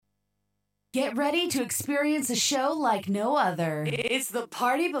Get ready to experience a show like no other. It's the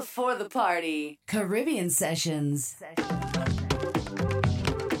party before the party. Caribbean Sessions.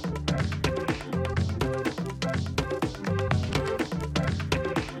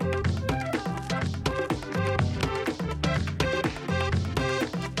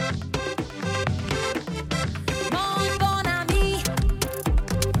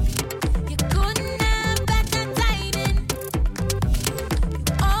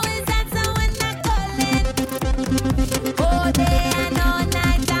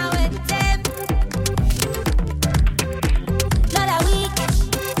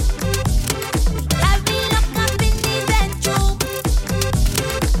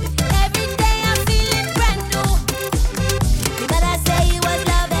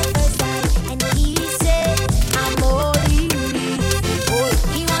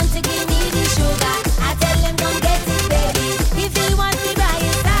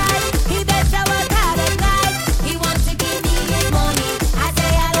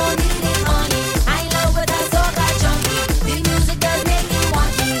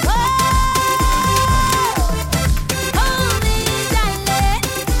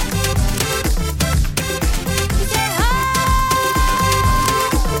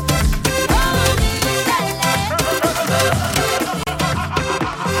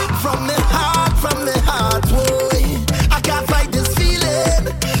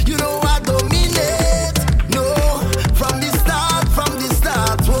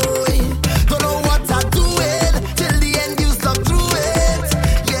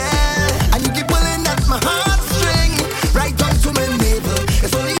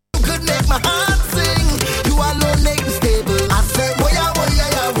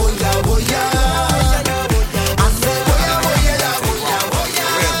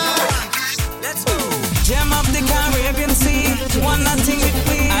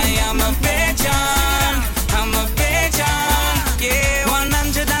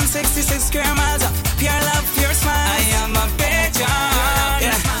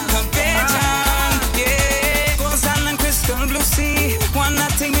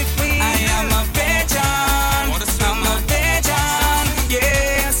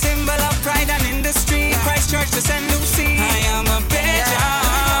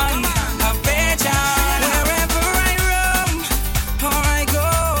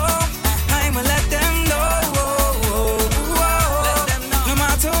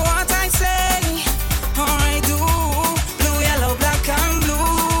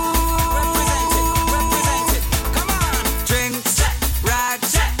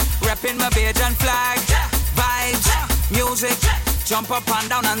 Jump up and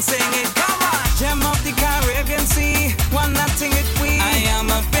down and sing it. Come on. Gem of the Caribbean Sea. One nothing it we. I am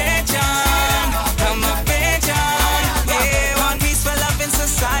a Bajan. I'm a Bajan. Yeah, one peaceful love in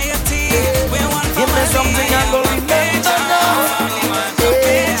society. We're one family. Give me something I go remember now.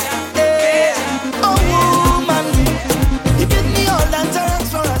 Oh woman, you give me all that thanks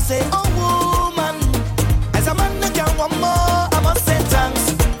for I say. Oh woman, as a man that can want more, I must say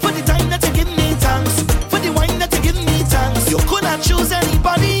thanks for the time that you give me thanks. For the wine that you give me thanks. You could not choose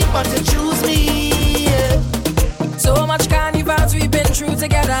anybody but to choose me, yeah. So much carnivals we've been through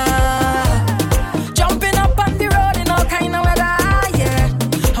together, jumping up on the road in all kind of weather,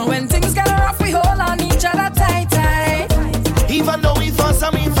 yeah. And when things get rough we hold on each other tight, tight. Even though we fuss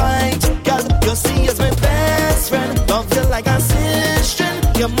and we fight, girl, you see as my best friend. Love you like a sister.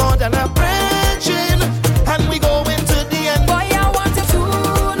 You're more than a brethren. And we go into the end. Boy, I want you to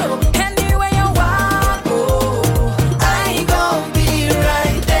know, anywhere you want, oh, I gon' be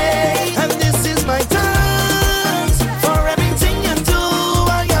right there. And this is my thanks for everything you do.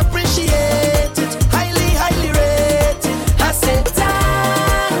 I appreciate it, highly, highly rate it. I said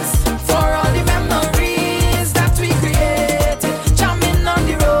thanks for all the memories that we created, jamming on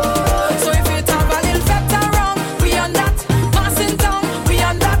the road. So if you have a little better wrong, we on that, passing down, we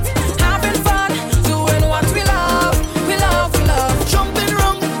on that, having fun, doing what we love, we love, we love. Jumping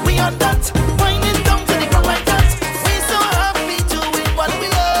wrong, we on that. Winding down to the ground like that. We so happy doing what we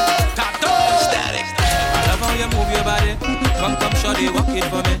love. Static. I love how you move your body. Come, shorty, walk it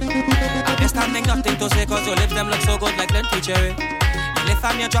for me. I guess standing nothing to say, cause your lips them look so good like plenty cherry. You lift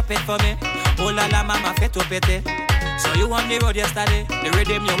and you drop it for me. Oh la la mama, fit to pity. So you on the road yesterday. The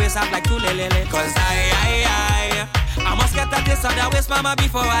rhythm your waist up like two lele. Cause I must get a taste of that waist mama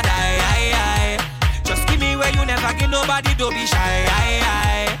before I die. Just give me where you never give nobody, don't be shy.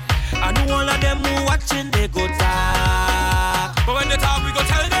 I know all of them who watching, they go talk. But when they talk, we go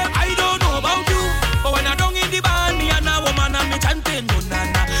tell them, I don't know about you. But when I don't in the band, me and a woman and me chanting, no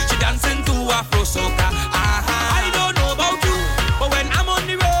nana. She dancing to Afro soca. I don't know about you. But when I'm on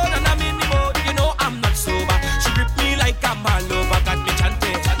the road and I'm in the boat,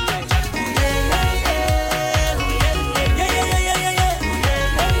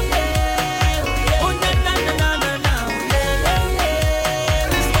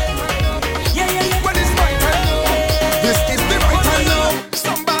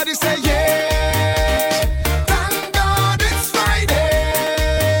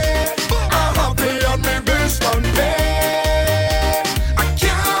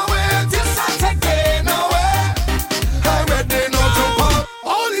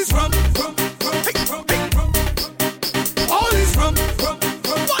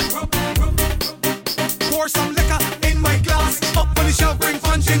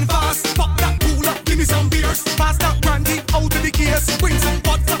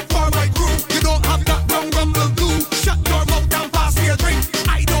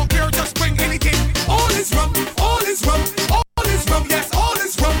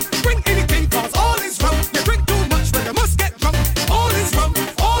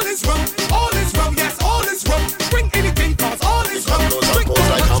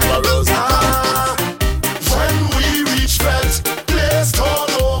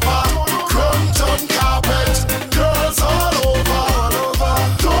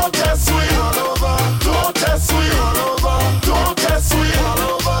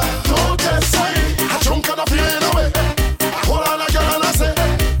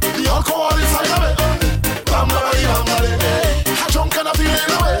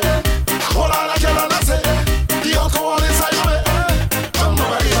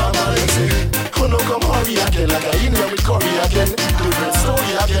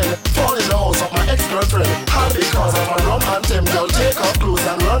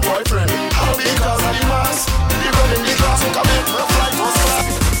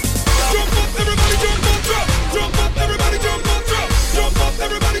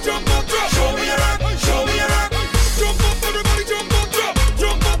 jump up, drop. Show me your rock, show me your rock. Jump up, everybody jump up, drop.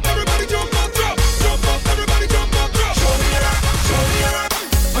 Jump up, everybody jump up, drop. Jump up, everybody jump up, drop. Show me your rock, show me your rock.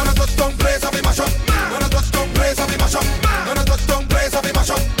 When I touch down place, I be mash up. When I touch down place, I be mash up. When I touch down place, I be mash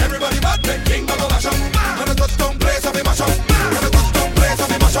up. Everybody mad, make King Baba mash up. When I touch down place, I be mash up. When I touch down place, I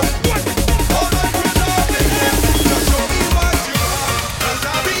be mash up. All night we're loving it. Just show me what you are. 'Cause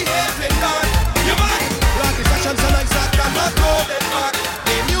I be having fun. You might like the fashion, so like that, I'm not going back.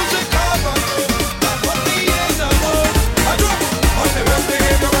 The music cover.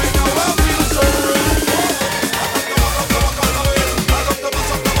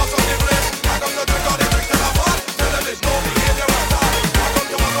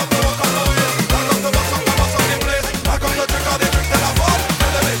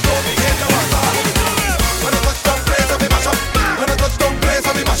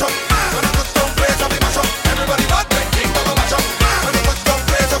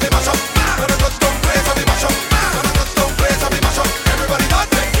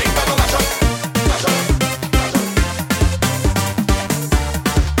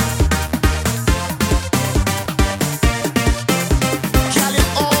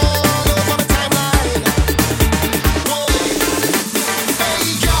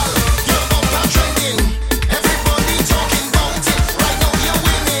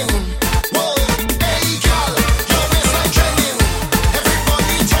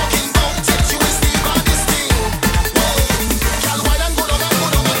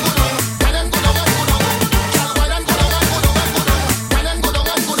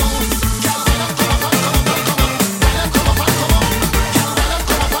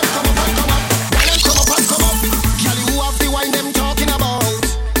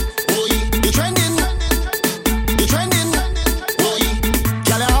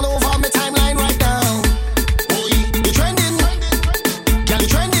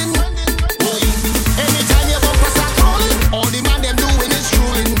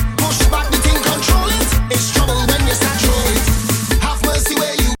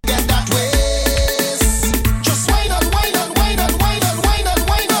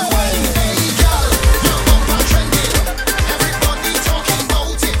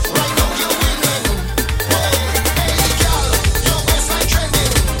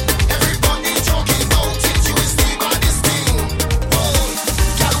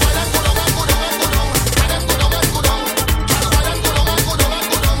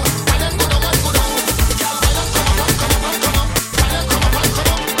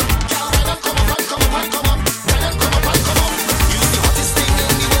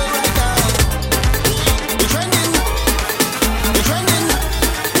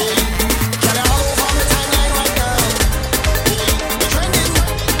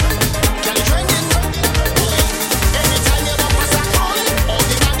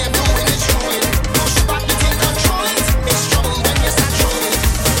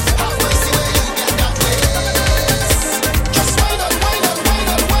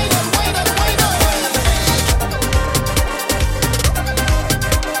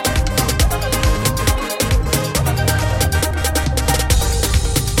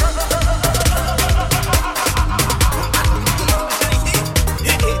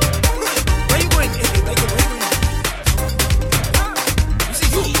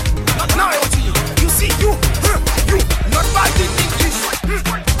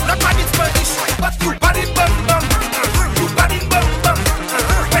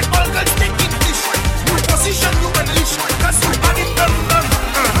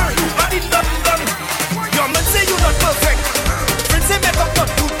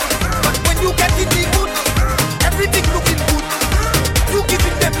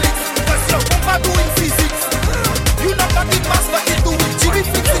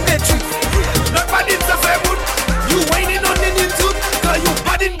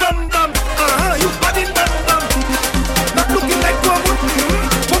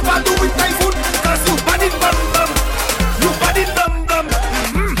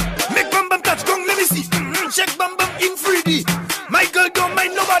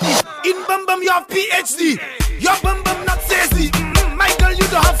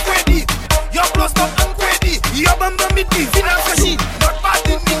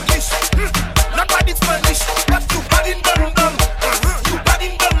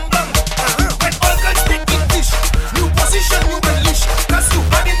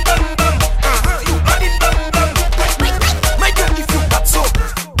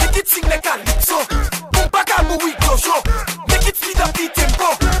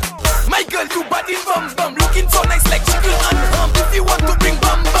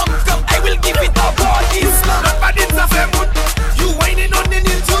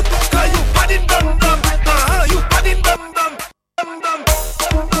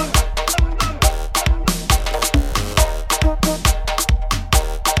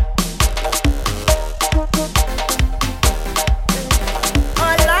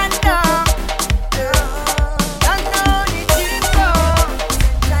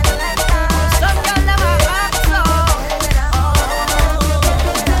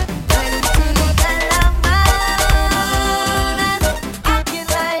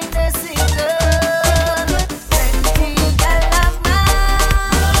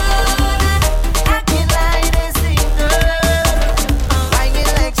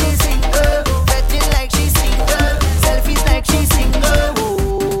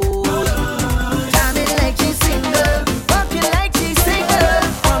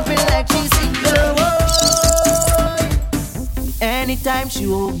 Anytime she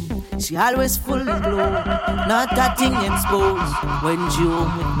home, she always fully glow. Not a thing exposed when she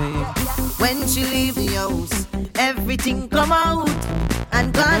home with me. When she leave the house, everything come out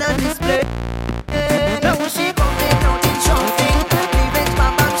and gonna display. Now she coming out in shouting, leaving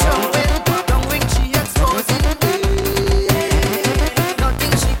my back showing. Don't ring she exposing me.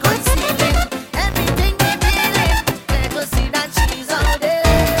 Nothing she concealing, everything revealing. Let us see that she's out there.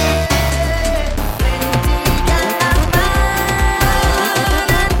 Plenty girl and man,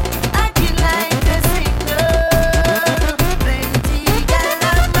 acting like a single. Plenty girl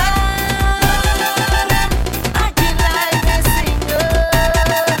and man, acting like a single.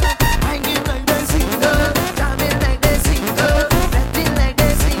 Hanging like a single, jamming like a single, rapping like a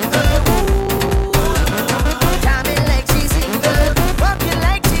single. Jamming like she single, walking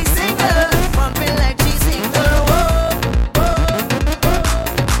like she single, pumping like she single.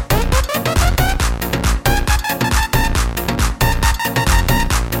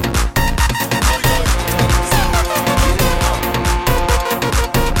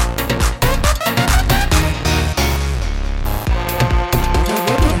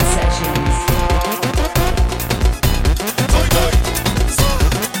 Caribbean Sessions.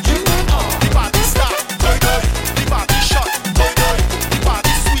 The party start, toy toy. The party shot, toy toy. The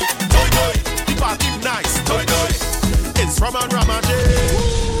party sweet, toy toy. The party nice, toy toy. It's Raman Ramaje.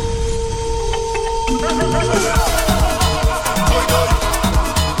 Toy toy,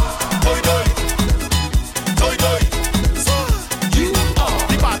 toy toy, toy toy.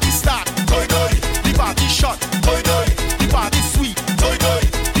 The party start, toy toy. The party shot, toy toy. The party sweet, toy toy.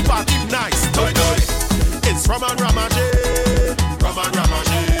 The party nice, toy toy. It's Raman Ramaje. Raman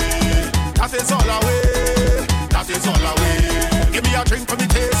Ramaje. That is all away. That is all away. Give me a drink for me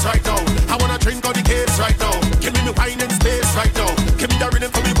taste right now. I wanna drink on the case right now. Give me wine and space right now. Give me the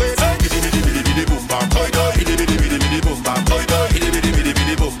rhythm for me waist. Bidi bidi bidi bidi boom bam. Toy toy. Bidi bidi bidi bidi boom bam. Toy toy. Bidi bidi bidi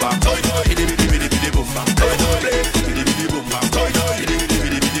bidi boom bam. Toy toy. Bidi bidi bidi bidi boom bam. Toy toy. Bidi bidi boom bam. Toy toy. Bidi bidi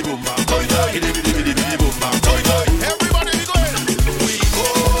bidi bidi boom bam. Toy toy. Bidi bidi bidi bidi boom bam. Toy toy. Everybody we going. We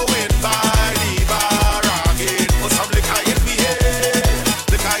going by the bar again. For some liquor in we head.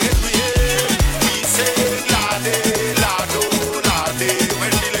 Liquor in we head. We say lade, lado, lade.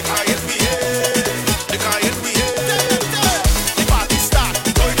 When the liquor in we head. Liquor in we head. The party start,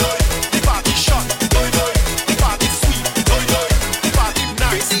 toy toy. The party shot, toy toy. The party sweet, toy toy. The party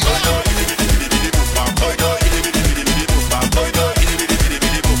nice, toy toy. Bidi bidi bidi bidi boom bam. Toy toy. Bidi bidi bidi bidi boom bam. Toy toy. Bidi bidi bidi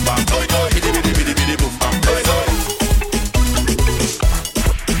bidi boom bam. Toy toy. Bidi bidi bidi bidi boom bam. Toy toy.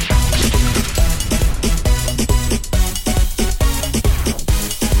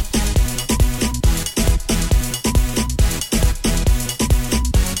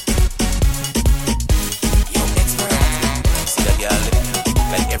 Yo, expert. See that girl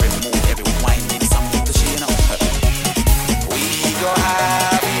like every move, every wine needs something to shine out. We go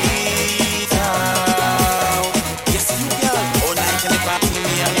have it now. Yes, you girl. All night in the party,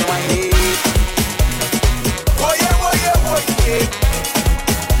 me and you wine it. Oh yeah, oh yeah, oh yeah.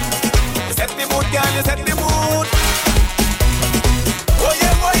 You set the mood, girl, you set the mood. Oh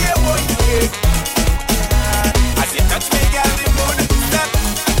yeah, oh yeah, oh yeah. As you touch me, girl, the mood step.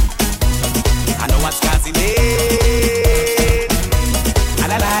 I know what's causing it,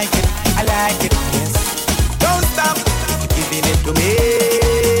 and I like it, yes. Don't stop. Giving it to me.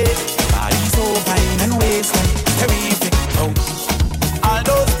 Body so fine and waistline terrific. Oh, all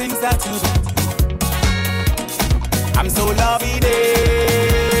those things that you do, I'm so loving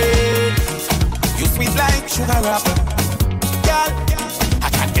it. You sweet like sugar up, girl. I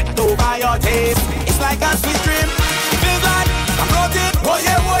can't get over your taste. It's like a sweet dream. Feels like I'm floating. Oh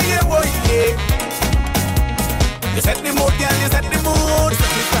yeah, oh yeah, oh yeah. You set the mood, girl. You set the mood.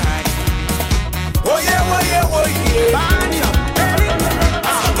 Set me right. Oh yeah, oh yeah, oh yeah. Banya,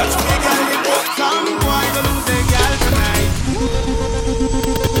 Touch me, girl, you go. Some boy gonna lose their girl tonight.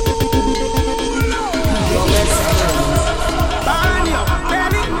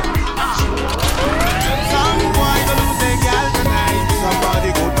 Some boy gonna lose their girl tonight. Somebody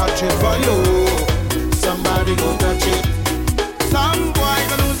go touch it for you. Somebody go touch it. Some boy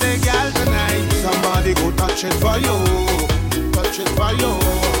gonna lose their girl tonight. Somebody go touch it for you. Touch it for you.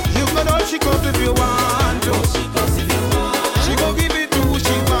 You can all she goes if you want to. She go give it to who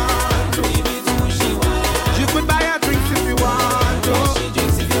she want to. You could buy her drinks if you want to.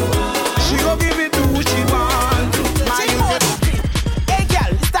 She go give it to who she want to. My Hey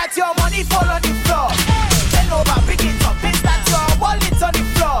girl, start your money fall on the floor. Bend over, pick it up. Start your wallet on the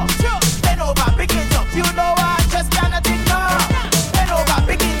floor. Bend over, pick it up. You know I just cannot ignore. Bend over,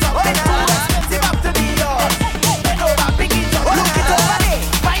 pick it up. Bend over, expensive up to the yard. Bend over, pick it up. Look it over there.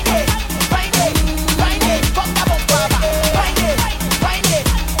 Find it, find it, find it. Fuck that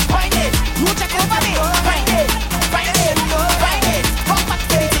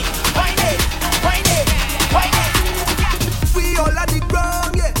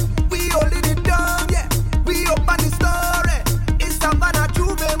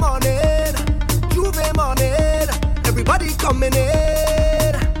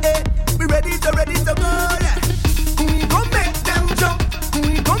they're ready to go, yeah. We gon' make them jump,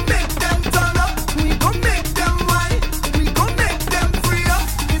 we gon' make them turn up, we gon' make them wine, we gon' make them free up.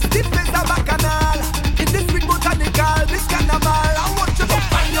 It's the place of Bacchanal, in this big botanical, this carnival. I want you to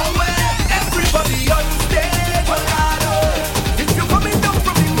find your way, everybody on stage, Bogado. If you're coming down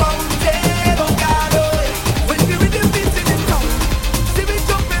from the mountain, Bogado. When the rhythm beats in the town, see me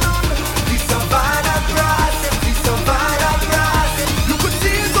jumping on the savannah grass, the savannah grass. You could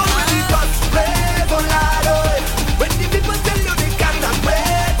see it already just play, Bogado. When the people tell you they cannot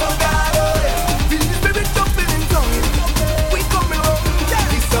wait, Bogado. Feel the spirit jumping in town, we coming home,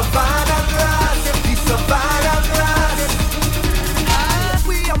 the savannah grass, the savannah grass.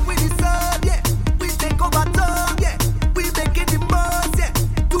 We up with the sun, yeah. We take over town, yeah. We making the most, yeah.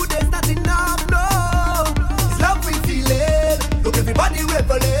 Today's not enough, no. It's love we feeling. Look, everybody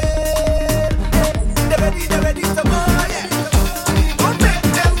reveling. They're ready to go, yeah. We gon' make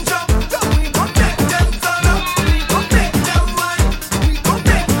them jump, we gon' make them turn up, we gon' make them wine, we gon'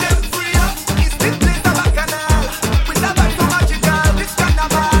 make them free up. It's the place of Bacchanal, with the vibe so magical, this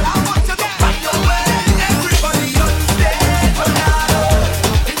carnival. I want you to find your way, everybody on stage, Bogado.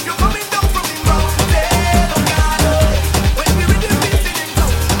 If you're coming down from the mountain, Bogado. When we rhythm beats in the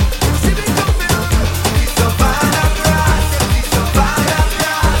town, see me jumping on the savannah grass, the savannah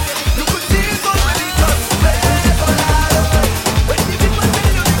grass. You could see it already just play, Bogado. When the people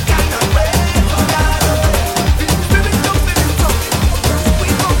tell you they cannot wait, Bogado. Feel the spirit jumping in town, we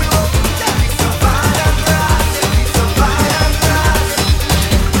coming home, the savannah grass, the savannah grass.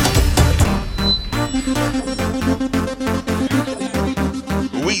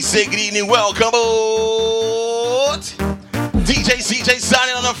 We say good evening, welcome aboard. DJ CJ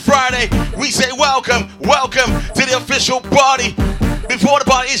signing on a Friday. We say welcome to the official party. Before the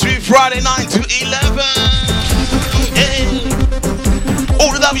party is Friday 9 to 11. Hey.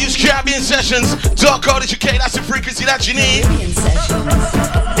 All the W's Caribbean Sessions, .co.uk, that's the frequency that you need. Caribbean Sessions.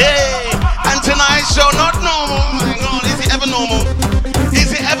 Hey, and tonight's show not normal. Oh my God, is it ever normal?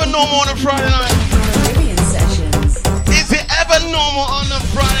 Is it ever normal on a Friday night? Caribbean Sessions. Is it ever normal on a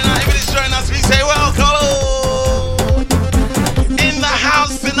Friday night? If it is joining us, we say welcome. In the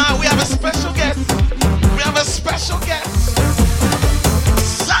house tonight, we have a special guest. We have a special guest.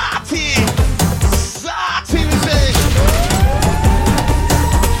 Sati, we say.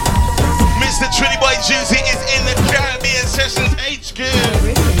 Mr. Triniboi Joocie is in the Caribbean Sessions HQ.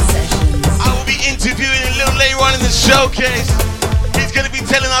 Caribbean Sessions. I will be interviewing a little later on in the showcase. He's going to be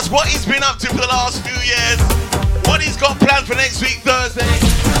telling us what he's been up to for the last few years, what he's got planned for next week, Thursday,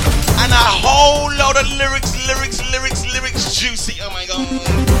 and a whole load of lyrics, Joocie. Oh my God.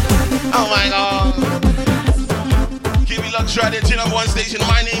 Keep me luck, try to tune up one station.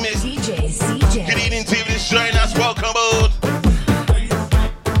 My name is DJ CJ. Good evening to you. This join us. Welcome aboard.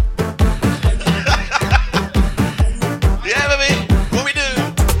 Yeah, baby. What we do?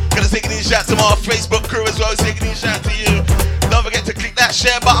 Gonna take a shout to my Facebook crew as well. Taking a shout to you. Don't forget to click that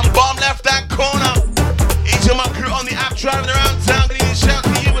share button, bottom left hand corner. Each of my crew on the app driving around town. Gonna need a shout to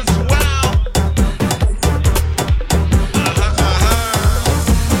you as well.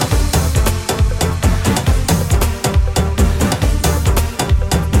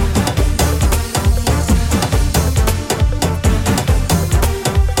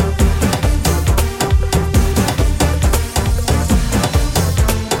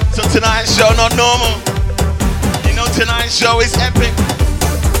 So tonight's show not normal. You know tonight's show is epic.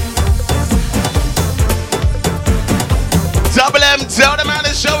 Double M, tell them how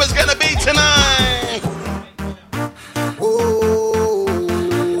the show is gonna be tonight.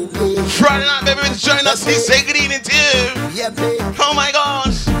 Friday night, baby, join us. Please say good evening to you. Oh my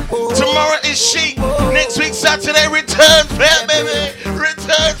gosh. Tomorrow is Chic. Next week, Saturday, Return Fair, baby.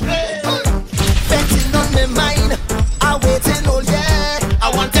 Return Fair. Betting on my mind, I'm waiting all year. I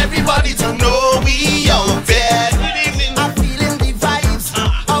want everybody to know we out there. Good evening. I'm feeling the vibes.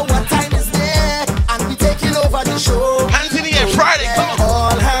 Oh, what time is there? And we taking over the show. Hands in the air, Friday, come on.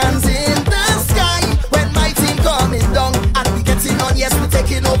 All hands in the sky. When my team coming down and we getting on, yes, we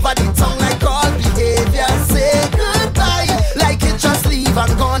taking over the town like all behavior. Say goodbye, like it just leave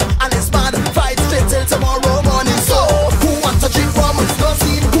and gone. And it's mad, fight straight till tomorrow morning. So, who wants to drink from us? No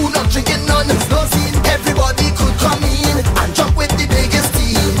scene. Who not drinking none? No scene. Everybody could come in and jump with the biggest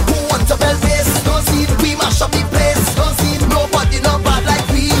team. Who wants to bell bass? No scene. We mash up the place. No scene. Nobody not bad like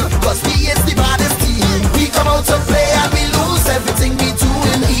we. Cause we is the baddest team. We come out to play and we lose everything we do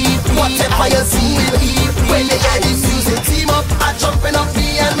in EP. Whatever you see in EP. When they hear the music, team up and jumping up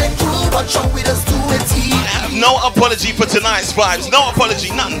me and make crew. But jump with us to it, EP. I have no apology for tonight's vibes. No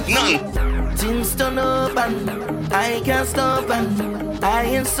apology, none. Things turn up and I can't stop and I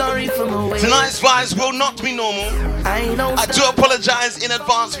ain't sorry for my ways. Tonight's vibes will not be normal. I know. I do apologize in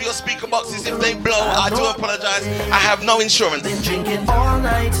advance for your speaker boxes if they blow. I do apologize. I have no insurance. Been drinking all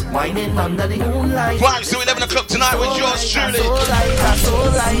night, whining under the moonlight. Vibes till 11 o'clock tonight with yours truly. So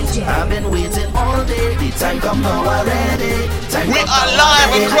light. I've been waiting all day. The time come now already. We are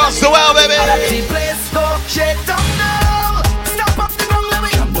live across the world, baby. The place go shake down now. Stop up the wrong way.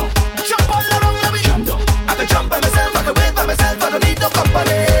 Jump all the wrong way. I can jump by myself, I can wait by myself, I don't need no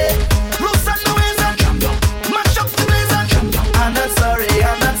company. Rules and no ways and mash up the place and I'm not sorry.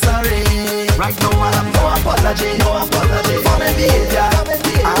 Right now I have no apology for my behavior.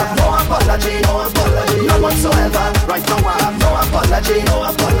 I have no apology, none whatsoever. Right now I have no apology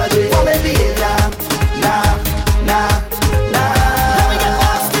for my behavior. Nah. Let me get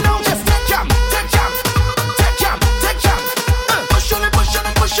lost, you know, just take jam. Push on it, push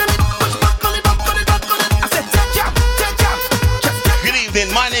back on it. I said take jam. Just take. Good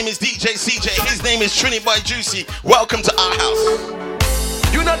evening, my name is DJ CJ. His name is Triniboi Joocie. Welcome to our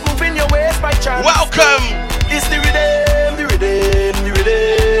house. You're not moving your ways by chance. Welcome. It's the rhythm.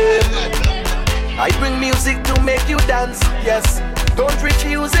 I bring music to make you dance, yes. Don't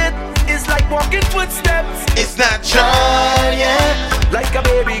refuse it. It's like walking footsteps. It's natural, yeah. Like a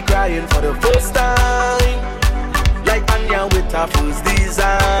baby crying for the first time. Like Anya with her first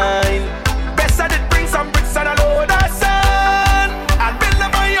design. Best that it brings some bricks and a load of sand. And build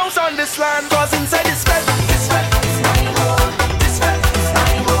up my house on this land. Cause inside this fed is my home. This fed is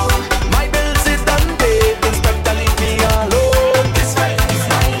my home. My bills is done paid. Inspector leave me alone. This fed is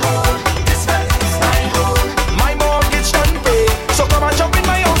my home. This fed is my home. My mortgage done paid. So come and jump in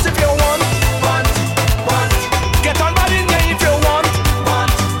my house if you want. Get on bad in here if you want.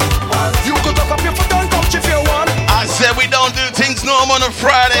 You could tuck up your foot on couch if you want. I said we don't do things normal on a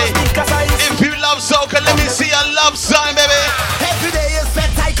Friday. If you love soca, let me see a love sign, baby. Every day is sweat,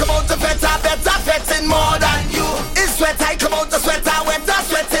 I come out to better, sweating more than you. It's sweat, I come out to sweater, wetter,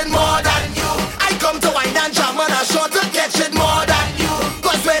 sweating more than you. I come to wine and jam and I sure to catch it more than you.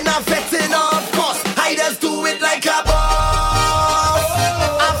 Cause when I'm fetting, of course, I just do it like a boss.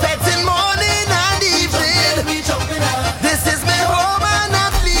 I'm fetting morning and evening. This is my home and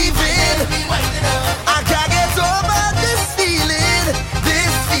I'm leaving. I can't get over this feeling.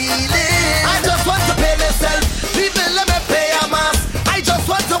 I just want to pay myself. People let me pay a mass. I just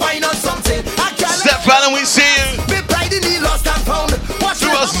want to wine on something. I can't Step Fallon, we see you. be pride in the lost and found. Who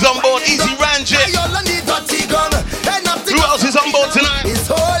else is on board? Easy Ranjit. Who else is on board tonight? It's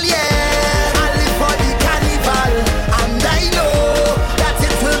whole year. I live for the carnival. And I know that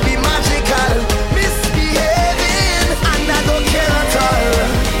it will be magical. Misbehaving and I don't care at all.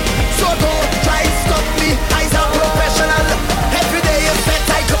 So don't try to stop me. I'm a professional. Every day is sweat.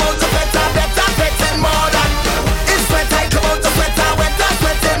 I come out to better, sweating more than you. It's sweat. I come out to better, wetter,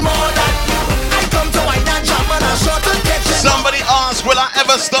 sweating more than you. I come to wine and jam and I'm sure to catch it. Somebody asked, will I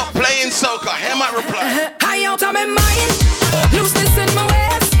ever stop playing soca? Hear my reply. High out of my mind, looseness in my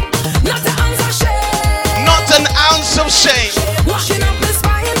waist, not an ounce of shame. Not an ounce of shame. Washing up my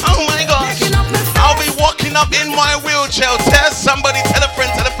spine, Oh my gosh. making up my face. I'll be walking up in my wheelchair. Tell somebody, tell a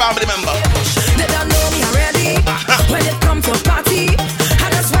friend, tell a family member. They don't know me already. When it comes to party, I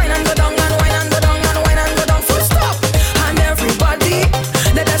just wine and go down and wine and go down and wine and go down. Full stop. And everybody,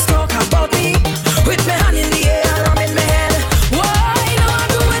 they just talk about me with my hand in the air and I'm in my head. Why you know I'm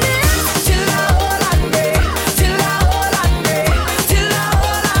doing it? Till I hold and break, till I hold and break, till I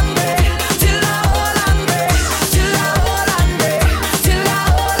hold and break, till I hold and break, till I hold and break, till I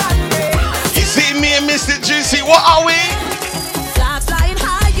hold and break. You see me and Mr. Joocie, what are we? Flags flying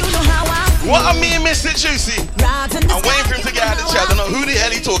high, you know how I feel. What are me and Mr. Joocie? Rods in the I'm waiting for him to get out of the chat. I don't know who the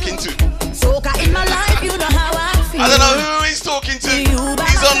hell he's talking to. Soca in my life, you know how I feel. I don't know who he's talking to.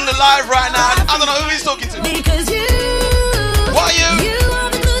 He's on the live right now. I don't know who he's talking to. Because you, What are you? you are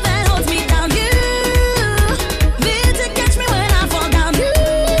the glue that holds me down. You, there to catch me when I fall down. You,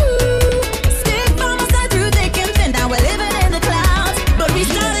 stick by my side through thick and thin. Now we're living in the clouds, but we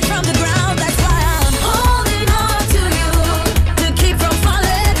started from the ground. That's why I'm holding on to you to keep from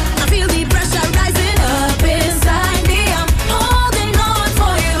falling. I feel the pressure rising up inside me. I'm holding on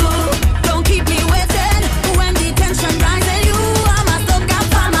for you. Don't keep me waiting when the tension rises. You are my soca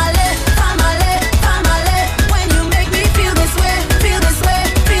family, family, family.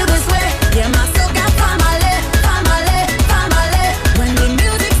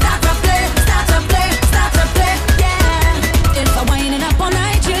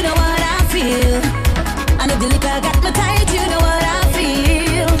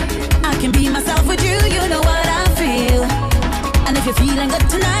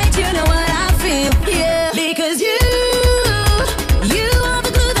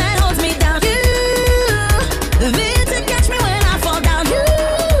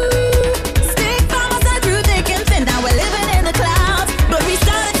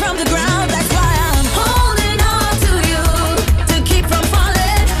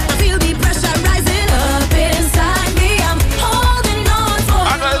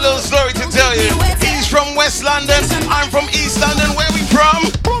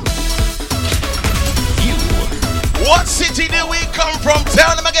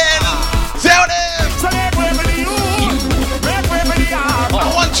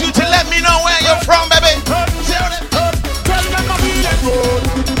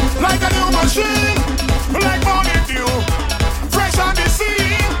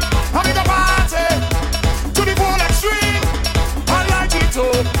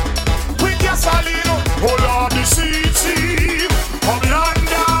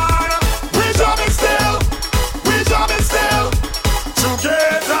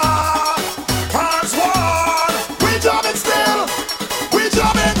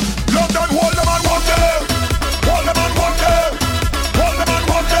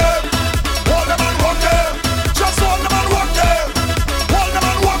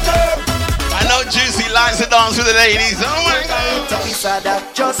 dance with the ladies. Oh my God.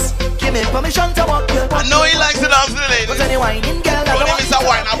 Just give me permission to walk you. I know he likes to dance with the ladies. But any whining girl, I But don't Mr.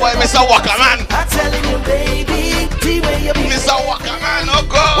 White, now boy, Mr. Walker, man. I'm telling you, baby, the way you be. Mr. Walker, man, oh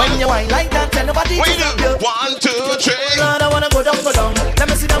God. When you whine like that, tell nobody When to you stop you. 1, 2, 3. Lord, I wanna go down, go down. Let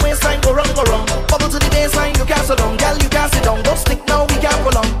me see the waistline go wrong, go wrong. Bubble to the baseline, you can't sit down. Girl, you can't sit down. Don't stick now, we can't go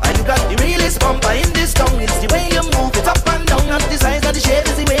long. And you got the realest bumper in this town. It's the way you move it up and down. Not the size of the shape,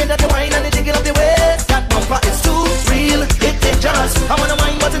 is the way that you whine and the jiggle of the waist. That bumper is too real, it's dangerous. I wanna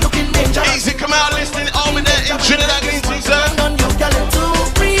whine, but it's looking dangerous. Easy, come out listening over there in Trinidad, Green sir. You got it too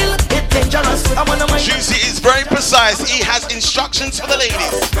real, it's dangerous. I wanna whine. Joocie is very precise. He has instructions for the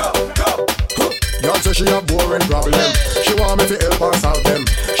ladies. Y'all say she a boring problem. She want me to help her solve them.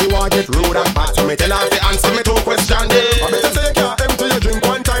 She want get rude and bad, so me tell her to answer me two questions. I better say you can't empty your drink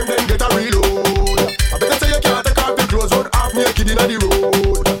one time, then get a reload. I better say you can't take off your clothes out half naked inna the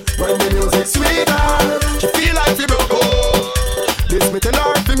road. When the music sweeter, she feel like she broke out. This me tell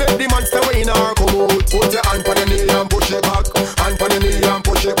her to make the monster way in her come out. Put your hand on the knee and push it back. Hand on the knee and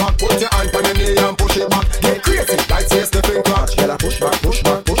push it back. Put your hand on the knee and push it back. Get crazy, like say Stephen Clark. Girl, I push back, push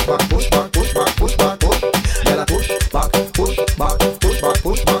back, push back, push back, push back, push back, push. Girl, I push back, push back, push back,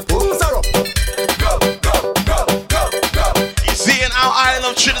 push back, push her up. Go, go, go, go, go. You see, in our island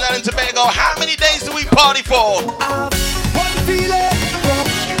of Trinidad and Tobago, how many days do we party for? One feeling from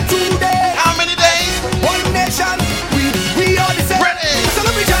today. How many days? One nation, we are the same. Ready. So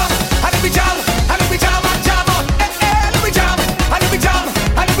let me jam, and let me jam, and let me jam and jam on. Let me jam, and let me jam,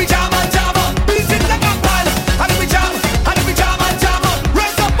 and let me jam and jam on. Beat it like a pan, and let me jam, and let me jam and jam on.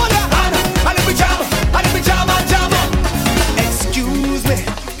 Raise up on your hand, and let me jam, and let me jam and jam on. Excuse me,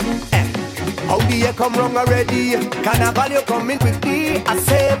 how do you come wrong already? Carnival you coming quickly, I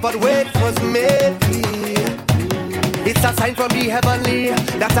say, but wait was made free. It's a sign from the heavenly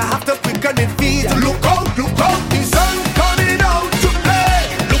that I have to quicken it feet. Look out, the sun coming out to play.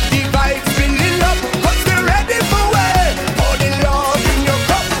 Look, the vibes filling up, cause we're ready for way. Pour the love in your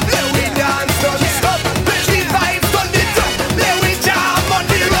cup, let we dance, don't stop. Push the vibes on the top, let we jam on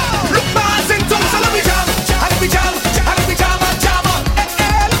the road. Look, bars and tongues, so let me jam, and let me jam, and let me jam and jam on.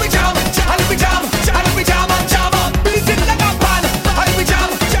 Let me jam, and let me jam, and let me jam and jam on. Beat it like a pan, and let me jam,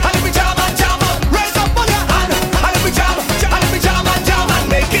 and let me jam and jam on. Raise up on your hand, and let me jam, and let me jam and jam and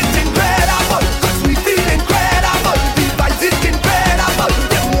make it incredible. Cause we feel incredible. The vibes is incredible.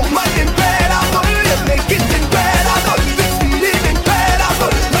 The movement incredible. They make it incredible. This feeling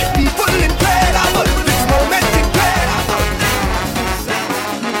incredible. My people incredible. This moment incredible.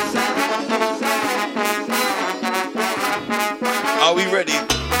 Are we ready?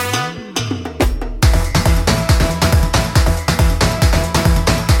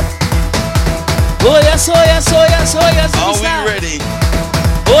 Oh yes, oh yes, oh yes, oh yes. Are we ready?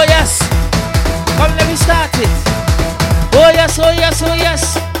 Oh yes. Come, let me start it. Oh yes, oh yes, oh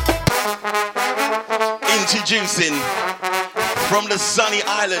yes. Introducing from the sunny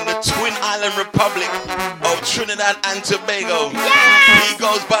island, the Twin Island Republic of Trinidad and Tobago. He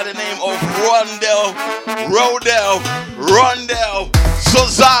goes by the name of Rondell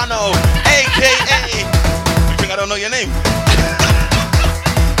Sozano, aka. You think I don't know your name?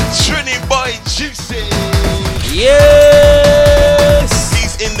 Triniboi Joocie. Yes.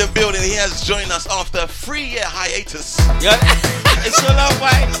 He's in the building. He has joined us after a 3-year hiatus. Yeah. It's so long,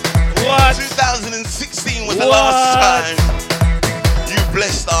 right? What? 2016 was the last time you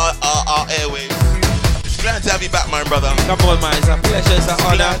blessed our airwaves. It's glad to have you back, my brother. Come on, man. It's a pleasure. It's an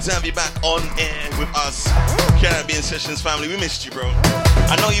honor. Glad to have you back on air with us, Caribbean Sessions family. We missed you, bro.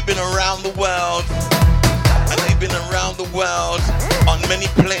 I know you've been around the world. I know you've been around the world on many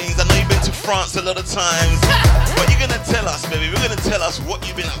planes. I know you've been to France a lot of times. But you're going to tell us, baby. We're going to tell us what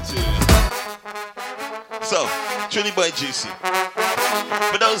you've been up to. So, Triniboi Joocie.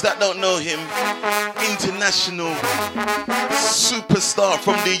 For those that don't know him, international superstar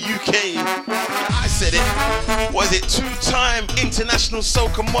from the UK. I said it. Was it 2-time international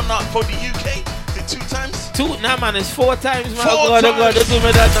soca monarch for the UK? Is it 2 times? Nah, man, it's 4 times, man. 4 Oh, God, times. oh, God, don't do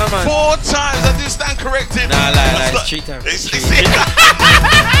me that, now, man. 4 times. I do stand corrected. Nah, lie, it's 3 times.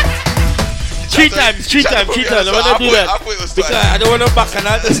 3 times. I want to do that. Because I don't want to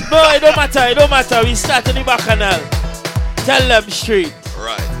bacchanal. No, it don't matter. We start in the bacchanal. Tell them straight.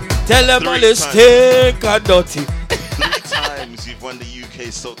 Right. Tell them 3 all this times. stink and dirty. 3 times you've won the UK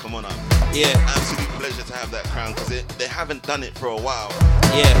Soca Monarch. Yeah. Absolute pleasure to have that crown because they haven't done it for a while.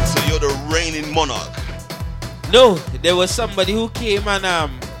 Yeah. So you're the reigning monarch. No, there was somebody who came and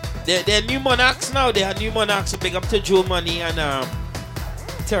they're new monarchs now. They are new monarchs. Big up to Joe Money and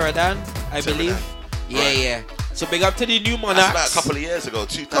Teradan, I believe. Yeah, Right. yeah. So big up to the new monarchs. That's about a couple of years ago,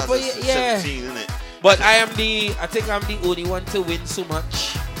 2017, isn't it? But I think I'm the only one to win so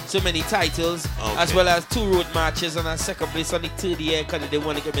many titles, as well as 2 road matches and a second place on the third year because they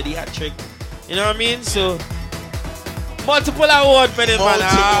want to give me the hat trick. You know what I mean? So multiple award winning,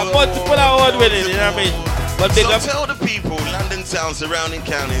 man. Multiple award winning. You know what I mean? But big up. Tell the people, London town, surrounding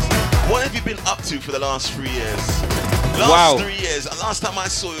counties, what have you been up to for the last 3 years? Last 3 years. Last time I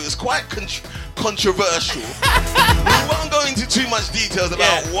saw you, it was quite controversial. We won't go into too much details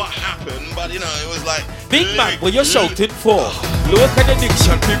about what happened, but you know, it was like big man, what you're shouting for? Lower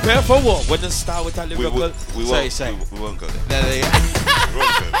contradiction, prepare for what? When the start with a lyrical. We won't go there. We won't go there.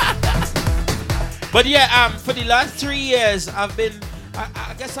 But yeah, for the last 3 years, I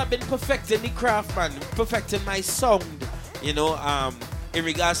guess I've been perfecting the craft, man, perfecting my sound, you know, in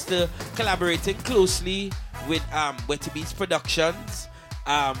regards to collaborating closely with Wetty Beats Productions,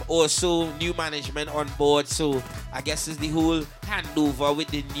 also new management on board. So I guess it's the whole handover with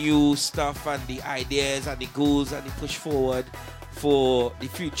the new stuff and the ideas and the goals and the push forward for the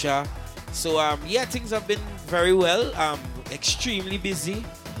future. So yeah, things have been very well. Extremely busy,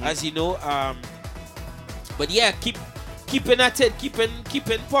 as you know. But yeah, keeping at it,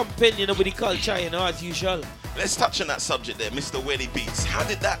 keeping pumping, you know, with the culture, you know, as usual. Let's touch on that subject there, Mr. Wetty Beats. How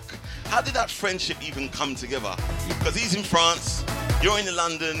did that friendship even come together? Because he's in France, you're in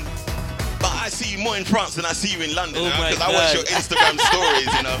London, but I see you more in France than I see you in London, because I watch your Instagram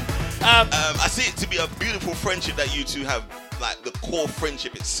stories, you know. I see it to be a beautiful friendship that you two have, like the core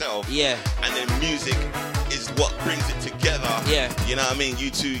friendship itself. Yeah. And then music is what brings it together. Yeah. You know what I mean? You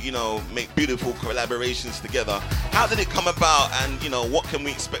two, you know, make beautiful collaborations together. How did it come about, and you know, what can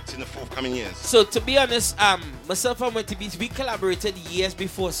we expect in the forthcoming years? So to be honest, myself and Wetty Beats, we collaborated years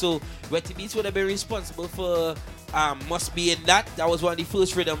before. So Wetty Beats would have been responsible for Must Be In That. That was one of the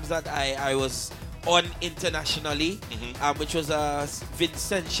first rhythms that I was on internationally, which was a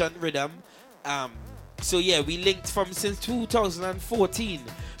Vincentian rhythm. So yeah, we linked since 2014.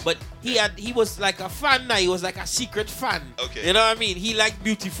 But he was like a fan now. He was like a secret fan. Okay. You know what I mean? He liked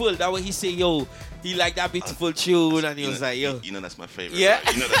Beautiful. That way he say, yo, he liked that beautiful tune, and he was like, yo. You know that's my favorite. Yeah.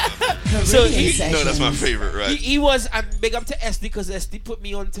 Right? You know that's So that's my favorite, right? He was, and big up to SD, because SD put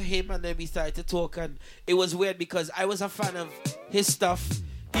me on to him, and then we started to talk, and it was weird because I was a fan of his stuff.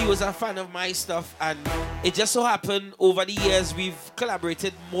 He was a fan of my stuff, and it just so happened over the years we've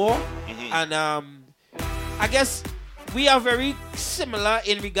collaborated more, and I guess we are very similar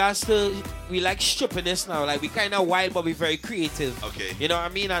in regards to, we like strippiness now. Like, we kind of wild, but we're very creative. Okay. You know what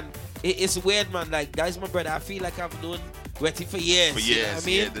I mean? And it's weird, man. Like, that's my brother. I feel like I've known Wetty for years. For years, you know what I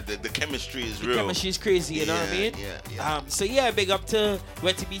mean? Yeah. The chemistry is real. The chemistry is crazy, you know what I mean? Yeah. So yeah, big up to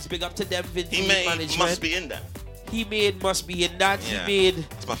Wetty Beats, big up to them, Vince management. Must Be In That. He made Must Be In That. Yeah. He made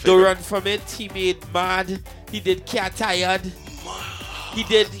The Run From It. He made Mad. He did Cat Tired. He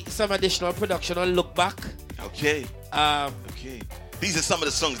did some additional production on Look Back. Okay. Okay. These are some of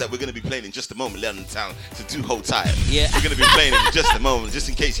the songs that we're going to be playing in just a moment. London Town, so do hold tight. Yeah. We're going to be playing in just a moment, just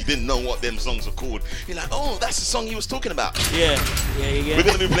in case you didn't know what them songs were called. You're like, oh, that's the song he was talking about. Yeah. We're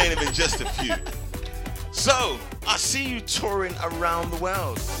going to be playing them in just a few. So, I see you touring around the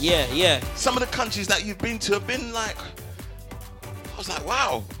world. Yeah. Some of the countries that you've been to have been like, I was like,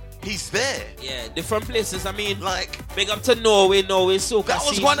 wow, he's there. Yeah, different places. I mean, like, big up to Norway soca. That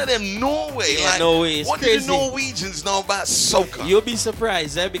was one of them, Norway. Yeah, Norway. It's what crazy. do the Norwegians know about soca? You'll be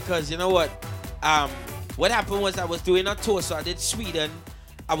surprised, because you know what? What happened was I was doing a tour, so I did Sweden.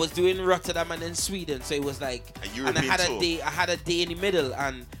 I was doing Rotterdam and then Sweden, so it was like a European and tour. I had a day in the middle,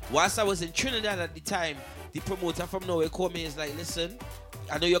 and whilst I was in Trinidad at the time, the promoter from Norway called me and was like, listen,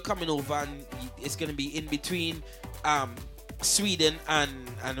 I know you're coming over and it's gonna be in between Sweden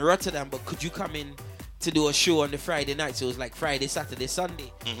and Rotterdam, but could you come in to do a show on the Friday night? So it was like Friday, Saturday,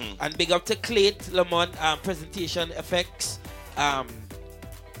 Sunday. And big up to Clayt Lamont, Presentation Effects.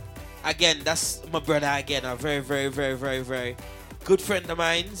 Again, that's my brother again, a very, very, very, very, very good friend of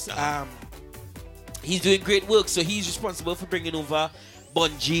mine. He's doing great work, so he's responsible for bringing over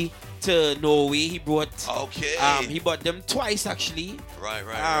Bungie to Norway. He brought he bought them twice actually. Right.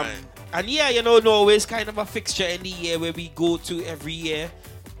 And yeah, you know, Norway is kind of a fixture in the year where we go to every year.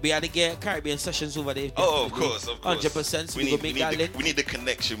 We had to get Caribbean sessions over there. Oh, of course. 100%. So we need the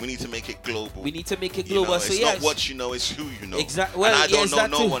connection. We need to make it global. We need to make it global. You know, it's not what you know, it's who you know. Exactly. Well, and I don't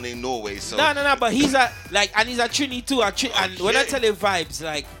know no one in Norway. So no. But he's a Trini too. And when I tell you vibes,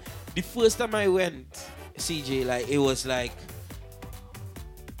 like the first time I went, CJ, like it was like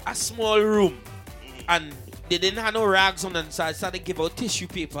a small room, and they didn't have no rags on them, so I started to give out tissue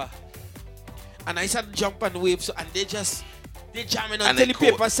paper, and I started to jump on waves, and they jamming until the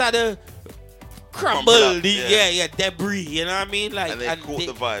paper started crumble, debris. You know what I mean? Like, and they caught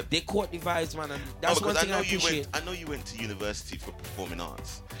the vibe. They caught the vibes, man, and that's one thing I appreciate. I know you went to university for performing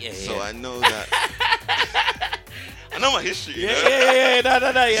arts. Yeah. So I know that. I know my history. No.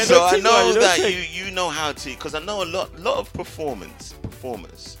 Yeah, so I know that you know how to, because I know a lot of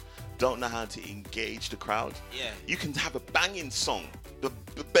performers don't know how to engage the crowd. Yeah. You can have a banging song, the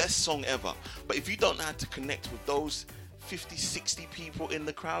best song ever, but if you don't know how to connect with those 50, 60 people in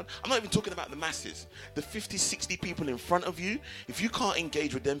the crowd, I'm not even talking about the masses, the 50, 60 people in front of you, if you can't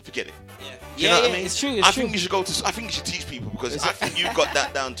engage with them, forget it. Yeah. You know what I mean? It's true. I think you should teach people, because I think you've got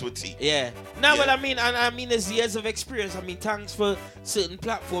that down to a T. Yeah. No, but I mean, there's years of experience. I mean, thanks for certain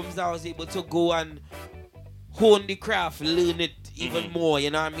platforms that I was able to go and hone the craft, learn it even more,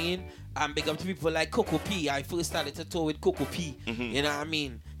 you know what I mean? And big up to people like Coco P. I first started to tour with Coco P. You know what I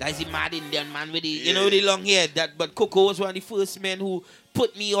mean? That's the mad Indian man with the, you know, the long hair. But Coco was one of the first men who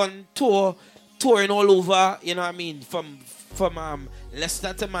put me on touring all over, you know what I mean? From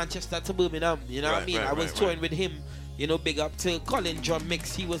Leicester to Manchester to Birmingham, you know what I mean? I was touring with him, you know, big up to Colin John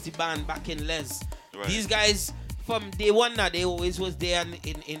Mix. He was the band back in Les. Right. These guys, from day one now, they always was there and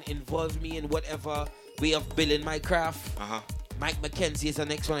involved me in whatever way of building my craft. Mike McKenzie is the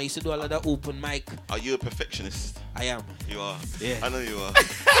next one. I used to do a lot of open mic. Are you a perfectionist? I am. You are? Yeah. I know you are.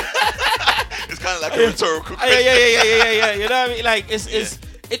 It's kind of like a rhetorical question. Yeah. You know what I mean? Like,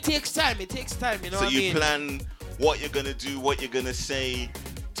 it takes time. It takes time, you know what I mean? So you plan what you're going to do, what you're going to say,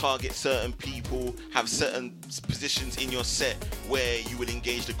 target certain people, have certain positions in your set where you would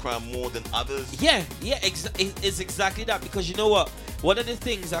engage the crowd more than others? Yeah, it's exactly that. Because you know what? One of the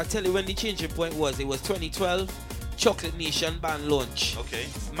things, I'll tell you when the changing point was, it was 2012, Chocolate Nation band launch. Okay.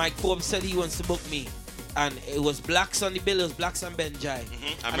 Mike Forbes said he wants to book me. And it was Blacks on the bill, it was Blacks and Benjai.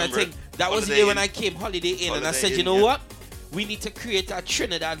 And I think that was the day when I came, Holiday Inn, and I said, you know what? We need to create that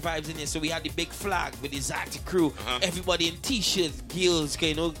Trinidad vibes in here. So we had the big flag with the Zati crew. Everybody in t-shirts, girls,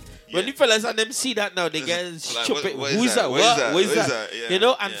 you know. When the fellas and them see that now, they get stupid. Who's that? What is that? Yeah. You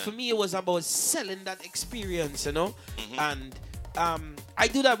know, and for me, it was about selling that experience, you know. And I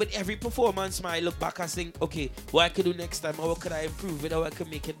do that with every performance. I look back and think, okay, what I could do next time, or what could I improve it, or I could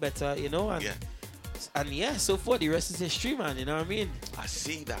make it better, you know. And so far, the rest is history, man. You know what I mean? I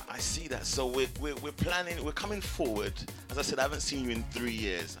see that. So we're planning. We're coming forward. As I said, I haven't seen you in 3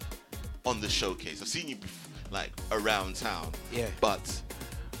 years on the showcase. I've seen you like around town. Yeah. But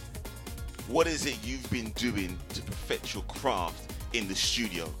what is it you've been doing to perfect your craft in the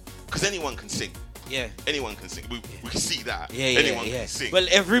studio? Because anyone can sing. Yeah. Anyone can sing. We can see that. Anyone can sing. Well,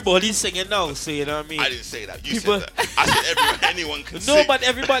 everybody's singing now, so you know what I mean? I didn't say that. You said that. I said anyone can sing. No, but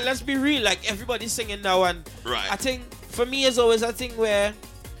everybody, let's be real. Like, everybody's singing now. And I think, for me, it's always a thing where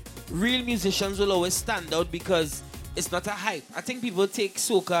real musicians will always stand out because it's not a hype. I think people take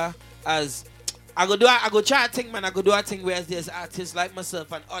soca as, I go try a thing, man. I go do a thing where there's artists like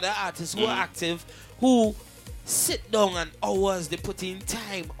myself and other artists who are active, who sit down and hours, they put in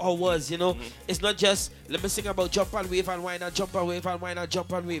time, hours, you know. It's not just, let me sing about jump and wave and wine and jump and wave and wine and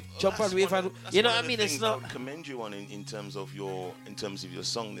jump and wave, jump and wave and, you know what I mean? It's not. I would commend you on in terms of your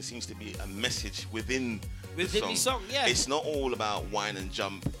song. There seems to be a message within the song. Yeah. It's not all about wine and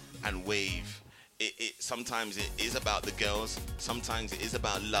jump and wave. It sometimes it is about the girls. Sometimes it is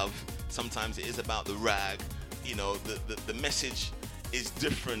about love. Sometimes it is about the rag. You know, the message is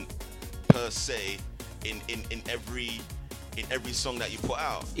different per se. In every song that you put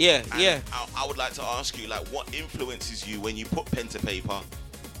out. Yeah. I would like to ask you, like, what influences you when you put pen to paper,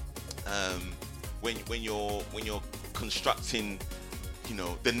 when you're constructing, you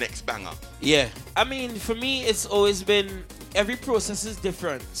know, the next banger. Yeah. I mean, for me, it's always been, every process is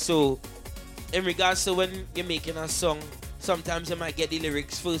different. So, in regards to when you're making a song, sometimes you might get the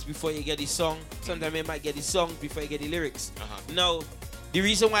lyrics first before you get the song. Sometimes you might get the song before you get the lyrics. Now, the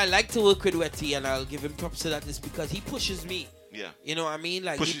reason why I like to work with Wetty, and I'll give him props to that, is because he pushes me. Yeah. You know what I mean?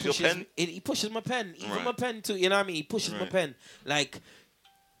 Like, pushes your pen? He pushes my pen. Even my pen too. You know what I mean? He pushes my pen. Like,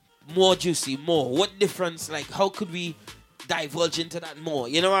 more Joocie, more. What difference? Like, how could we divulge into that more?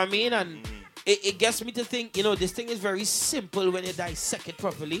 You know what I mean? And it gets me to think, you know, this thing is very simple when you dissect it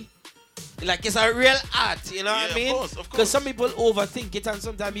properly. Like, it's a real art, you know what I mean? Of course. Because some people overthink it, and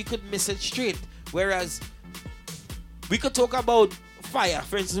sometimes you could miss it straight. Whereas, we could talk about fire.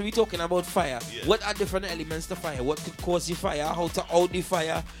 For instance, we're talking about fire. Yeah. What are different elements to fire? What could cause the fire? How to out the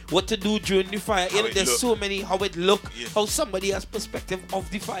fire? What to do during the fire? You know, there's so many. How it look? Yeah. How somebody has perspective of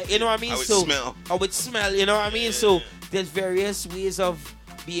the fire? You know what I mean? How it smell? You know what I mean? So there's various ways of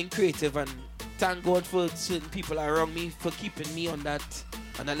being creative, and thank God for certain people around me for keeping me on that.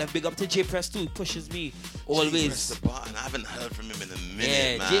 And I left big up to J Press too. He pushes me Always. Press the button. I haven't heard from him in a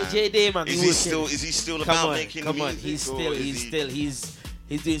minute, man. J Day, man. Is he still about making music? Come on, he's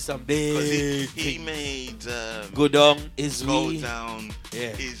doing some big. He made Go Down, Go Down,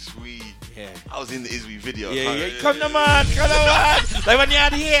 yeah. Iswe. Yeah. I was in the Iswe video. Yeah. Come on, man. Like when you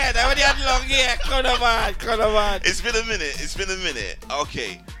had hair, like when you had long hair. Come on, man. It's been a minute.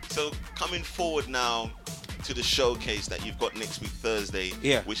 Okay, so coming forward now to the showcase that you've got next week Thursday,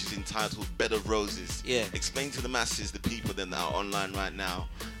 which is entitled Bed of Roses. Yeah. Explain to the masses, the people that are online right now,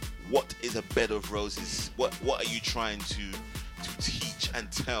 what is a Bed of Roses? What are you trying to teach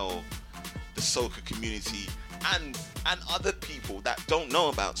and tell the soca community and other people that don't know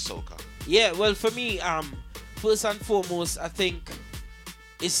about soca? Yeah, well, for me, first and foremost, I think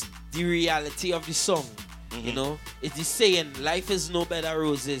it's the reality of the song. Mm-hmm. You know, it's the saying, life is no bed of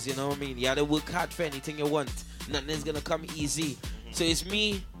roses. You know what I mean? You have to work hard for anything you want. Nothing's gonna come easy. Mm-hmm.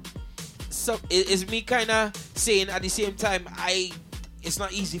 So it's me kind of saying at the same time, it's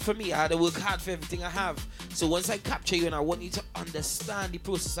not easy for me. I had to work hard for everything I have. So once I capture you and I want you to understand the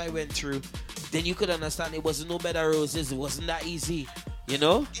process I went through, then you could understand it wasn't no bed of roses. It wasn't that easy. You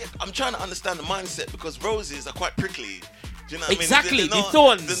know? Yeah, I'm trying to understand the mindset because roses are quite prickly. Do you know what exactly, I mean? the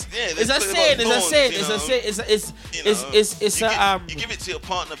thorns. It's a saying. You give it to your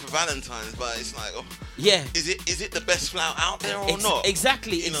partner for Valentine's, but it's like, yeah. Is it the best flower out there or not?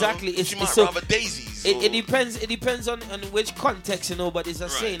 Exactly. You might rather daisies. It depends. It depends on which context, you know. But it's a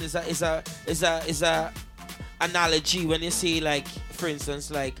saying. It's a analogy when you say, like, for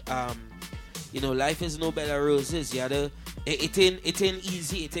instance, like life is no bed of roses. It ain't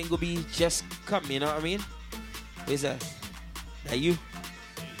easy. It ain't gonna be just come. You know what I mean? Is that you?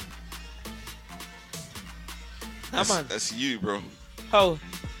 Man. That's you, bro. How?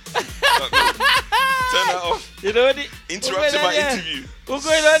 Turn that off. You know what? Interrupting my interview. What's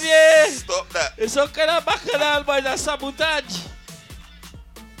going on here? Stop that. It's some kind of bacchanal, but it's a sabotage.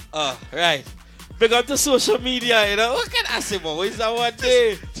 Oh, right. Big up to social media, you know. What can I say, boy? Is that one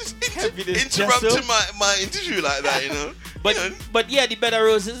day? Just interrupting my interview like that, you know. But yeah, the Bed of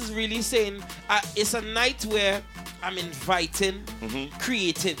Roses is really saying it's a night where I'm inviting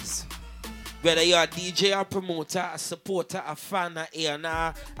creatives. Whether you're a DJ, a promoter, a supporter, a fan, a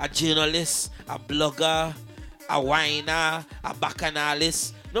A&R, a journalist, a blogger, a whiner, a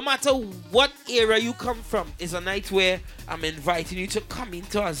bacchanalist, no matter what area you come from, it's a night where I'm inviting you to come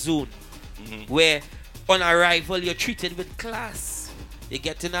into a zone where on arrival you're treated with class. You're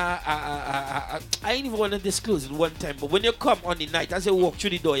getting I ain't even want to disclose it one time, but when you come on the night, as you walk through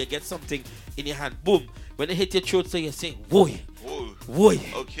the door, you get something in your hand. Boom. When it hit your throat, so you say, whoa.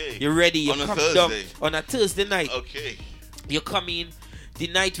 Okay. You're ready. You come down on a Thursday night. Okay. You come in. The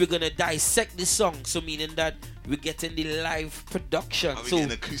night we're going to dissect the song. So meaning that we're getting the live production. Are we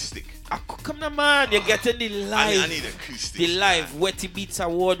getting acoustic? Come on, man. You're getting the live. I need acoustic. The live Wetty Beats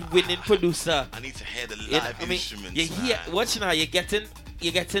Award winning producer. I need to hear the live instruments. Watch now. You're getting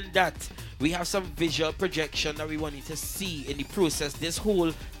that. We have some visual projection that we want you to see in the process. This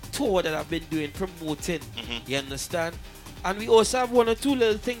whole tour that I've been doing, promoting. You understand? And we also have one or two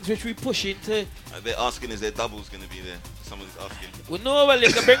little things which we push into. They're asking, is there doubles going to be there? Someone's asking. Well,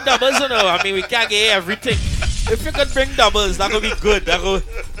 you can bring doubles, you know. I mean, we can't get everything. If you could bring doubles, that could be good.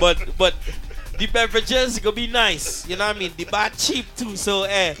 But the beverages could be nice. You know what I mean? The bar cheap too, so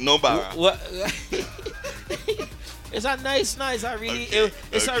no bar. It's a nice.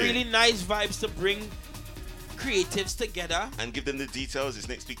 It's a really nice vibes to bring creatives together and give them the details. It's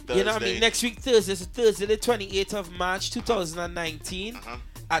next week Thursday. You know what I mean? Next week Thursday. It's Thursday the 28th of March 2019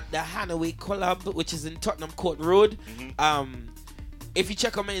 at the Hanaway Club, which is in Tottenham Court Road. If you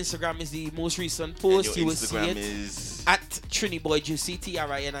check on my Instagram, is the most recent post. You will see it is at Triniboi Joocie,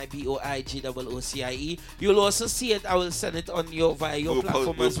 TRINIBOIGOOCIE. You'll also see it. I will send it on via your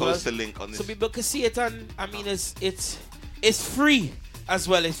platform as well. We'll post the link on this, so people can see it. And I mean, it's free as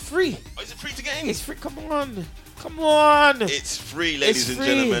well. It's free. Oh, is it free to get in? It's free. Come on. It's free, ladies and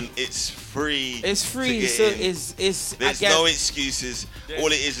gentlemen. It's free. It's free. So there's no excuses.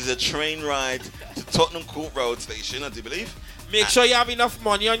 All it is a train ride to Tottenham Court Road Station, I do believe. Make sure you have enough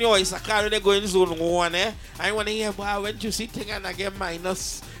money on your It's a car when they go in zone 1, eh? I want to hear about when you see thing and I get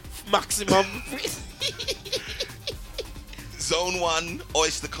minus maximum. Zone 1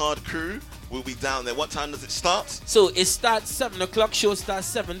 Oyster Card crew will be down there. What time does it start? So it starts 7 o'clock. Show starts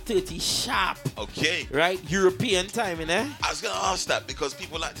 7:30 sharp. Okay. Right? European time, innit? I was going to ask that because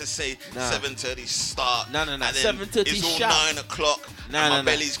people like to say 7:30 start. No. 7:30 it's all sharp. 9 o'clock. My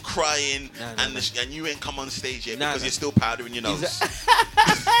belly's crying. And you ain't come on stage yet because you're still powdering your nose.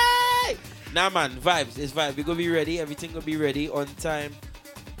 Nah, man. Vibes. It's vibes. We're going to be ready. Everything going to be ready on time.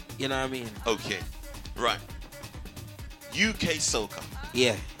 You know what I mean? Okay. Right. UK soca.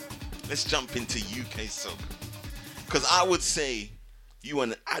 Yeah. Let's jump into UK soca. Because I would say you are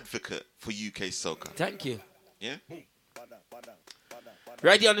an advocate for UK soca. Thank you. Yeah?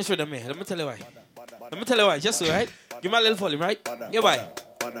 Right here on this rhythm, man. Let me tell you why. Just so, right? Give me a little volume, right? Yeah, why?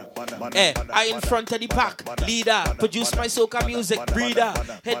 Hey, I in front of the pack, leader, produce my soca music, breeder,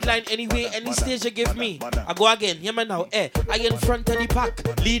 headline anyway, any stage you give me. I go again, hear me now. Hey, I in front of the pack,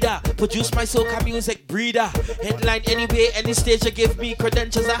 leader, produce my soca music, breeder, headline anyway, any stage you give me.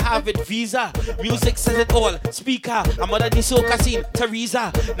 Credentials I have it, visa, music says it all. Speaker, I'm under the soca scene,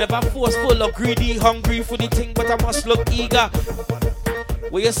 Teresa, never forceful or greedy, hungry for the thing, but I must look eager.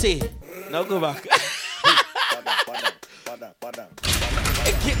 What you say? Now go back.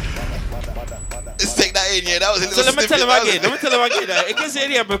 Let's take that in, yeah. That was a little So let me tell him snippet. again. In case you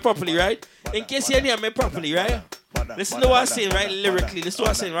hear me properly, right? Listen to what I'm saying, right? Lyrically, listen to what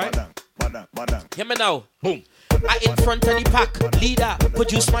I'm saying, right? Hear me now. Boom. I in front of the pack, leader,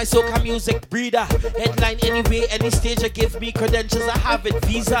 produce my soca music, breeder, headline anyway, any stage you give me, credentials I have it,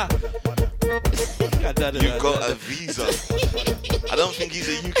 visa. You got a visa. I don't think he's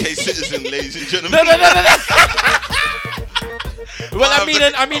a UK citizen, ladies and gentlemen. No. Well, I mean,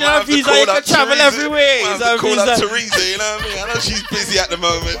 a visa, you can travel everywhere. I have to call up Teresa, you know what I mean? I know she's busy at the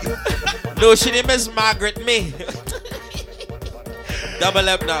moment. No, she name is Margaret May. Double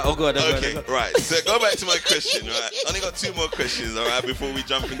up now. Oh, God. Okay, right. So go back to my question, right? Only got 2 more questions, all right, before we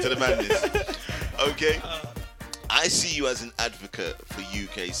jump into the madness. Okay? I see you as an advocate for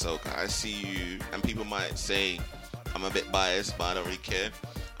UK soca. I see you, and people might say I'm a bit biased, but I don't really care.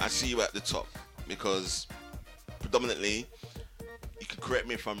 I see you at the top because predominantly, you can correct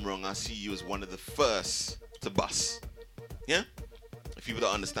me if I'm wrong, I see you as one of the first to bust. Yeah? If people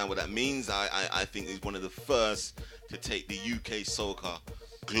don't understand what that means, I think he's one of the first to take the UK soca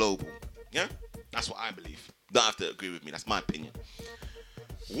global. Yeah? That's what I believe. Don't have to agree with me. That's my opinion.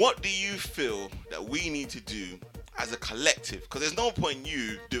 What do you feel that we need to do as a collective? Because there's no point in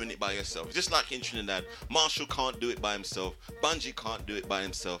you doing it by yourself. Just like in Trinidad, Marshall can't do it by himself. Bungie can't do it by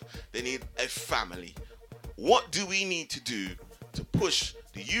himself. They need a family. What do we need to do to push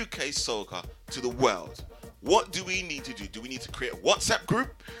the UK soca to the world? What do we need to do? Do we need to create a WhatsApp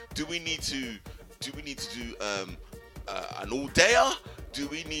group? Do we need to do an all-dayer? Do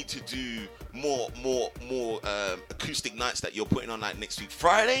we need to do more acoustic nights that you're putting on like next week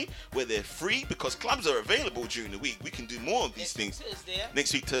Friday where they're free? Because clubs are available during the week. We can do more of these things.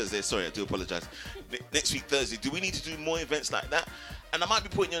 Next week Thursday. Sorry, I do apologize. Next week Thursday. Do we need to do more events like that? And I might be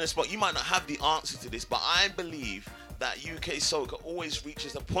putting you on the spot. You might not have the answer to this, but I believe that UK soca always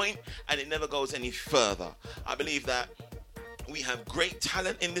reaches a point and it never goes any further. I believe that we have great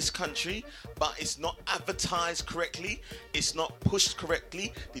talent in this country, but it's not advertised correctly. It's not pushed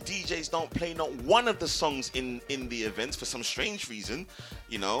correctly. The DJs don't play not one of the songs in the events for some strange reason.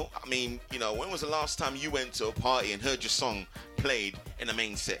 You know, I mean, you know, when was the last time you went to a party and heard your song played in the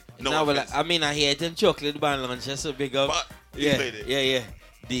main set? No, well, I mean, I hear it in chocolate band lunch. That's a big up. But you played it. Yeah.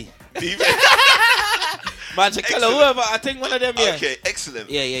 D. Magic Color, whoever, I think one of them, yeah. Okay, excellent.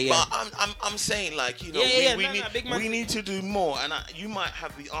 Yeah. But I'm saying, like, you know, we need to do more, and you might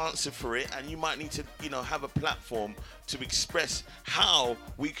have the answer for it, and you might need to, you know, have a platform to express how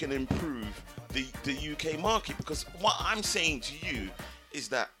we can improve the UK market. Because what I'm saying to you is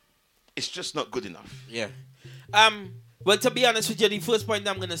that it's just not good enough. Yeah. Well, to be honest with you, the first point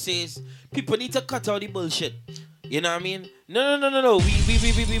I'm gonna say is people need to cut out the bullshit. You know what I mean? No.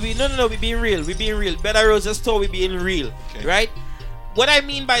 We being real. Better Rosa store, we being real. Okay. Right? What I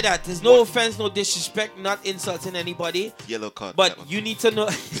mean by that is no offense, no disrespect, not insulting anybody. Yellow card. But you need to know.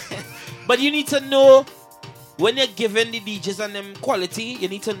 But you need to know when you're giving the DJs and them quality, you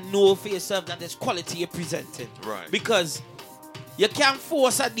need to know for yourself that there's quality you're presenting. Right. Because you can't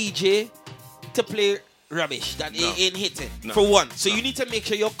force a DJ to play rubbish that ain't hitting, for one. So you need to make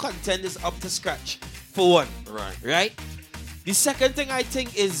sure your content is up to scratch. For one. Right? The second thing I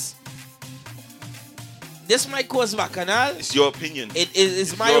think is this might cause bacchanal. It's your opinion.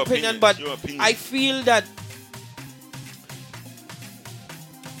 It's my opinion, but I feel that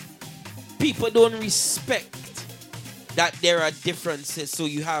people don't respect that there are differences. So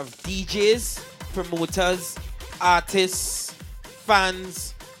you have DJs, promoters, artists,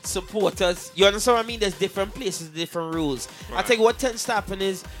 fans, supporters. You understand what I mean? There's different places, different rules. Right. I think what tends to happen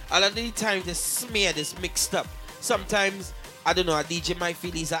is a lot of the time the smear is mixed up. Sometimes, I don't know, a DJ might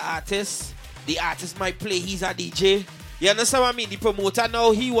feel he's an artist. The artist might play he's a DJ. You understand what I mean? The promoter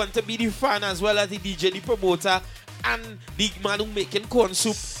now, he wants to be the fan as well as the DJ, the promoter, and the man who making corn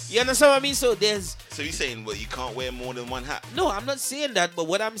soup. You understand what I mean? So you're saying, well, you can't wear more than one hat? No, I'm not saying that. But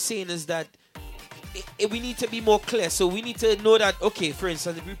what I'm saying is that we need to be more clear. So we need to know that, okay, for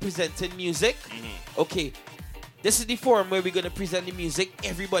instance, if we're presenting music, okay, this is the forum where we're going to present the music.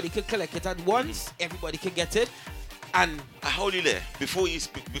 Everybody can collect it at once. Everybody can get it. And I hold you there before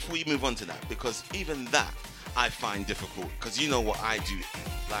you move on to that, because even that I find difficult, because you know what I do.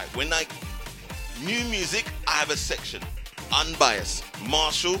 Like when new music, I have a section, unbiased,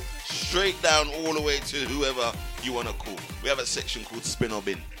 Marshall, straight down all the way to whoever you want to call. We have a section called Spin or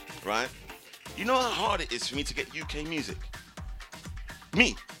Bin, right? You know how hard it is for me to get UK music?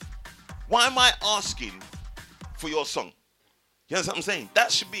 Me. Why am I asking for your song? You understand what I'm saying?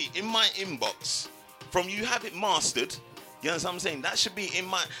 That should be in my inbox. From you have it mastered. You understand what I'm saying? That should be in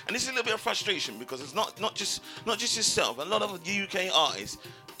my... And this is a little bit of frustration, because it's not just yourself. A lot of UK artists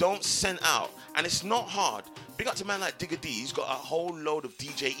don't send out. And it's not hard. Big up to a man like Digger D. He's got a whole load of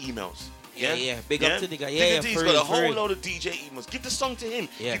DJ emails. Yeah. Big up to Digger. Digger D's got a whole load of DJ emails. Give the song to him.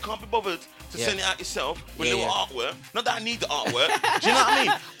 Yeah. You can't be bothered to send it out yourself with little artwork. Not that I need the artwork. Do you know what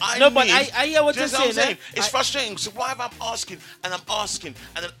I mean? I hear what you're saying. It's frustrating. So why am I asking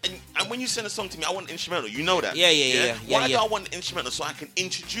and when you send a song to me, I want an instrumental. You know that. Yeah. Why do I want an instrumental? So I can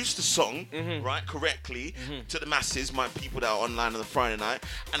introduce the song right correctly to the masses, my people that are online on the Friday night,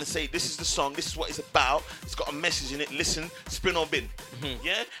 and say this is the song. This is what it's about. It's got a message in it. Listen, spin or bin.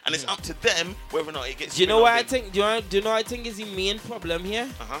 Yeah, and it's up to them whether or not it gets. Do you know what I think? Do you know what I think is the main problem here?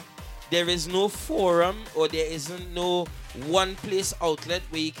 There is no forum, or there isn't no one place outlet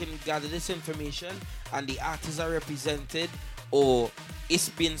where you can gather this information and the artists are represented, or it's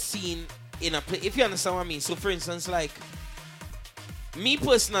been seen in a place. If you understand what I mean. So for instance, like me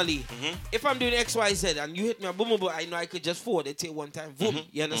personally, if I'm doing XYZ and you hit me a boom, I know I could just forward it to you one time. Boom.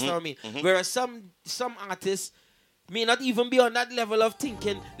 You understand what I mean? Whereas some artists may not even be on that level of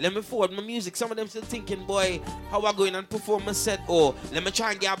thinking, let me forward my music. Some of them still thinking, boy, how I going and perform a set, or let me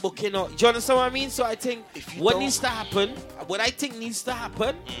try and get a booking. Or, do you understand what I mean? So I think what needs to happen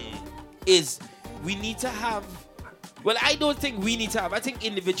is we need to have, well, I don't think we need to have, I think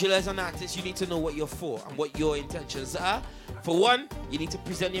individually as an artist, you need to know what you're for and what your intentions are. For one, you need to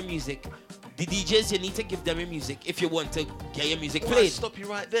present your music. The DJs, you need to give them your music if you want to get your music played. I'll stop you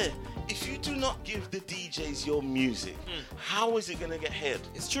right there. If you do not give the DJs your music, how is it going to get heard?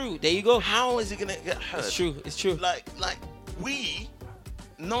 It's true. There you go. How is it going to get heard? It's true. Like we,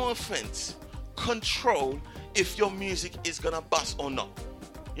 no offense, control if your music is going to bust or not.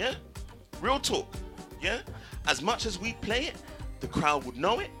 Yeah? Real talk. Yeah? As much as we play it, the crowd would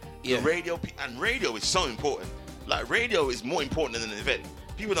know it. Yeah. The radio, and radio is so important. Like, radio is more important than an event.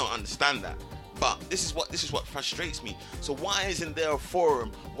 People don't understand that. But this is what frustrates me. So why isn't there a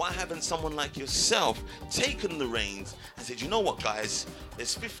forum? Why haven't someone like yourself taken the reins and said, you know what, guys?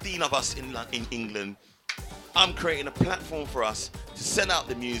 There's 15 of us in England. I'm creating a platform for us to send out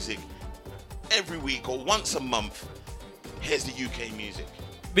the music every week or once a month. Here's the UK music.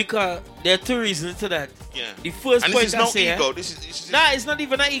 Because there are two reasons to that. Yeah. The first and point this is I no say, ego. This is it's not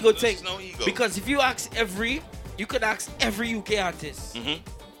even an ego thing. No ego. Because if you ask you could ask every UK artist,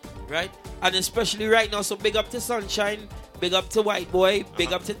 right? And especially right now, so big up to Sunshine, big up to White Boy,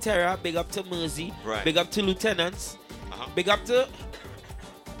 big up to Terra, big up to Mersey, big up to Lieutenants, big up to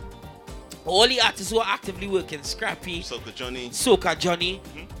all the artists who are actively working, Scrappy, Soca Johnny,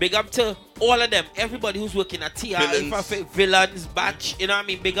 big up to all of them, everybody who's working at TR, Villains, Batch, you know what I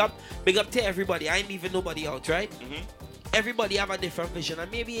mean? Big up to everybody. I ain't leaving nobody out, right? Everybody have a different vision, and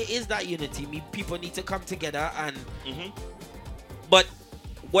maybe it is that unity. People need to come together and but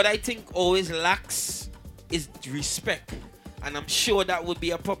what I think always lacks is respect, and I'm sure that would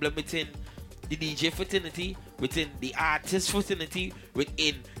be a problem within the DJ fraternity, within the artist fraternity,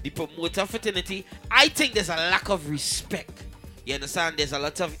 within the promoter fraternity. I think there's a lack of respect. You understand? There's a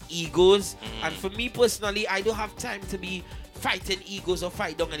lot of egos, and for me personally, I don't have time to be fighting egos or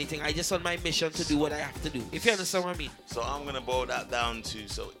fight down anything. I just on my mission to do what I have to do. If you understand what I mean. So I'm gonna boil that down to,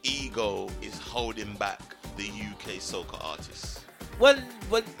 so ego is holding back the UK soca artists. Well,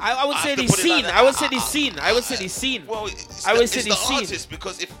 I would say the scene. I would say the scene. I would say the scene. Well, I would say the artists,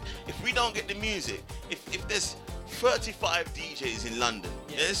 because if we don't get the music, if there's 35 DJs in London,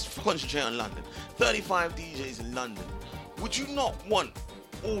 let's concentrate on London. 35 DJs in London. Would you not want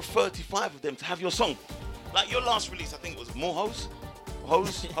all 35 of them to have your song? Like your last release, I think it was More Hose or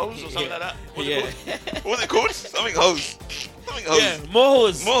something like that. What was it called? Something Hose. Yeah, More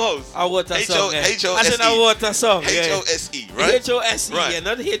Hose. A water song. H-O-S-E. I said a water song. H-O-S-E, right? H-O-S-E, right. Yeah,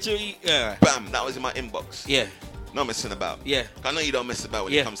 not H-O-E. Yeah. Bam, that was in my inbox. Yeah. not messing about. Yeah. I know you don't mess about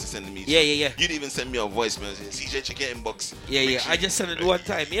when it comes to sending me. Yeah. You didn't even send me a voicemail. CJ, check your inbox. Yeah. I just sent it one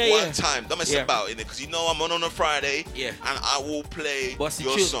time. One time. Don't mess about in it because you know I'm on a Friday. Yeah. And I will play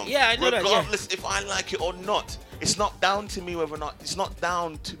your song. Yeah, I know regardless if I like it or not. It's not down to me whether or not. It's not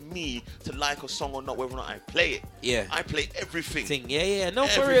down to me to like a song or not. Whether or not I play it. Yeah. I play everything. Yeah. No,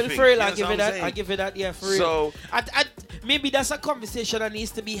 everything. for real. I give it that. I give it that. Yeah, for real. So maybe that's a conversation that needs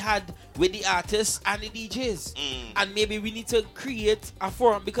to be had with the artists and the DJs. And maybe we need to create a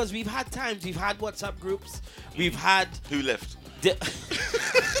forum because we've had times. We've had WhatsApp groups. We've had who left.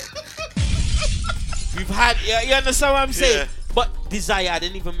 We've had. You understand what I'm saying? Yeah. But Desire, I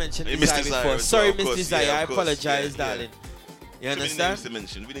didn't even mention Desire before. Sorry, Miss Desire. I apologize, darling. You understand?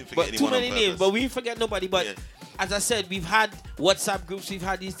 We didn't forget but anyone too many on names, purpose. but we didn't forget nobody. But as I said, we've had WhatsApp groups, we've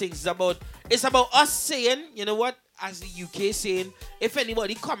had these things. It's about us saying, you know what, as the UK saying, if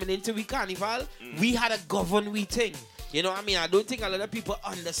anybody coming into we carnival, we had a govern we thing. You know what I mean? I don't think a lot of people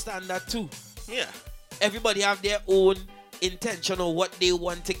understand that too. Yeah. Everybody have their own intention or what they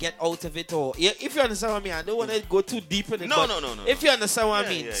want to get out of it, or if you understand what I mean. I don't want to go too deep in it. No. If you understand what I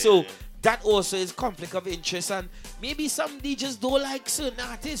mean. That also is conflict of interest, and maybe some DJs don't like certain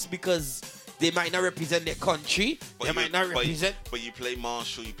artists because they might not represent their country. They might not represent. But you play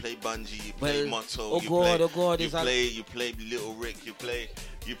Marshall, you play Bungie, you play Motto. You play Little Rick. You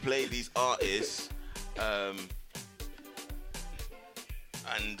play these artists. And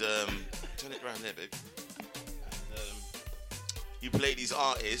turn it around there, babe. You play these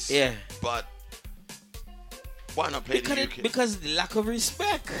artists, but why not play the UK? Because the lack of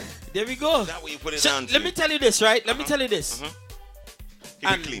respect. There we go. Is that what you put it down to? Let me tell you this, right? Let me tell you this.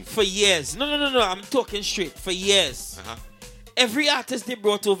 Keep it clean. For years, no, I'm talking straight. For years, every artist they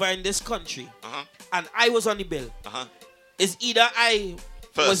brought over in this country, and I was on the bill, is either I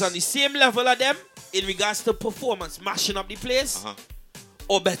was on the same level as them in regards to performance, mashing up the place,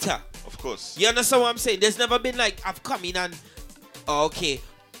 or better. Of course. You understand what I'm saying? There's never been like, I've come in and,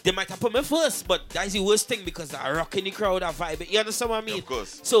 they might have put me first, but that's the worst thing because I rock in the crowd, I vibe it. You understand what I mean? Of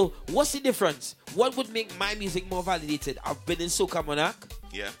course. So, what's the difference? What would make my music more validated? I've been in Soca Monarch.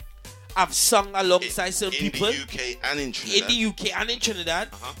 Yeah. I've sung alongside certain people. In the UK and in Trinidad.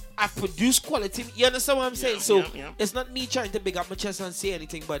 I've produced quality. You understand what I'm saying? It's not me trying to big up my chest and say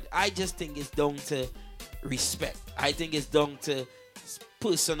anything, but I just think it's down to respect. I think it's down to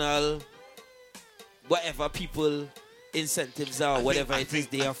personal, whatever people incentives are, whatever it is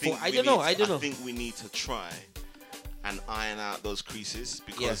they are for. I don't know. I think we need to try and iron out those creases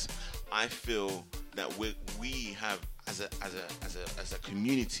because I feel that we have as a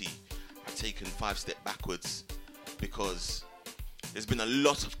community have taken 5 steps backwards because there's been a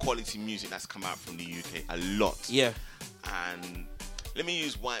lot of quality music that's come out from the UK, a lot. Yeah. And let me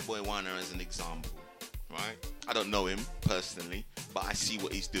use White Boy Warner as an example, right? I don't know him personally, but I see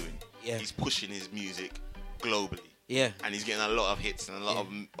what he's doing. Yeah. He's pushing his music globally. Yeah. And he's getting a lot of hits and a lot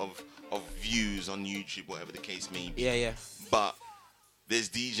of views on YouTube, whatever the case may be. Yeah. But there's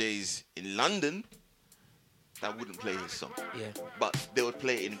DJs in London that wouldn't play his song. Yeah. But they would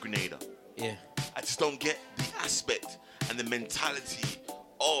play it in Grenada. Yeah. I just don't get the aspect and the mentality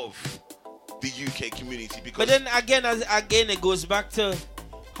of the UK community because. But then again, it goes back to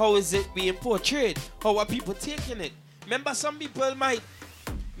how is it being portrayed? How are people taking it? Remember, some people might.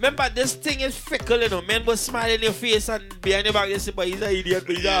 Remember, this thing is fickle, you know. Men will smile in your face and behind your back they say, but he's an idiot,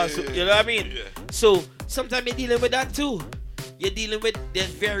 but he's awesome. You know what I mean? Yeah. So, sometimes you're dealing with that too. You're dealing with there's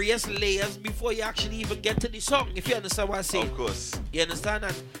various layers before you actually even get to the song, if you understand what I'm saying. Of course. You understand?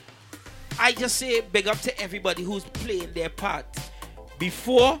 And I just say big up to everybody who's playing their part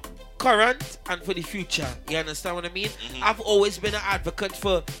before, current, and for the future. You understand what I mean? Mm-hmm. I've always been an advocate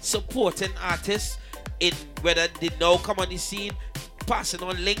for supporting artists in whether they now come on the scene, passing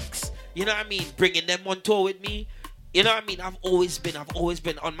on links, you know what I mean, bringing them on tour with me, you know what I mean. I've always been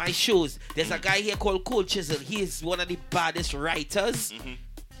on my shows. There's a guy here called Cold Chisel. He is one of the baddest writers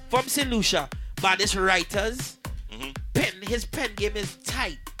from St. Lucia. Baddest writers. His pen game is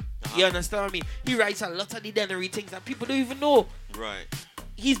tight. You understand what I mean? He writes a lot of the dennery things that people don't even know. Right.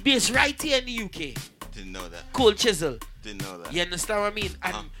 He's based right here in the UK. Didn't know that. Cold Chisel. Didn't know that. You understand what I mean?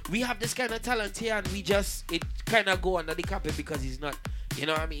 And we have this kind of talent here, and it kind of go under the carpet because he's not, you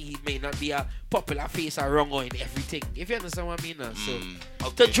know what I mean? He may not be a popular face or wrong or in everything. If you understand what I mean now.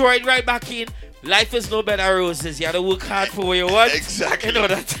 So, to draw it right back in, life is no better roses. You have to work hard for what you want. Exactly. In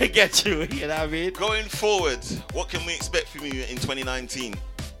order to get you know what I mean? Going forward, what can we expect from you in 2019?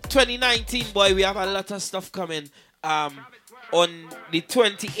 2019, boy, we have a lot of stuff coming. On the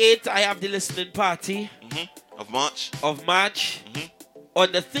 28th, I have the listening party. Of March.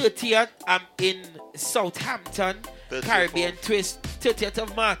 On the 30th, I'm in Southampton, 30th Caribbean of- Twist, 30th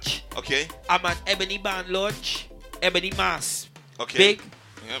of March. Okay. I'm at Ebony Band Launch, Ebony Mass. Okay. Big.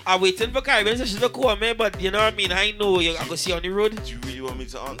 Yep. I'm waiting for Caribbean Sessions to call me, but you know what I mean? I know I'm going to see you on the road. Do you really want me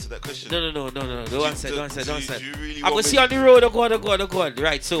to answer that question? No. Don't answer. Do you really I'm want going to me see you on the road. Go on.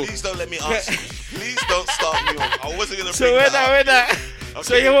 Right, so. Please don't let me answer. Please don't start me on. I wasn't going to So bring wait that up. now.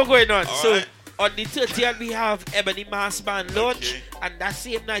 So here we're going on. All So right. on the 30th we have Ebony Mass Band launch, Okay. and that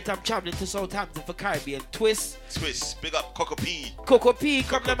same night I'm traveling to Southampton for Caribbean Twist. Big up Coco P. Coco P,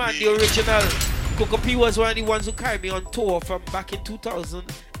 come Coco the man, P. the original. Coco P was one of the ones who carried me on tour from back in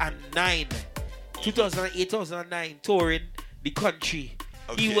 2009. 2008, 2009, touring the country.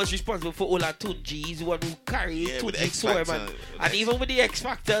 Okay. He was responsible for Ola Tunji. He's the one who carried with the Tunji's X tour, Factor. man. And even with the X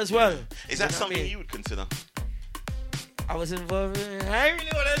Factor as well. Is that You know what I something mean? you would consider? I was involved in. I really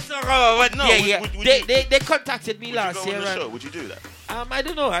want to talk about, but No, yeah. would They contacted me Would last you go year. on the and, show? Would you do that? I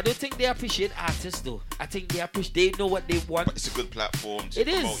don't know. I don't think they appreciate artists though. I think they know what they want. But it's a good platform to It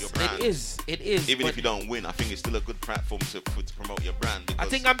promote your is. brand. It is. Even but if you don't win, I think it's still a good platform to promote your brand. I Because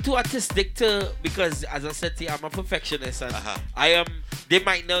think I'm too artistic to, because as I said to you, I'm a perfectionist and Uh-huh. I am. They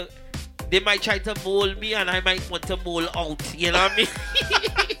might not. They might try to mold me and I might want to mold out. You know what I mean?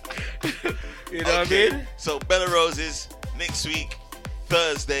 You know what I mean? So Bella Roses next week,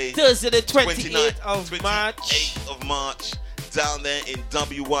 Thursday The 29th 28th of March. 28th of March, down there in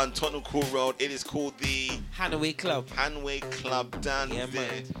W1 Tottenham Court Road. It is called the Hanaway Club. Hanway Club down Yeah, there.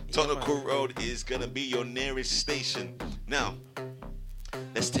 man. Tottenham Yeah, Court Road is gonna be your nearest station. Now,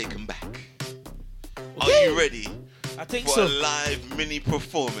 let's take them back. Are you ready I think for so. a live mini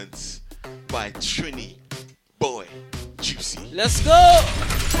performance by Triniboi Joocie? Let's go.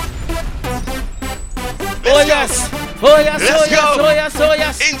 Oh yes. Oh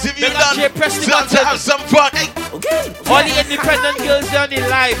yes. Interview Big up Jay done. Preston Time to Button. have some fun. Hey. Okay. All the independent girls down the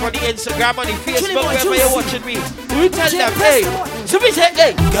live on the Instagram, on the Facebook, Triniboi wherever Joocie. you're watching me. We tell Jay them, hey. Preston. So we say,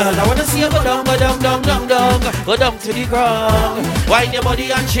 hey, girl, I wanna see you go down to the ground. Wind your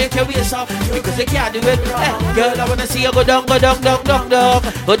body and shake your waist up because you can't do it. Hey, girl, I wanna see you go down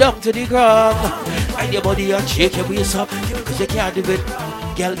to the ground. Wind your body and shake your waist up because you can't do it.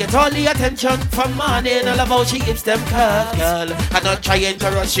 Girl, get all the attention from morning. I love how she gives them curves, girl. I'm not trying to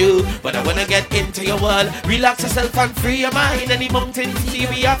rush you, but I wanna get into your world. Relax yourself and free your mind. Any mountain see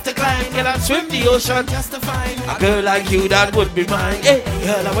we have to climb. Girl, and swim the ocean just to find a girl like you that would be mine. Hey,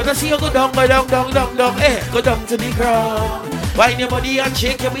 girl, I wanna see you go down. Hey, go down to the ground. Wind your body and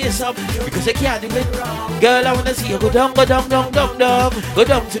shake your waist up because you can't do it. Girl, I wanna see you go down to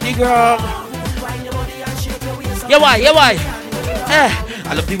the ground. Wind your body and shake your waist up. Yeah, why?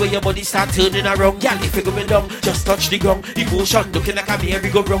 I love the way your body start turning around. Girl, if you go me down, just touch the ground. Emotion looking like a merry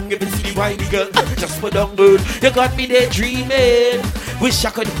go wrong. You been see the whiny girl, just put down good. You got me there dreaming. Wish I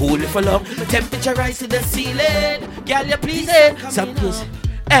could hold it for long. Temperature rise to the ceiling. Girl, you please some kiss.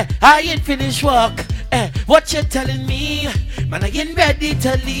 I ain't finished work. What you telling me? Man, I ain't ready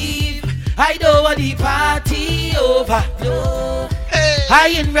to leave. I don't want the party over. No. I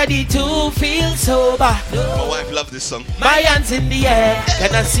ain't ready to feel sober. My wife loves this song. My hands in the air,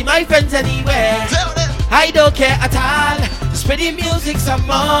 can I see my friends anywhere? Tell them. I don't care at all, just play the music some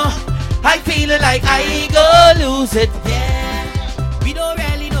more. I feeling like I go lose it, yeah. We don't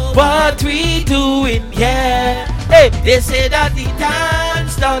really know what we doing, yeah. Hey, they say that the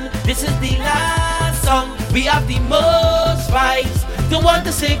dance done, this is the last song. We have the most vibes, don't want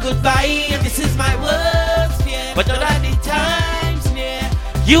to say goodbye, and this is my worst fear. But not at the time's near.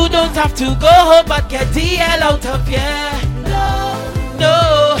 You don't have to go home, but get the hell out of here.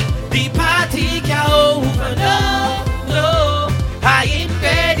 No, the party can't over. No, I ain't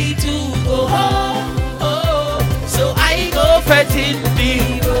ready to go home. Oh, so I go fretting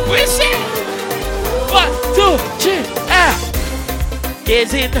the road. We see 1, 2, 3,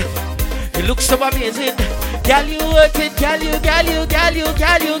 gazing. You look so amazing. Girl, you worth it. Girl, you.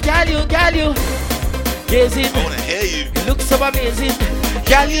 Gazing. I wanna hear you. You look so amazing.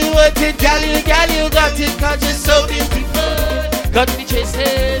 Girl, you worth it. Girl, you got it. Cause you're so beautiful. Got me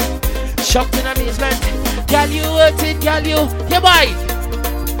chasing. Shocked in amazement. Girl, you worth it. Girl, you. Yeah, boy.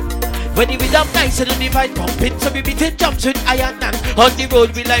 When you with up nice and the vibe pumping, so we beat it jumps with iron and on the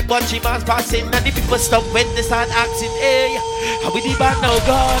road we like bungee mans passing and the people stop when they start asking, hey, how we the band now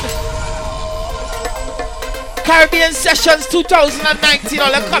gone? Caribbean Sessions 2019,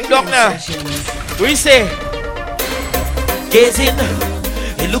 all the come down now. We say, gazing,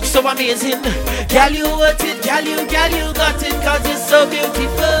 it looks so amazing. Girl, you worth it, girl, you got it, cause you're so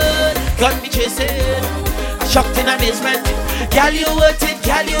beautiful. Got me chasing, shocked in amazement. Girl, you worth it,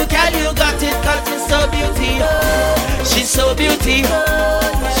 girl, you got it, cause you're so beautiful. She's so beautiful.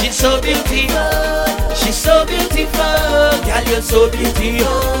 She's so beautiful. She's so beautiful. Girl, you're so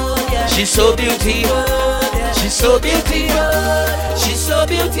beautiful. She's so beautiful. She's so beautiful. She's so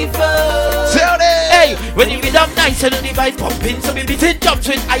beautiful. Hey, when you read up nice and the vibe pumping, so we beating jumps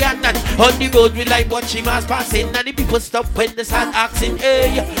with iron and on the road we like watching us passing, and the people stop when they start asking,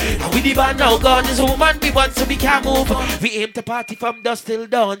 hey, and we the band now gone, this woman we want so we can't move. We aim to party from dusk till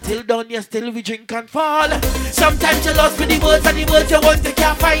dawn, yes, till we drink and fall. Sometimes you're lost with the words and the words you want you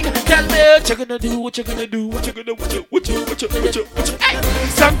can't find. Tell me what you gonna do, what you gonna do, what you gonna, what you. Hey,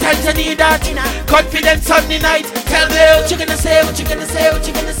 sometimes you need that confidence on the night. Tell me what you gonna say, what you gonna say, what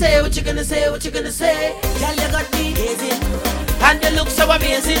you gonna say, what you gonna say, what you gonna say. Girl, you got me gazing, and you look so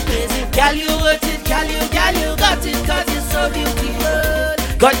amazing. Girl, you worth it, girl, you got it, cause you're so beautiful.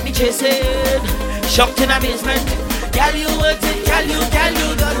 Got me chasing, shocked in amazement. Girl, you worth it, girl, you got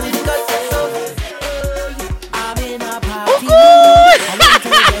it, cause you're so beautiful. I'm in a party mood. I want to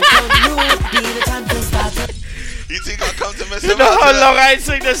get on you, be the time to start. You think I'll come to mess You about? know how long I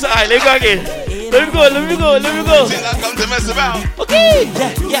sing this song. Let me go again. Let me go. You think I'll come to mess about? Okay.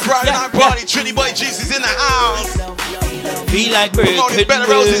 Friday night party, Triniboi, Joocie's in the house. Feel like breaking Promoting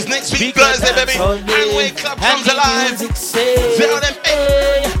Better Roses next week, Thursday, baby. Hangway Club comes alive. Tell them,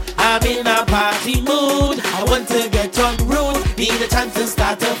 hey, I'm in a party mood. I want to get on the road. Need a chance to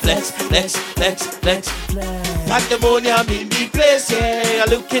start to flex. Pandemonium in the place, yeah. I'm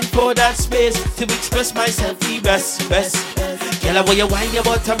looking for that space to express myself the best. Girl, I want you wind your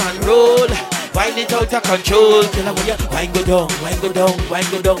bottom and roll. Wind it out of control. Girl, I want you wind go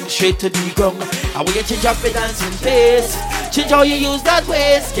down, straight to the ground. I want you change up your dancing pace. Change how you use that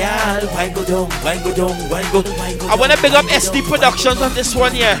waist, girl. Wind go down. I want to big up SD Productions on this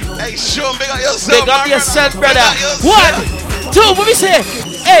one, yeah. hey, Sean, big up yourself. Big up yourself, Big brother. up yourself. 1, 2, what we say?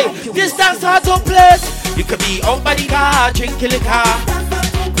 Hey, this dance hard to place. You could be out by the car, drinking the car.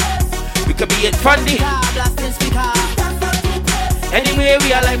 We could be in front the anywhere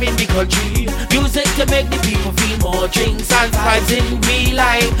we are, I'm in the country. Music to make the people feel more. Drinks and vibes in real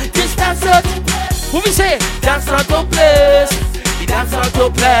life. This dance not, what we say? Dance not to place. The dance not to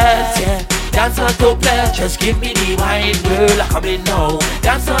place, yeah. Dance not to place. Just give me the wine, girl. I'm coming now.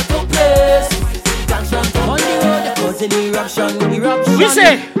 Dance not to place. Dance not to place. Causing eruption. We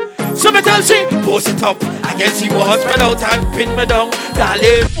say. So me tell she, post it up against the wall, spread out and pin me down.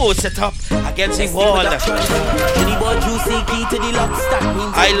 Darling, post it up against the wall. Triniboi, Joocie, key to the lock, that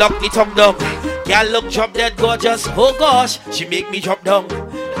means I lock the tongue down. Girl look drop dead gorgeous. Oh gosh, she make me drop down.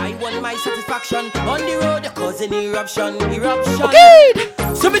 I want my satisfaction on the road, causing eruption. Okay.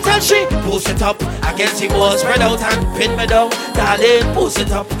 So me tell she, post it up against the wall, spread out and pin me down. Darling, post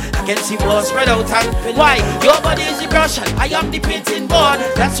it up against the wall, spread out and pin. Why? Your body is the brush and I am the painting board.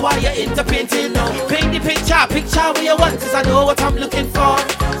 That's why you're into painting now. Paint the picture where you want, cause I know what I'm looking for.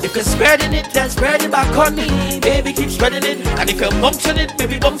 If you're spreading it, then spread it back on me. Baby, keep spreading it. And if you're bouncing it,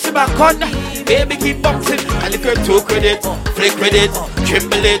 baby, bounce it back on. Baby, keep bouncing. And if you're talk with it, flick with it,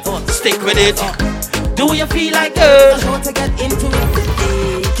 tremble it, stick with it. Do you feel like girl? I want to get into it.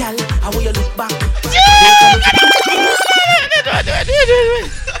 Hey, girl, how will you look back?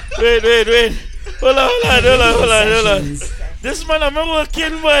 Wait. Hold on. This man I'm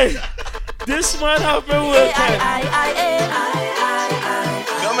working, boy. This man have been working.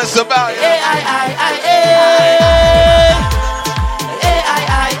 Don't mess about it.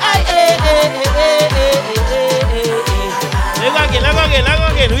 Let go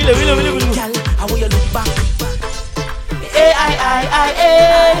again. Will. Girl, how will you look back?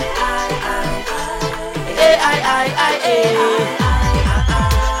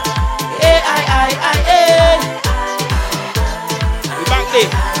 We back there.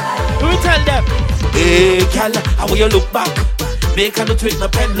 We tell them. Hey, girl, how will you look back? Make a note with my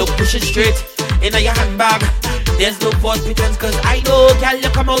pen, look, push it straight in your handbag. There's no false pretense, cause I know, girl, you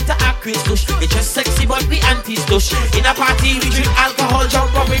come out to act Chris Dush. It's just sexy, but we anti-stush. In a party, we drink alcohol,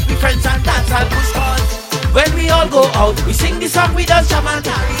 jump up with my friends and dance and push on. When we all go out, we sing the song, we dance, jam and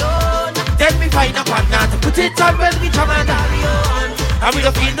carry on. Then we find a partner to put it on when we jam and carry on. And we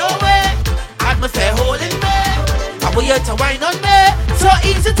don't feel no way, atmosphere holding me. And we here to wine on me, so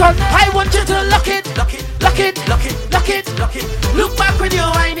easy to. I want you to lock it. Look back when you're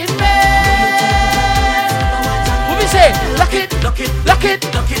whining me. What we say? Lock it.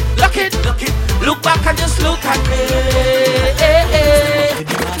 Look back and just look at me.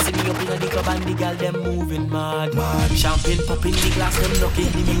 The club and the girl them moving mad. Champagne popping the glass, them looking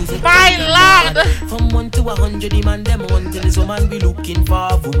the music. My lord! From 1 to 100, the man them on till the man be looking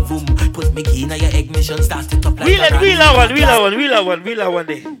for boom boom. Put me key in your ignition, start it up like Wheel one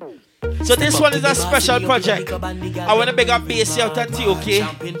day. So this one is a special project. I want to big up Basie out at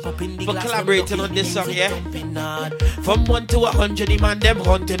TOK for collaborating on this song, yeah? From 1 to 100, the man them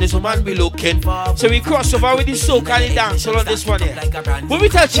hunting, this woman we looking. So we cross over with the soca and the dance on this one, yeah? When we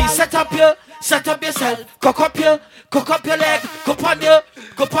tell you, set up yourself, cock up your leg, go on your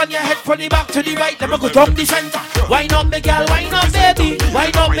head from the back to the right, let me go down the center. Wind up, me girl, wind up, baby.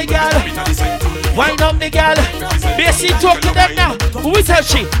 Wind up, me girl. Wind up, me girl. Basie, talk to them now. Who we tell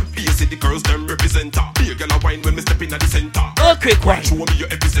she? Basie, the girls them represent her. Be a girl a wine when me step in at the center. Oh, quick wine. Show me your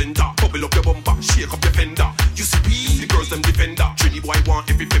epicenter. Bubble up your bumper, shake up your fender. You see, the girls them defender. Triniboi want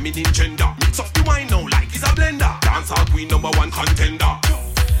every feminine gender. Mix up the wine now like it's a blender. Dance hall queen #1 contender.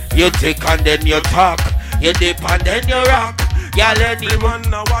 You take and then you talk. You dip and then you rock. Y'all anyone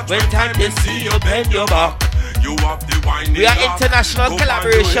when time they see you bend your back. You have the wine. We are international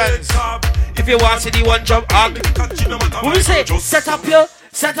collaborations. If you want to see the one jump hug, when we say set up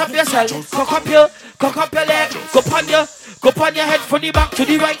yourself, cock up your leg, go on your head from the back to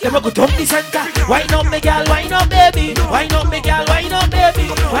the right, let me go down the center. Wind up, me girl, wind up, baby. Wind up, me girl, wind up, baby.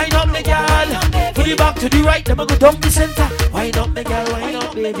 Wind up, me girl, from the back to the right, let me go down the center. Wind up, me girl, wind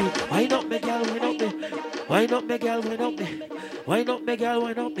up, baby. Wind up, me girl, wind up, baby. Wind up, me girl, wind up, baby. Wind up, me girl,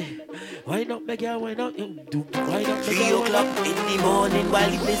 wind up, baby. Wind up, me girl, wind up, you do. Wind up, me 3 girl, o'clock in the morning while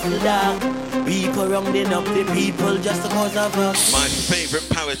the place is dark. People rounding up the people just because of us. My favorite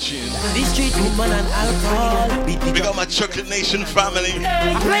power tune. The street woman and alcohol. We got my Chocolate Nation family.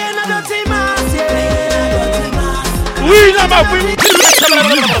 I'm playing a dirty mass, yeah. we number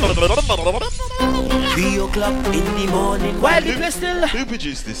 3 o'clock in the morning while the place still. Who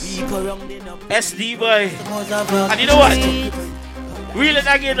produced this? people rounding up SD boy. because of us. And you know what? Wheel it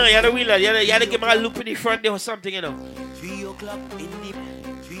again, you had to wheel it. You had to give me a loop in the front there or something, you know. 3 o'clock in the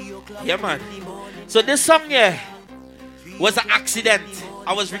 3 o'clock Yeah, man. in the morning. So this song here was an accident.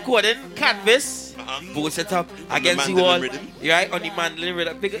 I was recording Canvas, both set up against the wall. Mandolin rhythm. Right, on the mandolin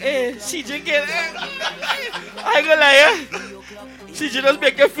rhythm. Big, hey, CJ again. I ain't gonna lie, yeah. CJ just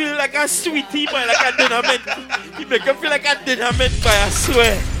make you feel like a sweetie, boy, like a dinner mint. He make you feel like a dinner mint, boy, I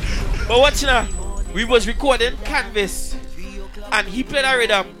swear. But watch now. We was recording Canvas. And he played a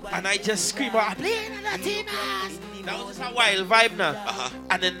rhythm, and I just screamed out, I'm playing a Latinas. That was just a wild vibe now.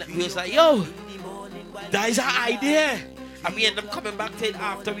 And then we was like, yo, that is our idea. And we ended up coming back to it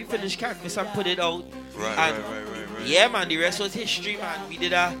after we finished Canvas and put it out. Right. Yeah, man, the rest was history, man. We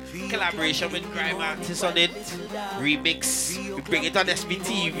did a collaboration with Grime Artists on it. Remix. We bring it on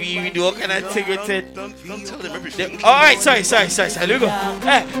SBTV. We do all kind of thing with it. Don't tell them everything. Alright, sorry. Here we go.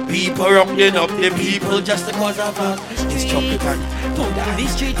 Hey, people rounding up the people just because of it's chocolate and powder. The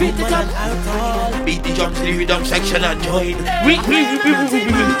street Beat it woman up. and alcohol. Beat the drums, the rhythm section and join. We.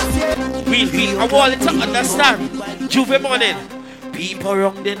 I want it to understand. Juve morning. People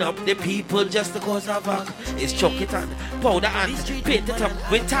rounding up the people just because of it's chocolate and powder and paint it up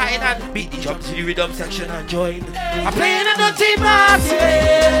with tie and beat the drums, the rhythm section and join. I'm playing a dirty mass,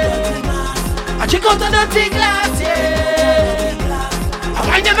 yeah. I check out the dirty glass, yeah. I'm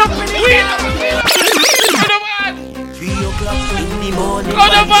winding up with the wheel. 3 o'clock in the morning. Go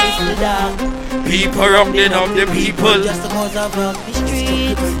the while the dark. People rounding up the people. Just because of the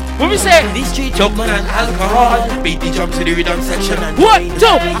street. What we say? The street Chocolate and alcohol. Beat the drums to the rhythm section and 1, 2.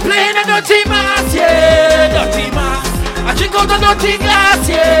 I'm playing a dirty mass, yeah. Dirty mass. I check out the dirty glass,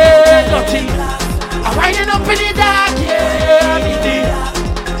 yeah. Dirty. I'm winding up in the dark, yeah.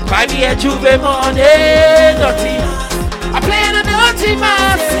 By me at Juve morning, dirty. I'm playing a dirty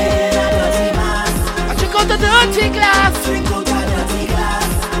mass. I check out the dirty glass.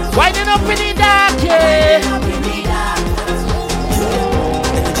 Winding up in the dark, yeah.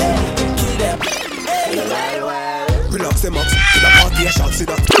 Relax them up, to the party, I shall see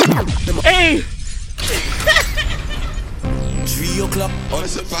that. Hey! 3 o'clock. What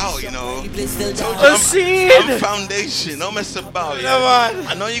it's about, you know. A scene! I'm foundation. Don't mess about, you Come know. on.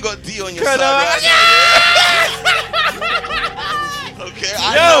 I know you got D on your Come side on. right now. Okay,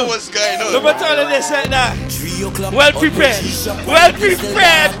 I know what's going on. Look at all of this right now. 3 o'clock. Well prepared. Well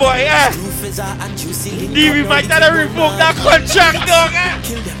prepared, boy. Yeah. And Joocie. We might not have revoked that contract, dog.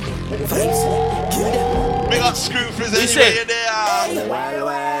 Kill them. Vibes. Kill them. We got screw frizz We anyway say- there.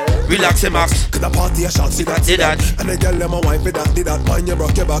 Relax him, Max. Cause the party, I shall see that. Did that. And the girl, them a wine for that, did that. Pine your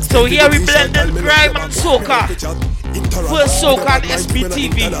broke your back. So here we blending grime and soca. First soca and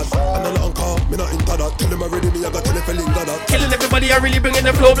SBTV. Killing everybody, I really bringing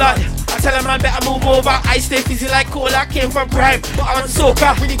the flow, blood. I tell a man better move over. I stay fizzy like cola, came from grime. But I'm on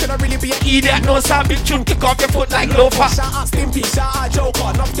soca. Really gonna really be an idiot. No sound, big tune, kick off your foot like loafer. Shout out Stimpy, shout out Joker.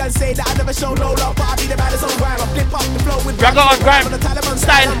 Enough can say that I never show no love, but I be the baddest on grime. I flip up the flow with Ragga on grime. on the Taliban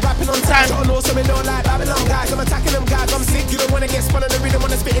Style. I'm rapping on long time.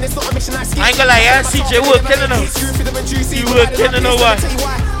 I ain't gonna lie, yeah, CJ working enough. You working enough, what?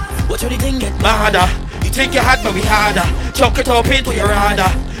 What do you think get Harder. You think you're hot, but we harder. Chalk it up into your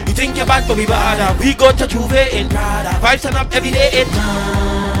radar. You think you're bad, but we badder. We go to Juve in Prada. Vibes turn up every day in.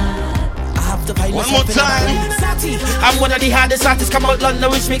 One more time. I'm one of the hardest artists come out London,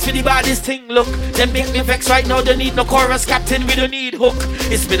 which makes me the baddest thing look. Them make me vex right now, don't need no chorus captain, we don't need hook.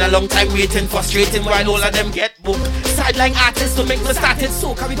 It's been a long time waiting, frustrating while all of them get booked. Sideline artists to make me start it,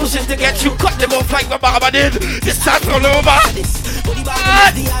 so can we push it to get you? Cut them off like my barber did. This starts all over.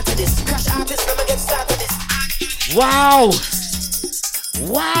 Wow.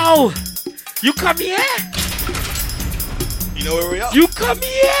 Wow. You come here. You know where we are? You come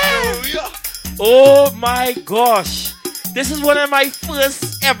here. You know where we are? Oh my gosh. This is one of my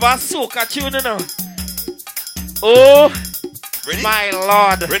first ever soca tune, you know. Oh, ready? My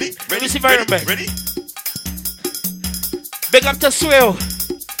Lord. Ready? Let me see if I remember. Ready? Big up to Swell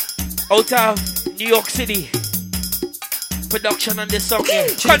out of New York City. Production on this song here.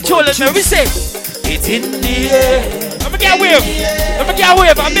 Control it, man. We say it's in the air. Let me get a wave. Let me get a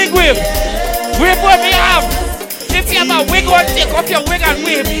wave. A big wave. Wave what we have. If you have a wig on, take off your wig and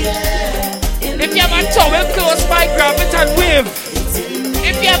wave. If you have a towel, close by, grab it and wave.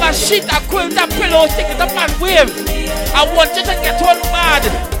 If you have a sheet, a quilt, a pillow, take it up and wave. I want you to get all mad.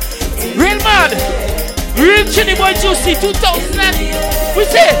 Real mad. Real Triniboi Joocie 2000. We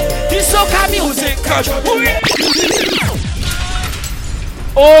say, this soca music.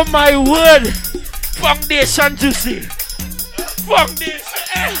 Oh my word. Foundation Joocie. Foundation.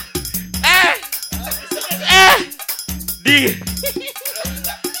 D.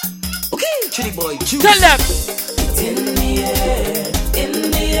 Okay, Triniboi Joocie. Tell them. In the air, in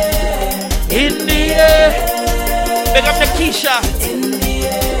the air, in the air. Big up the Keisha. In the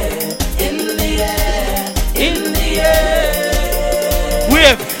air, in the air, in the air.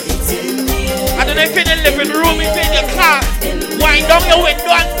 Wave. I don't know if you're in the living room, if you're in your car. Wind down your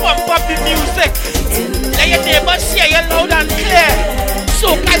window and pump up the music. Let your neighbors hear you loud and clear.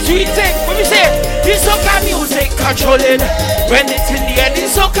 Soca sweeting, when we say this soca music controlling. When it's in the air,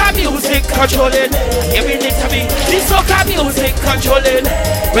 this soca music controlling. Giving it to me, this soca music controlling.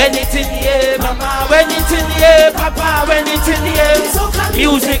 When it's in the air, mama, when it's in the air, papa, when it's in the air,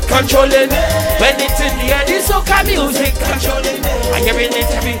 music controlling. When it's in the air, this soca music controlling. I'm giving it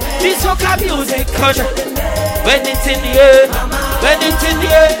to me, this soca music controlling. When it's in the air, when it's in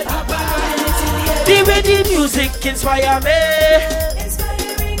the air, the way the music inspire me.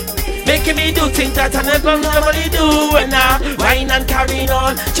 Making me do things that I never normally do. And now, wine and carrying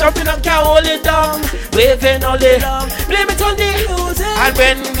on. Jumping up, can't hold it down. Waving all day long. Blame it on the music. And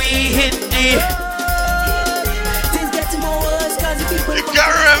when we hit the things get more worse cause the people you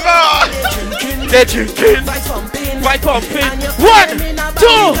can't remember. they're drinking. Vibe pumping. 1, 2,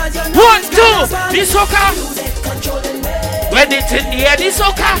 1, 2. This soca. When it's in the air, this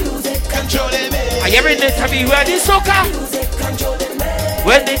soca. I hear it to me where this soca.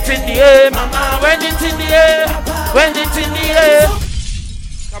 When it's in the air, mama, when it's in the air, when it's in the air.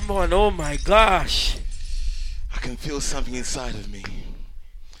 Come on, oh my gosh. I can feel something inside of me.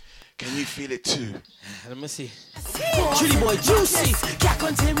 Can you feel it too? Let me see. Triniboi Joocie, can't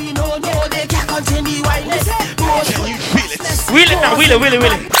contain me, no, they can't contain me, wildness. Can you feel it? Wheel it now, wheel it.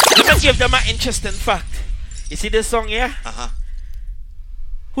 Let me give them an interesting fact. You see this song here?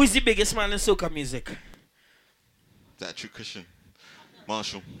 Who is the biggest man in soca music? That true Christian.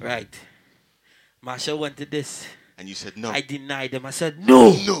 Marshall. Right. Marshall wanted this. And you said no. I denied him. I said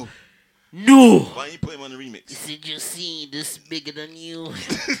no. No. Why don't you put him on the remix? He said, you see, this bigger than you.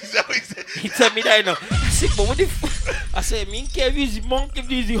 Is that what he said? He told me that, you know. I said, but what if... I said, me care if he's the monk, if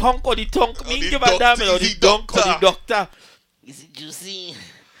he's the honk or the tonk. Me give a damn, or the dunk or the doctor. He said, you see,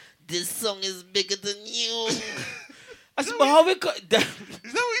 this song is bigger than you. I said, but how we got... Is that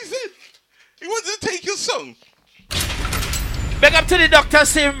what he said? He wanted to take your song. Big up to the doctor,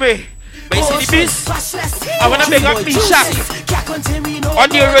 same way. But you see the beast? I want to big up B-Shack on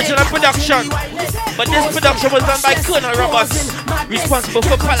the original production. But this production was done by Colonel Roberts, responsible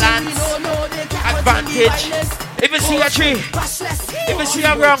for Balance, Advantage. If you see a tree, if you see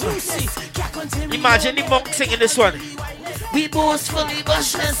a wrong, imagine the monk singing this one. We boast for the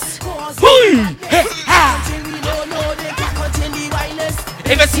bushness. Hey, ha!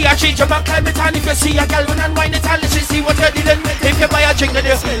 If you see a tree, jump and climb it, and if you see a girl, run and wine it, and let's see what you're dealing. If you buy a drink, then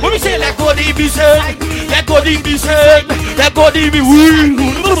when we say let go the music, let go the music, let go the music.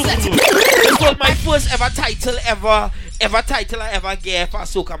 This was my first ever title ever ever title I ever gave for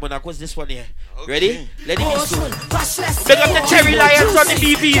Soca Monarch was this one here. Okay. Ready? Let it be slow. Big up the Cherry Lions on the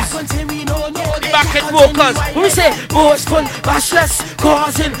BBs. The back end vocals. When we say boastful, bashless,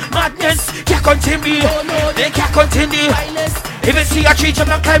 causing madness, can't continue. They can't continue. If you see a tree, jump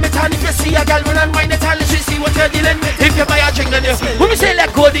and climb it, and if you see a girl, run and wind it, and let you see what you're dealing with. If you buy a drink, then you. When we say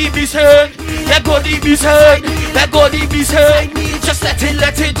let go the beast heard, let go the beast heard, let go the beast heard. Just let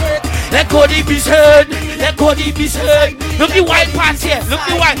it. Let go the beast heard, let go the beast heard. Look the wild parts here, look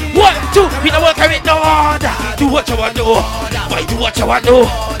the wild. 1, 2, we don't work with no order. Do what you want to. Why do what you want to?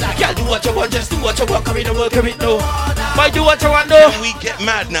 Girl, do what you want, just do what you want. We don't work with no. Why do what you want to? Can we get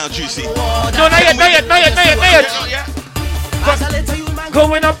mad now, Joocie? No, not yet.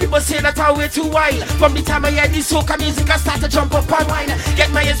 Going up, people say that I'm way too wild. From the time I hear this soca music, I start to jump up and whine.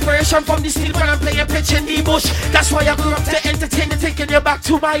 Get my inspiration from the steel when I'm playing pitch in the bush. That's why I grew up to entertain and taking you back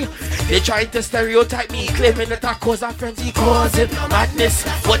to my. They trying to stereotype me, claiming that I cause a frenzy, causing madness.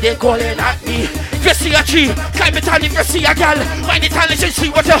 What they calling at me? If you see a tree, climb it on. If you see a gal, wind it on, let you see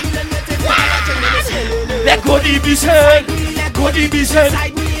what you. Let go the beast head, let go the beast head,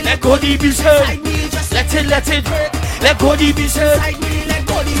 let go the beast head. Let it. Let go the beast head. Let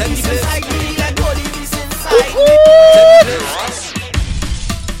go the beast inside me. Let go the beast inside me.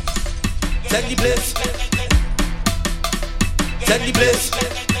 Send the bliss. Send the bliss.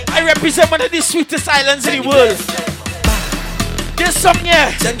 I represent one of the sweetest islands in the world. This song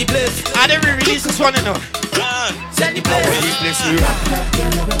here. Send the bliss. I didn't re-release this one enough. Send the bliss.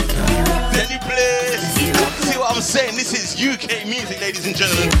 Send the bliss. See what I'm saying? This is UK music, ladies and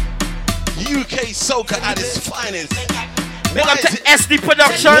gentlemen. UK soca at its finest. Big up to SD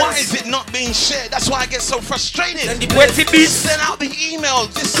Productions. Why is it not being shared? That's why I get so frustrated. Where's the beat? Send out the email.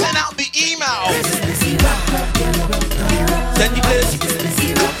 Just send out the email. Send the bliss.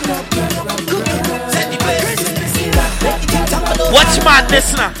 Send the bliss. Watch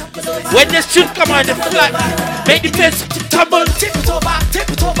madness now. When this tune come on, the flat, make the place tumble. Tip it over, tip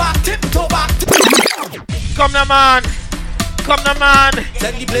it over, tip it over. Come now, man. Come now, man.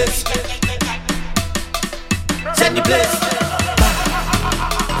 Send the bliss. Send the bliss.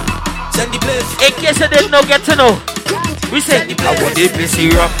 Send the bliss. In case you didn't know, get to know. We say, I want this place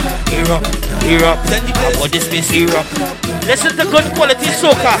here up. Send the I want this place here up. Listen to good quality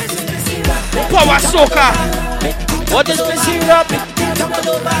soca. Power soca. What this place here up?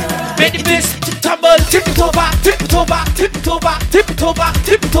 Make the place tumble. Tip it over, tip it over, tip it over, tip it over,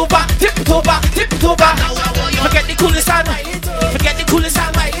 tip it over, tip it over, tip it over. Forget the coolest sound. Forget the coolest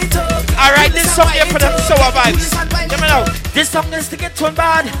sound. Alright, this song here for them sour vibes. Let me know. This song is to get turned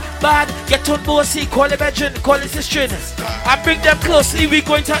bad. Get turned bossy. Call a bedroom, call a sister. And bring them closely. We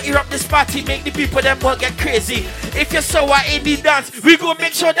going to erupt this party. Make the people them all get crazy. If you're sour in the dance, we go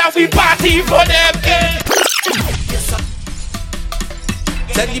make sure that we party for them.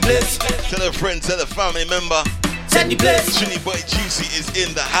 Send the bliss. Tell a friend, tell a family member. Send the bliss. Triniboi Joocie is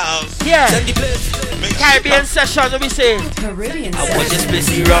in the house. Yeah. Send the bliss. Caribbean session, what we say? Caribbean I want this session. place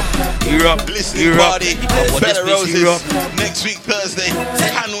Europe. Listening party, I want this Better place Roses. Europe. Next week, Thursday,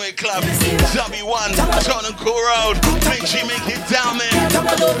 Hanway Club, W1, John and Cool Road. Make sure you make it down, man.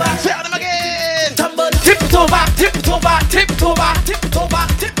 Tell them again. Tip it over, tip it over, tip it over, tip it over,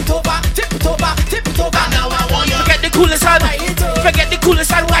 tip it over, tip it over, tip it over. Now I want you. Forget the coolest and forget the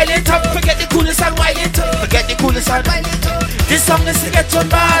coolest and wild it up. Forget the coolest and wild it up. Forget the coolest and wild it up. This song is to get on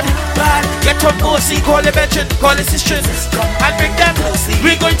bad. Get on bossy, call a bedroom, call a sister. And bring them closely.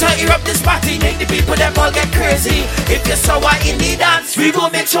 We're going to erupt this party, make the people them all get crazy. If you're sour in the dance, we go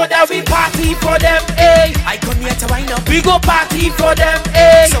make sure that we party for them, eh? I come here to wind up. We go party for them,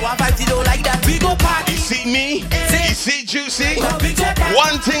 eh? So I vibe it all like that. We go party. You see me? You see Joocie?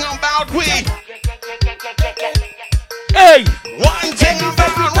 One thing about we. Hey! One thing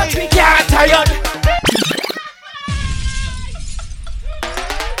about we. We can't tired.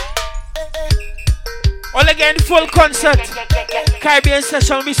 All again, full concert. Caribbean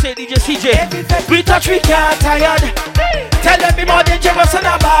session, we say DJ CJ. We touch, we can't tired. Tell them be more dangerous than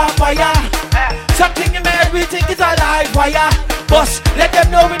a fire. Something in my head we think is a live wire. Boss, let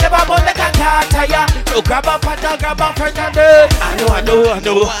them know we never burn like a car tire. So grab a partner, grab a friend and I know.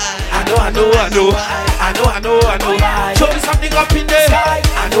 Show me something up in there.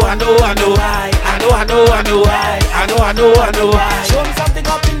 I know. Show me something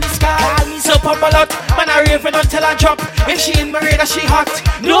up in the sky. Call me so pop a lot, man I raving until I drop. If she in my radar, she hot.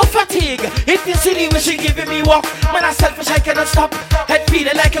 No fatigue. If you see the way she giving me walk, man I selfish, I cannot stop. Head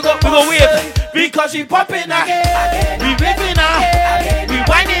feeling like a go, we go wave. Because we popping again, we raving again, we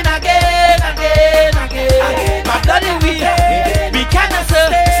whining again. My bloody we cannot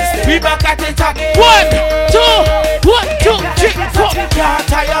serve. We back at the top. 1, 2, 1. car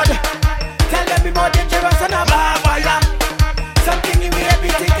tired. Tell them me more dangerous than a barbed wire. Something in me,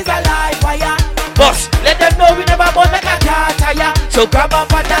 everything is a live wire. Boss, let them know we never born like a car tire. So grab a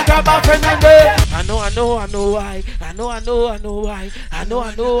partner, grab a friend and go. I know why. I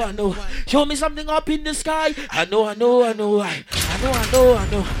know. Show me something up in the sky. I know why.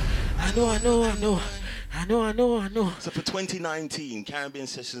 I know. So for 2019, Caribbean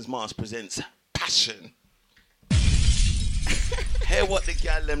Sessions Mars presents Passion. Hear what the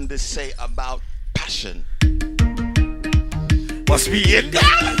gal them they say about passion. Must be in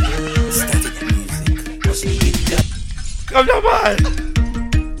that. Static music. Must be in that. Come on, man.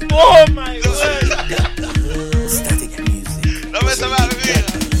 Oh my word. Static music. No mess about me.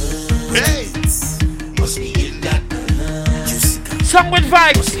 Hey. Must be in that. Song with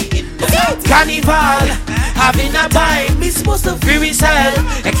vibes. Carnival, having a time. Me supposed to free myself,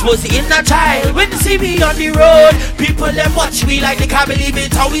 expose the inner child. When they see me on the road, people them watch me like they can't believe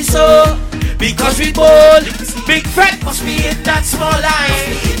it how we so. Because we bold, big fat must be in that small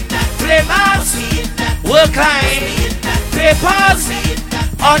line. Play mass, work line, papers,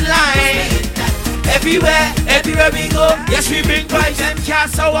 online. Everywhere we go, yes we bring vibes and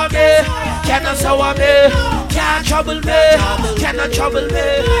can't sour me, cannot sour me, can't trouble me, cannot trouble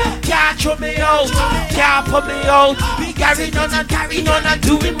me, can't throw me out, can't put me out. We carry on and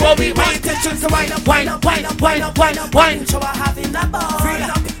doing what we want. Intentions to wind up. So I having a ball. Free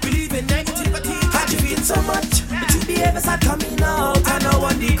up, believe in negativity. Can't you feel so much? But you behaviors are coming out. I know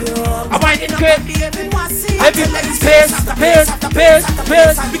one day grow. I'm winding great. Every pace.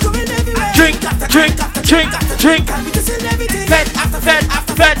 Drink. Fed after fed.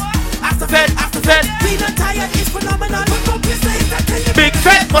 We not tired, it's phenomenal. Big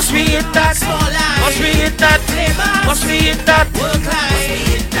fed must be in that. Must be in that. Must be in that. Work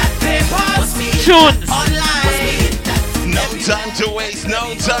line. Tunes. No time to waste,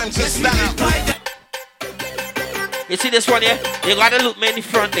 no time to stop. You see this one here? You gotta look me in the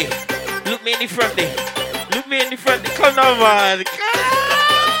front there. Look me in the front there. Come on, man.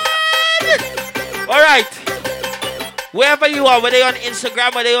 Alright. Wherever you are, whether you're on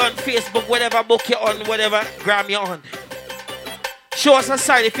Instagram, whether you're on Facebook, whatever book you're on, whatever gram you're on. Show us a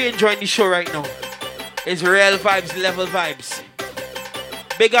sign if you're enjoying the show right now. It's real vibes, level vibes.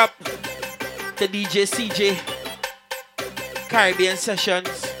 Big up to DJ CJ, Caribbean Sessions.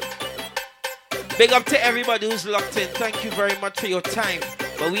 Big up to everybody who's locked in. Thank you very much for your time.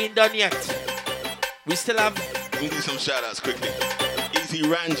 But we ain't done yet. We still have... We do some shout outs quickly. Easy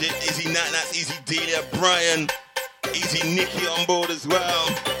Ranjit, Easy Nat, Easy Delia, Brian, Easy Nikki on board as well.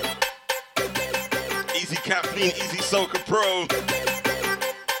 Easy Kathleen, Easy Soca Pro.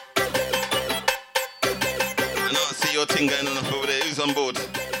 I know I see your thing going on over there. Who's on board?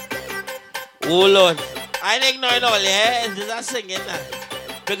 Oh Lord. I ain't ignoring all, yeah? It's just a singing now.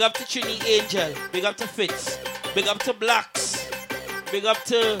 Big up to Trini Angel. Big up to Fitz. Big up to Blacks. Big up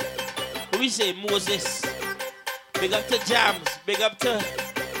to, what we say, Moses. Big up to Jams. Big up to,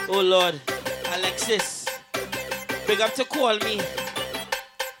 oh Lord, Alexis. Big up to Call Me.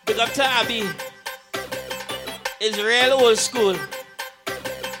 Big up to Abby. It's real old school.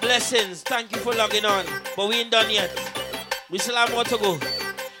 Blessings. Thank you for logging on. But we ain't done yet. We still have more to go.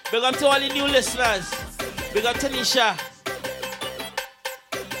 Big up to all the new listeners. Big up to Nisha.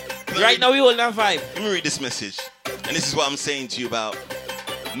 Right now we hold that vibe. Let me read this message. And this is what I'm saying to you about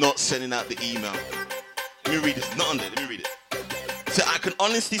not sending out the email. Let me read this. Not on there. Let me read it. So I can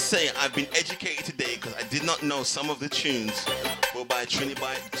honestly say I've been educated today because I did not know some of the tunes were by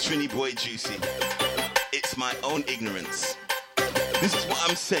Triniboi Joocie. It's my own ignorance. This is what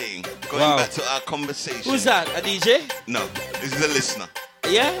I'm saying. Going back to our conversation. Who's that? A DJ? No. This is a listener.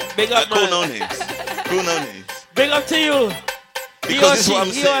 Yeah? Big up, Cool man. no names. Cool no names. Big up to you. Because this is what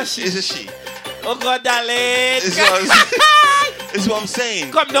I'm saying. It's a she. Oh God, darling. This is what I'm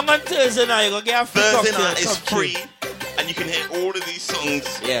saying. Come down on Thursday night. You're going to get a free Thursday cocktail. night is free. And you can hear all of these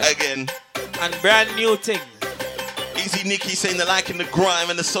songs again. And brand new thing. Easy Nikki saying they liking the grime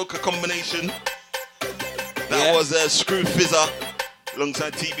and the soca combination. That was Screw Fizzer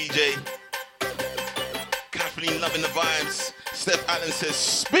alongside TBJ. Kathleen loving the vibes. Steph Allen says,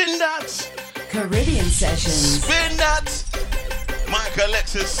 spin that. Caribbean Sessions. Spin that. Mike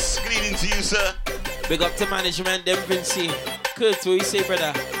Alexis, greeting to you, sir. Big up to management, them Vinci. Kurt, what you say,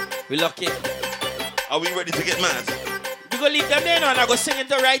 brother? We lucky. Are we ready to get mad? We go leave them there now and I go sing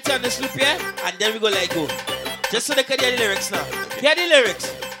into right on the sloop, yeah? And then we go let go. Just so they can hear the lyrics now. Hear the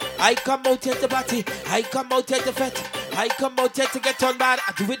lyrics. I come out here to party. I come out here to fete. I come out here to get on bad.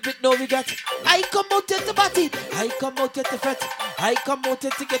 I do it with no regret. I come out here to party. I come out here to fete. I come out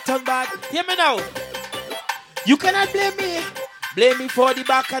here to get on bad. Hear me now. You cannot blame me. Blame me for the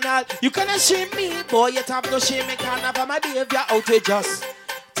bacchanal. You cannot shame me, boy. You have no shame. You can't have my behavior outrageous.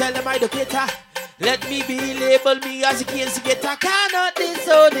 Tell them I don't cater. Let me be, label me as a case to get. I cannot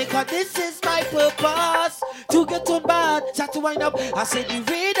disown it, cause this is my purpose. To get on bad, start to wind up. I said the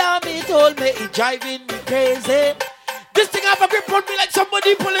radar me told me it driving me crazy. This thing have a grip on me like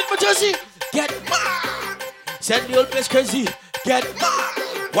somebody pulling my Joocie. Get mad. Send the old place crazy. Get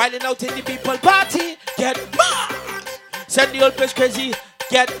mad. Wilding out in the people party. Get mad. Send the old place crazy.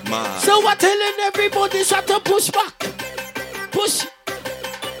 Get mad. So I'm telling everybody start to push back. Push.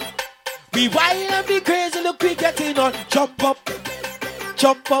 We wild and be crazy, look we getting on. Jump up,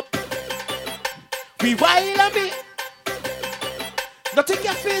 jump up. We wild and be. Nothing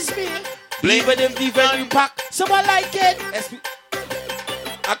can face me. Even if the venue pack, someone like it.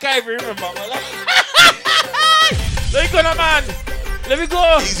 I can't even remember. Let me go now, man. Let me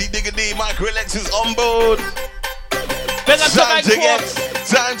go. Easy Digger D, Micro Lex is on board. Time to get.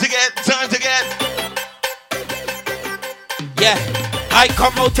 Yeah. I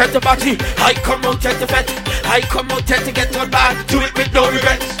come out at the party, I come out at the fete, I come out at to get on bad, do it with no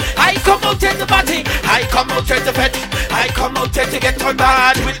regrets. I come out at the party, I come out at the fete, I come out at to get on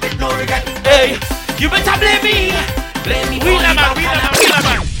bad, do it with no regret. Hey, you better blame me. Wheeler man.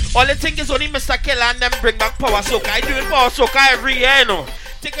 All the thing is only Mr. Killer and them bring back Power Soca. I do it Power Soca every year, you know.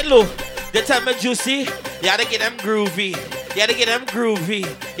 Take a look. They tell me Joocie, you had to get them groovy. You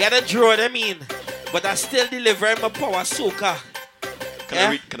had to draw them in. But I still deliver my Power Soca.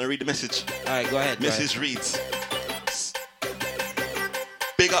 Can I read the message? Alright, go ahead. Message reads: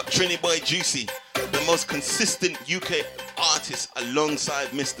 Big up Triniboi Joocie, the most consistent UK artist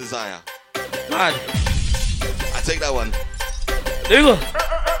alongside Miss Desire. Man. I take that one. There you go.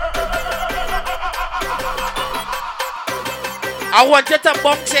 I wanted to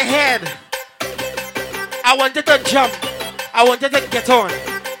bounce your head. I wanted to jump. I wanted to get on.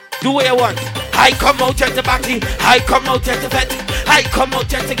 Do what you want. I come out at the party. I come out at the fete. I come out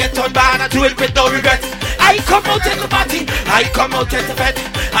here to get on bad and do it with no regrets. I come out at the party. I come out at the fete.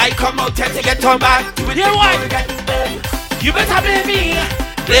 I come out here to get on bad, do it with no regrets. You better blame me.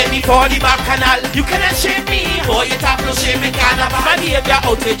 Blame me for the bacchanal. You cannot shame me. Boy, you have no shame. You can't have my behavior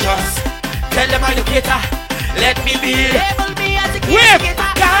outrageous. Tell them I look later. Let me be. Label me as a kid.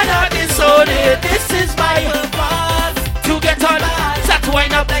 Cannot disown it. This is my purpose. To get on bad. Start to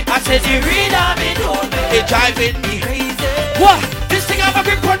wind up like I said. You read on me, told me. It's driving me crazy. What? This thing have a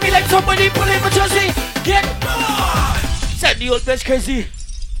grip on me like somebody pulling my Joocie. Get mad. Send the old bitch crazy.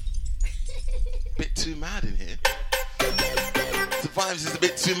 Bit too mad in here. The vibes is a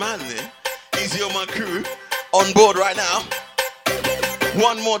bit too mad in here. Easy on my crew. On board right now.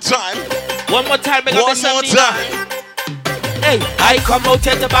 One more time. One more time. Hey, I come out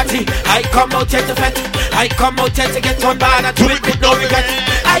at the party. I come out at the fete. I come out here to get on bad and do it with no regrets.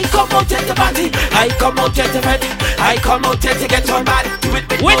 I come out at the party. I come out at the fete. I come out here to get on bad, do it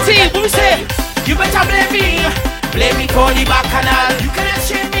with no regrets. What say? You better blame me. Blame me for the bacchanal. You cannot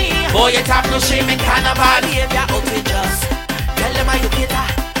shame me. Boy, you have no shame in carnival. Behavior outrageous. Tell them I look later.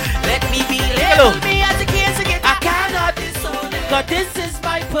 Let me be. Label me as a case again. I cannot disown it. Cause this is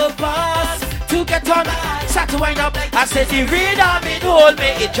my purpose. To get on, start to wind up. I said the radar me hold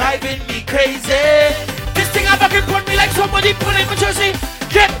me, it driving me crazy. This thing have a grip on me like somebody pulling my Joocie.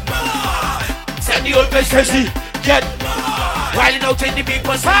 Get mad. Send the old bitch crazy. Get mad. Riding out in the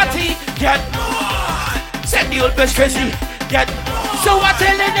people's party. Get mad. Send the old bitch crazy. Get mad. So I'm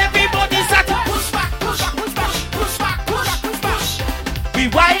telling everybody start to push back. We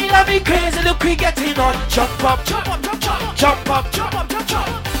wild and be crazy, look we getting on. Jump up.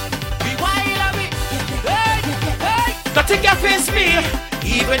 Nothing can face me,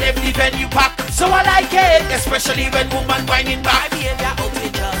 even if the venue pack. So I like it, especially when woman whining back. My behavior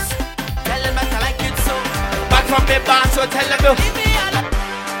outrageous. Tell them that I like it so. Back from the bar, so tell them you leave me alone.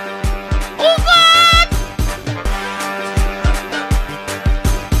 Oh God!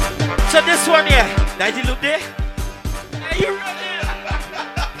 So this one here, did you look there? Are you ready?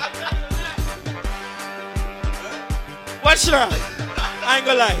 Watch now. I ain't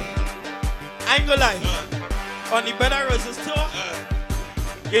gonna lie. On the Better Roses tour,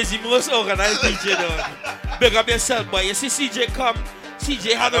 is the most organized DJ though. Big up yourself, boy. You see CJ come,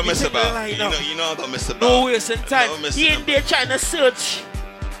 CJ have everything lined up. You know I don't miss about. No wasting time. He in there trying to search.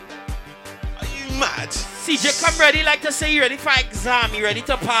 Are you mad? CJ come ready like to say you ready for exam, you ready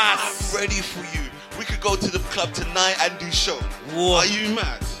to pass. I'm ready for you. We could go to the club tonight and do show. Whoa. Are you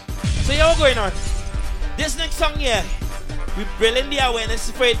mad? So yeah, what's going on? This next song here, we bringing the awareness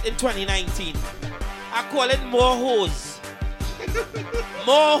for it in 2019. I call it More Hoes.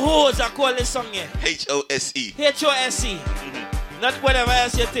 More Hoes, I call this song here. H-O-S-E. H-O-S-E. Not whatever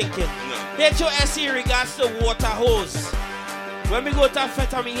else you're thinking. No. HOSE in regards to water hose. When we go to a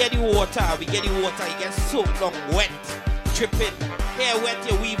fete and we hear the water, it gets soaked down, wet, dripping. Hair wet,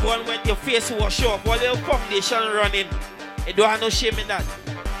 your weave on wet, your face wash off, all your foundation running. You don't have no shame in that.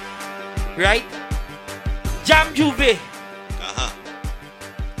 Right? Jam Juve.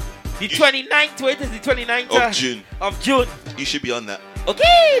 The 29th, wait, is the 29th of June. June. You should be on that.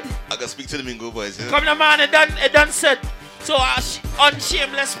 Okay. I can speak to the Mingo boys. Yeah? Come on, man, it done said. So, on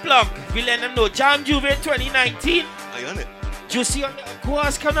shameless plug, we let them know. Jam Juve 2019. Are you on it? Joocie on the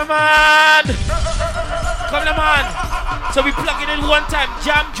course, come on, man. Come on, man. So we plug it in one time.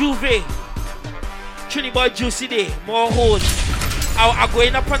 Jam Juve. Triniboi Joocie Day. More hose. I'm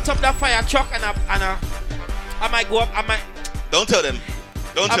going up on top of that fire truck and I might go up. Don't tell them.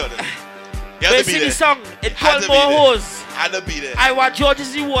 Don't tell them. You have have to to be the there. song. It called More Hose. Had to be there. Iowa George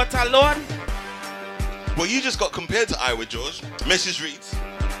is the water, Lord. Well, you just got compared to Iowa George. Message reads,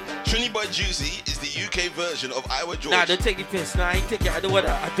 Triniboi Joocie is the UK version of Iowa George. Nah, don't take the piss. Nah, I ain't take it. I don't want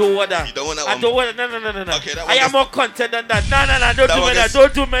that. I don't want that. You don't want that I one? don't want that. No. Okay, that one I am more content than that. Nah. Don't do me that.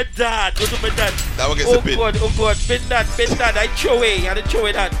 Don't do me that. Don't do me that. That one gets a bit. Oh God. Bin that. I throw away. I don't throw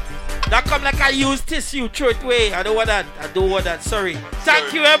away that. That come like I use tissue. Throw it away. I don't want that. Sorry.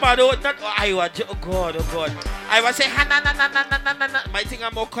 Thank you, Emma. Not Iowa. Oh God. I was say na. My thing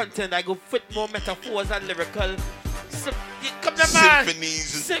I'm more content. I go fit more metaphors and lyrical. Come the man.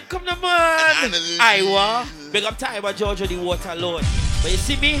 Symphonies. Come the man. Iowa. Big up to Iowa George the water lord. But you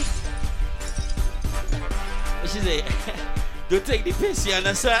see me? What she say? Don't take the piss, you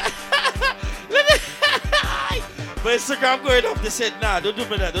understand? But Instagram going up, they said, nah, don't do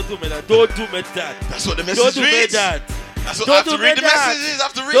me that. Don't do me that. That's what the message reads. Don't do me that. That's what I have to read the messages. I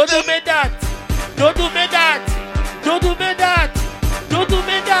have to read them. Don't do me that. Don't do me that. Don't do me that. Don't do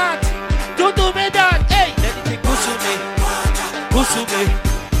me that. Don't do me that. Hey, let it take Kusume.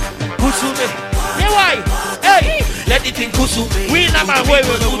 Hey, why? Hey, let it take Kusume. We in a man way.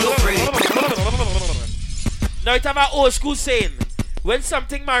 Now it's about old school saying. When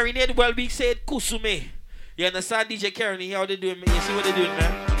something marinated well, we say it Kusume. You understand, DJ Karen? How they doing? You see what they doing,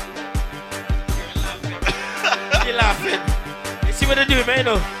 man? You're laughing. You see what they doing, man? You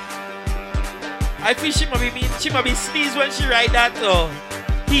know? I feel she might be sneeze when she write that, or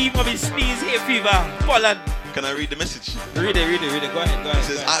he might be sneeze, hay fever, pollen. Can I read the message? Read it. Go ahead. It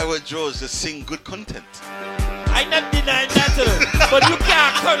says, Iowa George just sing good content. I not denying that, but you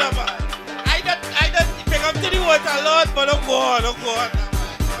can't come on, man. I not pick up to the water, Lord, but don't go on.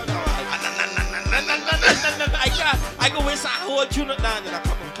 I can't. I go waste a whole tune. Nah.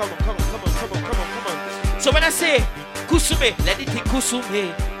 Come on. So when I say Kusume, let it take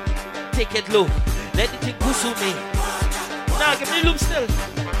Kusume. Take it low. Let it take Kusume. Nah, give me the loop still.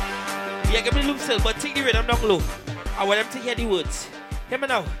 Yeah, give me the loop still, but take the rhythm down low. I want them to hear the words. Hear me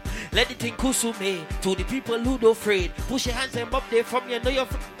now. Let it take Kusume. To the people who don't afraid. Push your hands up there from you. Know you're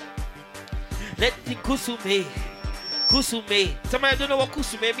let it take Kusume. Somebody don't know what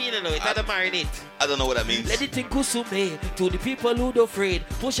Kusume means, you know. It's not a marinade. I don't know what that means. Let it in Kusume. To the people who don't afraid.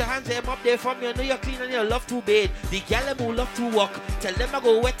 Push your hands up there from you. Know you're clean and you love to bathe. The gal who love to walk. Tell them I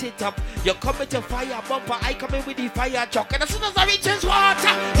go wet it up. You come with your fire bumper. I come in with the fire truck. And as soon as I reach is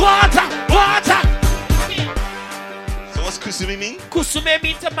water. So what's Kusume mean? Kusume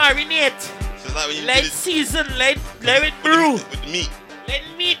means to marinate. So like when you let season. Let it brew. With meat. Let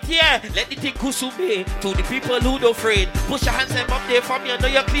meat here. Let it take Kusume. To the people who don't afraid. Push your hands up there from you. Know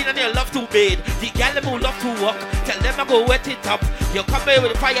you're clean and you love to bathe. The gal who love to walk. Tell them I go wet it up. You come in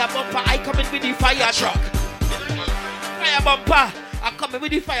with the fire bumper. I come in with the fire truck. You know what I mean? Fire bumper. I come in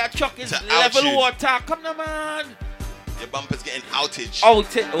with the fire truck. It's level water. Come on, man. Your bumper's getting outage. Oh,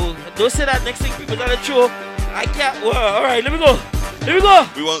 don't say that. Next thing people are the show. I can't. Well, all right, let me go.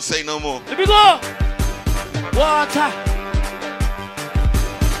 We won't say no more. Let me go. Water.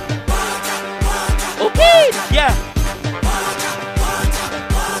 Okay, yeah.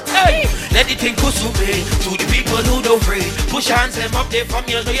 Hey, let it take Kusume. To the people who don't afraid. Push your hands up there from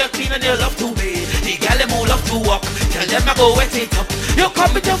you. Know you're clean and you love to bathe. The gal who love to walk. Tell them I go wet it up. You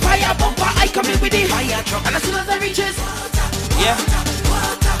come with your fire bumper. I come in with the fire truck. And as soon as I reaches, yeah.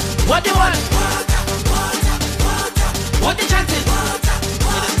 What they want? What they chanting?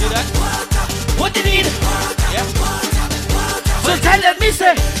 Let do that. What they need? Yeah. So tell them, me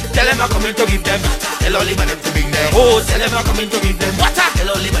say. Tell them I'm coming to give them. Tell only man them to bring them. Oh, tell them I'm coming to give them water.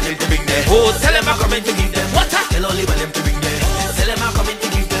 Tell only man them to bring them. Oh, tell them I'm coming to give them water. Tell only man them to bring them. Tell them I'm coming to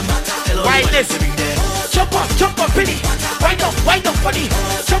give them water. Tell only man them to bring them. Jump up, penny. Wind up, funny.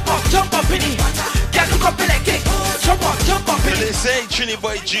 Jump up, penny. Get look up like cake. Jump up, penny. So they say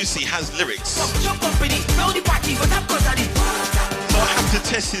Triniboi Joocie has lyrics. Jump up, penny. Roll the party, but I'm cause I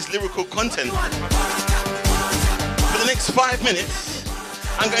test his lyrical content. For the next 5 minutes,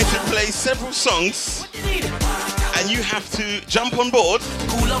 I'm going to play several songs, and you have to jump on board with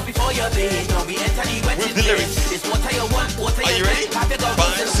the lyrics. Are you ready?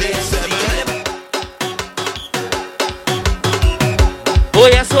 5, 6, 7. Oh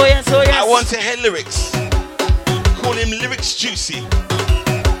yes, oh yes, oh yes. I want to hear lyrics. Call him Lyrics Joocie.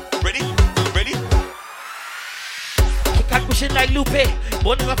 Ready? Ready? Can't push it like Lupe.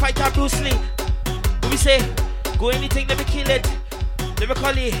 Born as a fighter, Bruce Lee. What we say? Go anything, let me kill it. Let me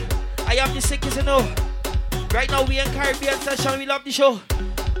call it. I am the sickest, you know. Right now we in Caribbean session. We love the show.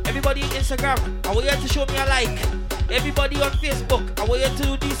 Everybody on Instagram, I want you to show me a like. Everybody on Facebook, I want you to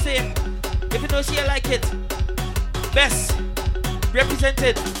do the same. If you don't see, I like it. Best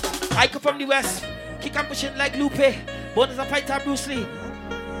represented. I come from the West. Kick and pushing like Lupe. Born as a fighter, Bruce Lee.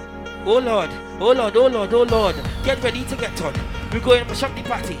 Oh Lord, oh Lord, oh Lord, oh Lord. Get ready to get on. We're going to shop the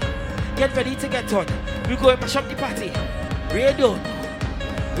party. Get ready to get on. We're going to shop the party. Radio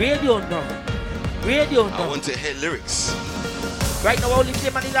now. Radio now. Radio now. I want to hear lyrics. Right now, I only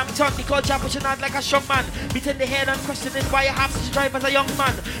claim on the lamb tongue. The culture pushing out like a strong man. Beating the head and questioning why I have to drive as a young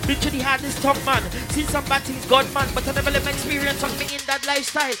man. Literally had this tough man. Seen some bad things, God man. But I never let my experience on me in that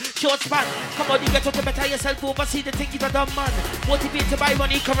lifestyle. Short span. Come on, you get out to better yourself. Oversee the thing, you're a dumb man. Motivate to buy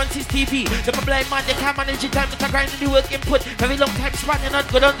money, currencies, TV. If a blind man, they can't manage your time. But I grind the work input. Very long time span. You're not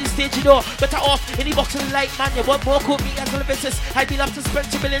good on this stage, you know. Better off in the box of the light, man. You want more coat me as a business. I'd be love to spend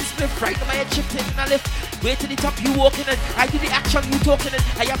 $2 million split. Right on my head, chip taking a lift. Way to the top, you walking it. I do the action, you talking it.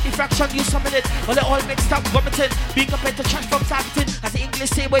 I have the fraction, you summon it. All it all mixed up, vomiting. Being compared to trash from targeting. As the English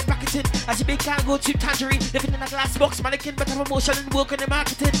say, boy, bracketing. As the big can go to tangerine. Living in a glass box, mannequin, but have emotion and work on the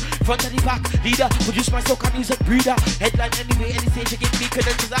marketing. Front and the back, leader. Produce my soca music breeder. Headline anyway, any stage you get me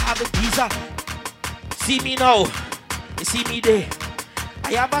credentials, I have a visa. See me now. You see me there.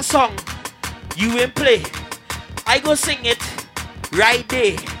 I have a song. You in play. I go sing it right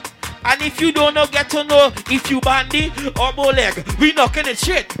there. And if you don't know, get to know if you bandy or bow leg, we knocking it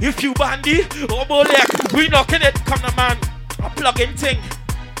straight. If you bandy or bow leg, we knocking it. Come on, man. I plug in thing.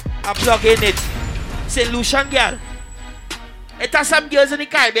 I plug in it. Say Lucian girl. It has some girls in the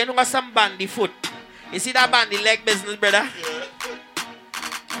Caribbean who have some bandy foot. You see that bandy leg business, brother?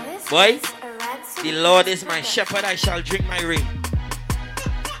 Boy, the Lord is my shepherd, I shall drink my rain.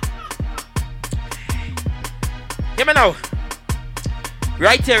 Hear me now.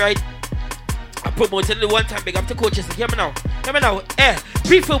 Right here, right? I promoted the one time, big up to coaches. Hear me now. Hear me now.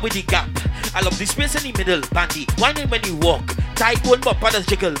 Prefer with the gap. I love the space in the middle. Bandy. Whining when you walk. Tight one bump, others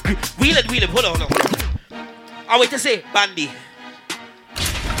jiggle. Wheel it, wheel it. Hold on, hold on. I wait to say, bandy.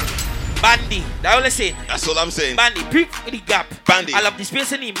 Bandy. That's all I'm saying. That's all I'm saying. Bandy. Prefer with the gap. Bandy. I love the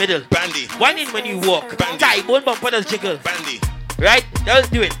space in the middle. Bandy. Whining when you walk. Bandy. Tight one bump, others jiggle. Bandy. Right? That's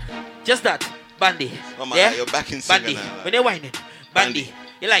do it. Just that. Bandy. Oh my God, you're back in Bandy. singer now. When they're whining. Bandy.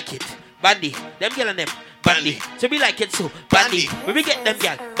 You like it. Bandy. Them girl and them. Bandy. So we like it so. Bandy. When we get them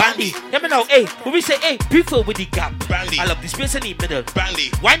girl. Bandy. Hear me now. Hey. When we say hey. Prefer with the gap. Bandy. I love the space in the middle.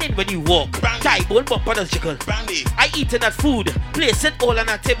 Bandy. Whining when you walk. Bandy. Tie bone bump on us jiggle. Bandy. I eat in that food. Place it all on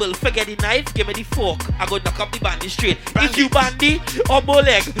a table. Forget the knife. Give me the fork. I go knock up the bandy straight. Bandy. If you bandy or bow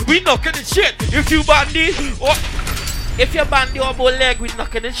leg, we knocking it straight. If you bandy or if you bandy or bow leg, we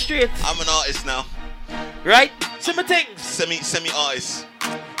knocking it straight. I'm an artist now. Right? Some things. Semi artist.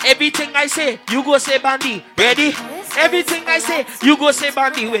 Everything I say, you go say bandy. Ready? Everything I say, you go say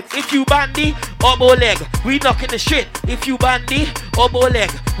bandy with. If you bandy or bow leg, we knocking it straight. If you bandy or bow leg,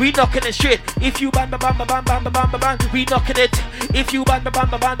 we knocking it straight. If you ban we knocking it. If you ban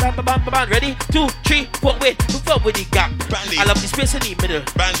ready? 2, 3, 4, wait. Move up with the gap. Bandy. I love the space in the middle.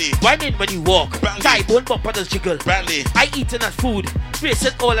 Bandy. Whining when you walk. Bandy. Tie bone bump others jiggle. Bandy. I eat in that food. Place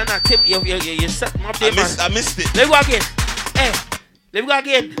it all on that tip. You set me up there, man. I missed it. Let me go again. Let me go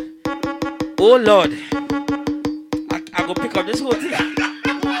again. Oh Lord. I go pick up this whole thing.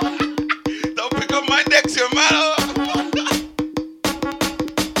 Don't pick up my decks here, man.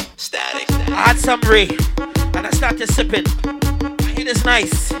 Static. I had some Ray and I started sipping. My head is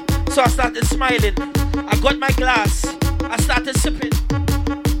nice, so I started smiling. I got my glass. I started sipping.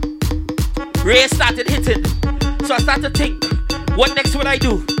 Ray started hitting, so I started to think, what next would I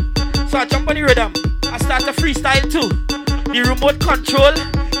do? So I jump on the rhythm. I start to freestyle too. The remote control,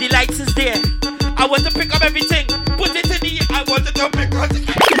 the lights is there. I want to pick up everything. Put it in the... I wanted to pick up...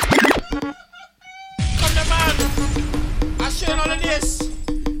 Come on, man. I show all of this.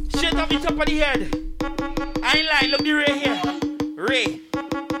 Straight off the top of the head. I ain't lying. Look the Ray here.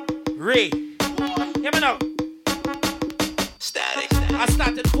 Ray. Hear me now. Static. I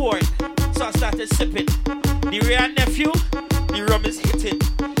started pouring. So I started sipping. The Ray nephew, the rum is hitting.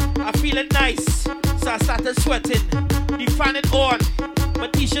 I'm feeling nice, so I started sweating. The fan it on, my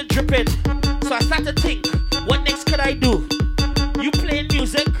t-shirt dripping. So I started to think, what next could I do? You playing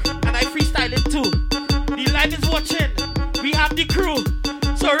music, and I freestyle it too. The live is watching, we have the crew.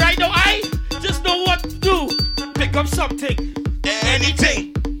 So right now I just know what to do. Pick up something,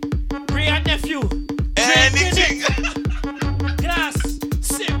 anything. Ray and nephew, Anything. glass,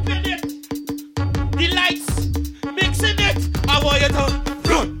 sipping it. The lights, mixing it. I want you to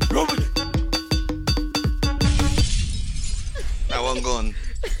run with it. That one gone.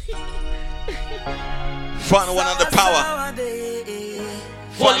 Final one under power.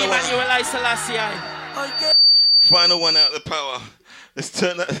 Holy Emmanuel I Selassie. Final one out of the power. Let's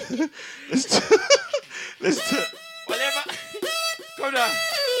turn that. Let's turn. Whatever. Come down.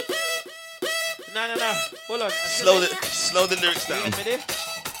 No. Hold on. Slow the lyrics down.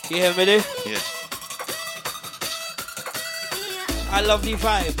 You hear me there? Yeah. I love the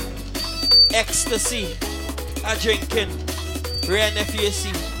vibe. Ecstasy. I drinking. Ray and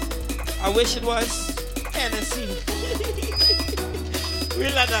FUC. I wish it was Hennessy.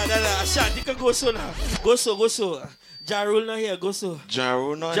 Real nah. Ashanti can go so now. Go so. Jarul not here, go so.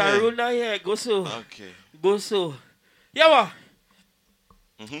 Jarul not here, go so. Okay. Go so. Yeah, what?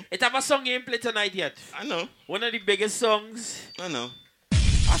 It have a song you ain't play tonight yet. I know. One of the biggest songs. I know.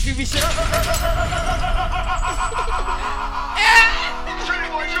 I feel we should.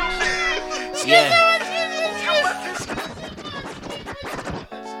 Yeah.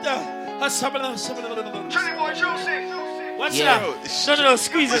 What's Yeah. that? No,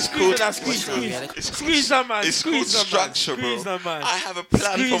 squeeze it. Squeeze that, man. It's called structure, bro. Squeeze that, man. I have a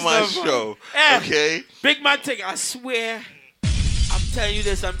plan Squeeze for my that, man. show. Okay? Big man thing, I swear. I'm telling you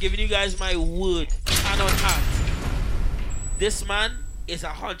this, I'm giving you guys my word. Hand on heart. This man is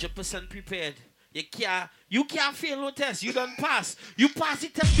 100% prepared. You can't fail no test. You don't pass. You pass the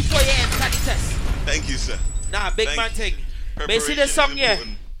test before you enter the test. Thank you, sir. Nah, big man thing. But you see this song here?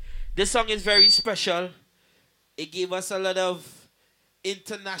 This song is very special. It gave us a lot of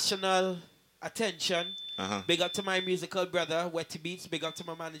international attention. Big up to my musical brother, Wetty Beats. Big up to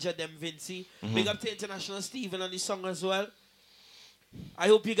my manager, Dem Vinci. Big up to International Steven on the song as well. I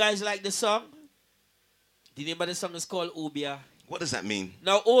hope you guys like the song. The name of the song is called Obia. What does that mean?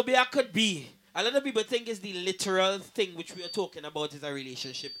 Now, Obia could be, a lot of people think it's the literal thing which we are talking about is a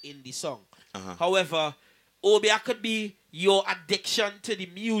relationship in the song. However, Obia could be your addiction to the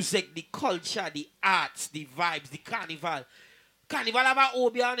music, the culture, the arts, the vibes, the carnival. Carnival have an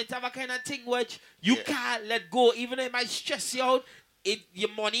Obia on it, have a kind of thing which you can't let go. Even though it might stress you out,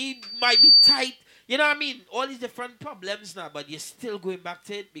 your money might be tight. You know what I mean? All these different problems now, but you're still going back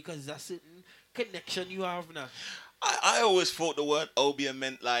to it because there's a certain connection you have now. I always thought the word Obia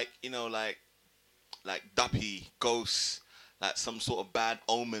meant like duppy, ghosts, like some sort of bad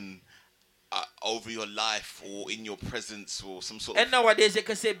omen over your life or in your presence or some sort of... And nowadays you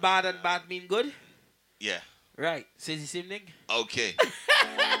can say bad and bad mean good? Yeah. Right. So it's the same thing? Okay. You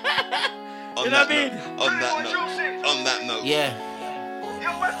know what I mean? On that note. Yeah.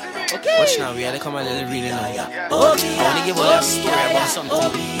 Okay. Watch now, we had to come a little reading now. I want to give a little story about something. I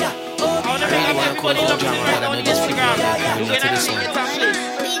want to make everybody look on Instagram. When I see it on place.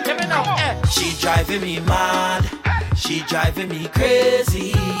 Let me know. She driving me mad. She driving me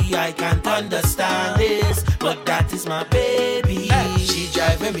crazy. I can't understand this, but that is my baby. She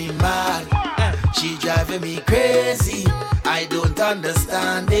driving me mad. She driving me crazy. I don't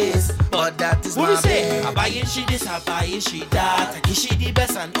understand this, but that is my baby. I buying she this, I buying she that. I give she the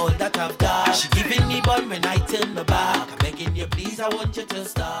best and all that I've got. She giving me bun when I turn my back. I'm begging you please, I want you to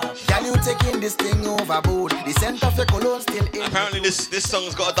stop. Can you taking this thing overboard? The scent of your cologne still in. Apparently this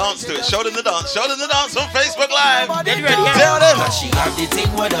song's got a dance to it. Show them the dance. Show them the dance on Facebook Live. Get ready. Tell them. She got the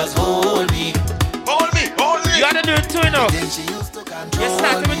thing where does hold me. Hold me. You gotta do it too, you know. Then she used to control You're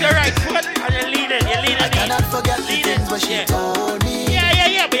starting with your right foot and you're leaning. I cannot forget the things what she told me.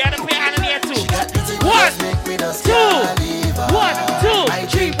 Yeah, but you gotta put your hand in here too. She got the thing 1, that make me just can't leave her. 1, 2,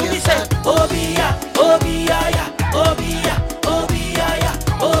 3. What we say? Obia, Obia, ya, Obia, Obia, ya,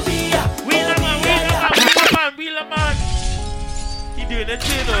 Obia. Wheeler man. He doing it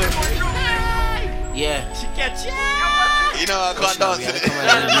too, you know. Yeah. She catch you. You know I can't dance to it.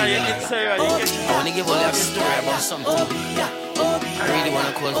 No, you get serious. I want to give a little story about something. I really want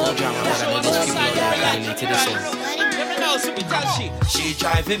to call for drama, but I know these people are listening to this song. Let me know, so we tell She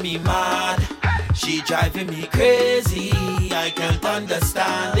driving me mad. She driving me crazy. I can't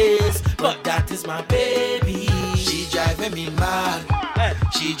understand this, but that is my baby. She driving me mad.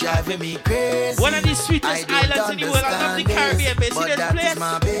 She driving me crazy. One of the sweetest islands in the world. I love the Caribbean, but see this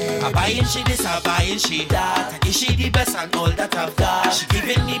place. I buying she this, I buying she that. Is she the best and all that I've got? She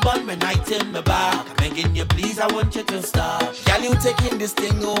giving me bun when I turn my back. I'm begging you, please, I want you to stop. Girl, you taking this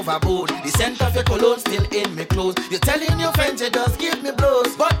thing overboard. The scent of your cologne still in me clothes. You're telling your friends you just give me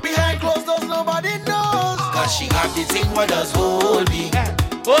blows, but behind closed doors nobody knows. Cause she have the thing what does hold me.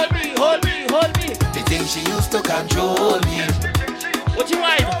 Hold me, hold me, hold me. The thing she used to control me. What you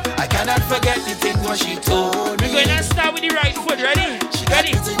want? I cannot forget the thing what she told me. We're gonna start with the right foot. Ready?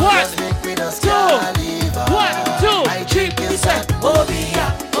 Ready? 1, 2, 1, 2, 3. We say, oh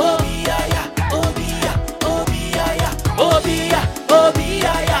bia, oh bia, oh bia, oh bia, oh bia, oh bia.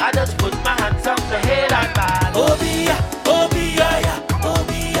 I just put my hands on the head and ball. Oh bia, oh bia, oh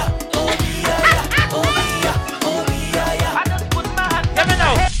bia, oh bia, oh bia, oh bia. I just put my hands. Let me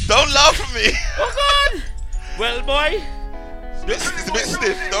know. Don't laugh at me. Oh God. Well, boy. It's a bit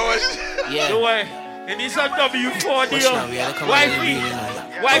stiff, don't worry. Yeah. Don't worry. It is a W4 deal.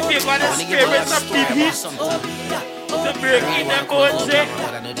 Wifey gonna experience some deep heat to break in them bones.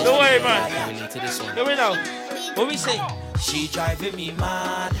 Don't worry, man. Let me know. What we say? She driving me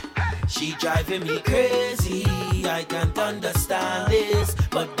mad. She driving me crazy. I can't understand this,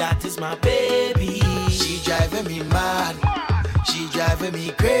 but that is my baby. She driving me mad. She driving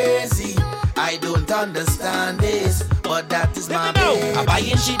me crazy. I don't understand this, but that is my baby. I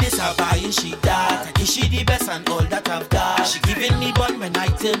buying she this, I buying she that. Is she the best and all that I've got? She giving me bun when I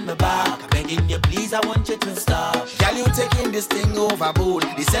turn my back. Begging you, please, I want you to stop. Girl, you taking this thing overboard.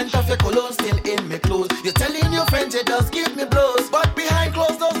 The scent of your cologne still in me clothes. You're telling your friends you just give me blows, but behind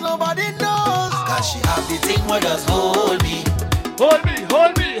closed doors nobody knows. Cause she have the thing where does hold me. Hold me,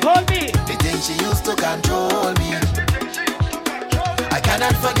 hold me, hold me. The thing she used to control me. I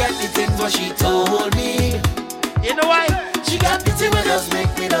cannot forget the things what she told me. You know why? She got the thing with us,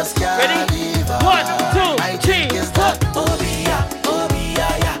 make me just can't ready? leave her. 1, 2, 3, 4. Oh bia, oh bia,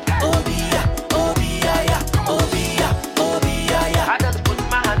 oh bia, oh bia, oh bia, oh bia. I just put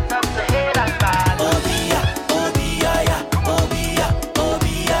my hands up the head and ball. Oh bia, oh bia, oh bia, oh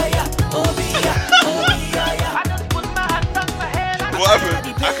bia, oh bia, oh bia. I just put my hands up the head and ball. What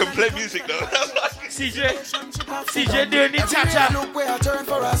happened? I can play music though. CJ doing the cha-cha. Look where I turn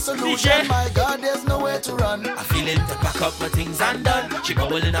for a solution. My God, there's nowhere to run. I feel it to pack up my things and done. She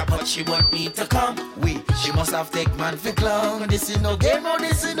bubbling up, but she want me to come. She must have take man for clown. This is no game, no,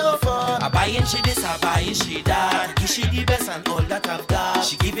 this is no fun. I buying she this, I buying she that. Is she the best and all that I've got?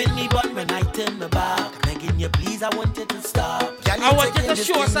 She giving me bun when I turn my back. Begging you, please, I want you to stop. I want you to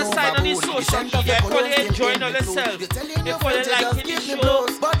show us a sign on the social media. Before they enjoying on themselves, before they liking the show,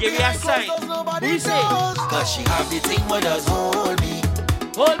 give me a sign. Who say? Cause she have the thing where does hold me.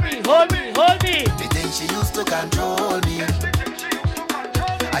 Hold me, hold me, hold me. The thing she used to control me.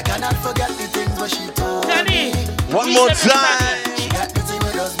 I cannot forget the things what she told Danny, me. One more time. She got the thing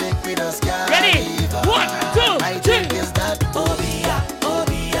where does make me just can't ready? leave her. 1, 2, I 3. think is that oh bia, oh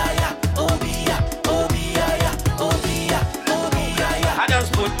bia, oh bia, oh bia, oh bia, oh bia. I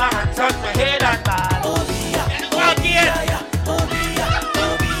just put my hands on my head and ball. Oh bia, Walk in. oh bia,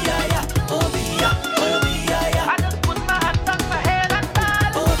 oh bia, oh bia, oh bia. I just put my hands on my head and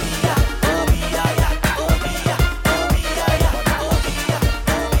ball. Oh bia, oh bia, oh bia, oh bia,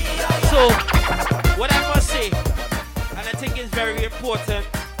 oh bia. So, what I must say, and I think it's very important,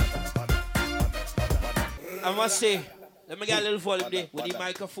 I must say, let me get a little volume there with the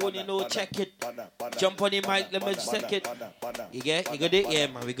microphone, you know, check it. Jump on the mic, let me just check it. You get? You good there? Yeah,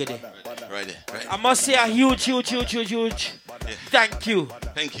 man, we good there. Right there, right. I must say a huge thank you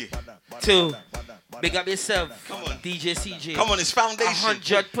to big up yourself, Come on. DJ CJ. Come on, it's foundation.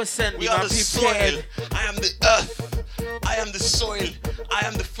 100%. We are the soil. I am the earth. I am the soil. I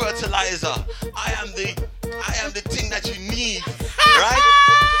am the fertilizer. I am the thing that you need. Right?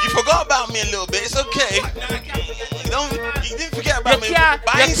 You forgot about me a little bit. It's okay. You didn't forget about me. You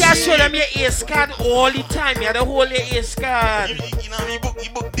can't show them your ear scan all the time. You had a whole ear scan. You know, you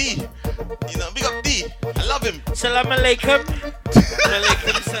book D. You know, big up D. I love him. Salam alaikum.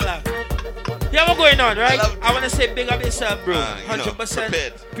 Alaikum salam. Yeah, what's going on, right? I want to say big up yourself, bro.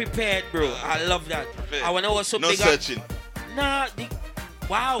 100% prepared, bro. I love that. Prepared. I want to also no big searching. up. Nah,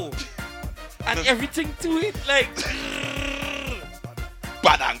 wow. And everything to it, like.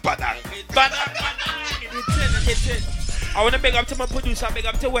 Badang. Hit it. I want to big up to my producer, big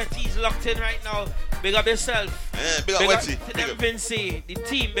up to Wetty. He's locked in right now. Big up yourself. Yeah, big up Wetty. To them Vinci, the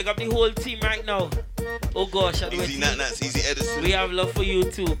team, big up the whole team right now. Oh gosh, Easy Nats, Easy Edison. We have love for you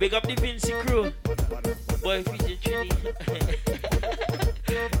too. Big up the Vinci crew. Boy, feature Trini.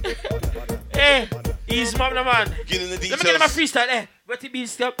 Hey, Ease me up, no man. Get in the details. Let me get my freestyle, Wetty B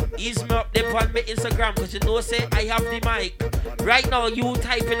step. Ease me up, them on my Instagram, cause you know, say, I have the mic. Right now, you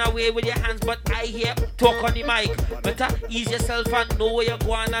typing away with your hands, but I hear talk on the mic. Better ease yourself and know where you're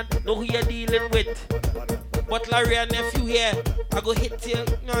going and know who you're dealing with. But Larry and nephew here, I go hit you.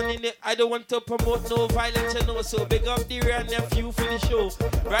 I don't want to promote no violence, you know. So big up the real nephew for the show.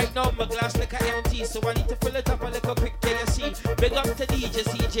 Right now, my glass like empty, so I need to fill it up a little quick till you see. Big up to DJ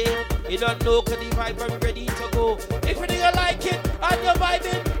CJ. You don't know, cause the vibe I'm ready to go. If you like it, and you're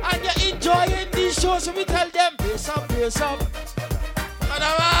vibing, and you're enjoying these shows, so we tell them, peace up, peace up.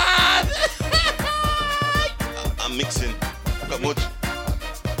 I'm mixing. Got much.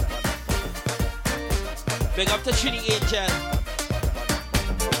 Big up to Trini Angel.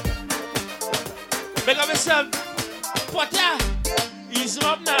 Big up yourself. Potter. Ease him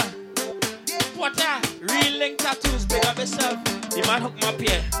up now. Potter. Real link tattoos. Big up yourself. The man hook me up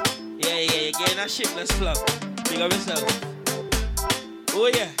here. Yeah. You're getting a shameless plug. Big up yourself. Oh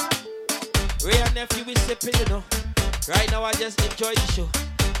yeah. Ray and nephew is sipping, you know. Right now I just enjoy the show.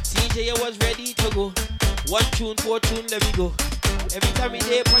 CJ was ready to go. 1 tune, 4 tune, let me go. Every time we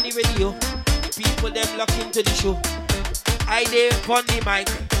there on the radio, people them lock into the show. I there on the mic,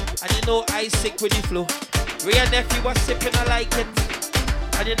 and you know I sick with the flow. Ray and nephew was sipping, I like it.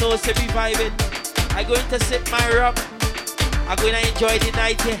 And you know say we vibing. I going to sip my rum. I going to enjoy the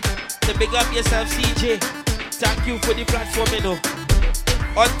night here. So big up yourself, CJ. Thank you for the platform, you know.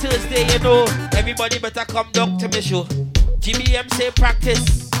 On Thursday, you know, everybody better come down to me show. GBM say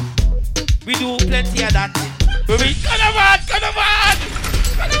practice. We do plenty of that. Come on!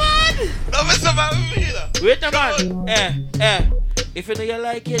 Wait a man. If you know you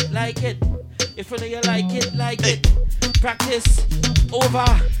like it, like it. If you know you like it, like it. Practice. Over.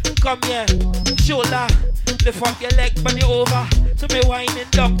 Come here. Shoulder. Lift up your leg, bend it over. So me winding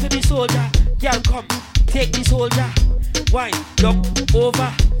down to the soldier. Girl, come. Take the soldier. Wine, down,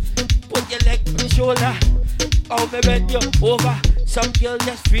 over. Put your leg on the shoulder. Oh, me bend you over. Some girl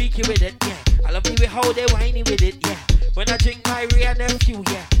just freaky with it, yeah. I love the way how they whiny with it, yeah. When I drink my real nephew,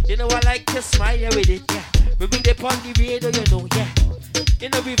 yeah. You know I like to smile with it, yeah. We bring the on the radio, you know, yeah. You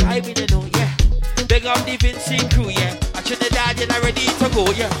know we vibing, you know, yeah. Big up the Vincent crew, yeah. I Trinidad, and I'm ready to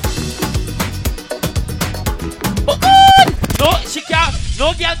go, yeah. Oh God! No, she can't.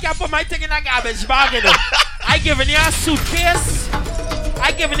 No girl can put my thing in a garbage bag, you know. I giving you a suitcase.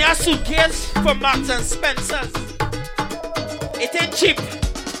 I giving you a suitcase from Marks and Spencer's. It ain't cheap.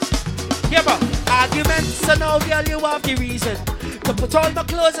 Yeah, but arguments, so now girl you have the reason to put all my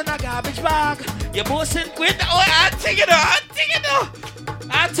clothes in a garbage bag. You're boasting with, oh, I'm thinking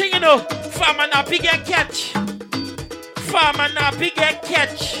you know. Farmer not big get catch. Farmer not big get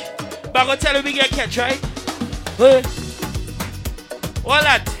catch. But I'm gonna tell you we get catch, right? Hey. All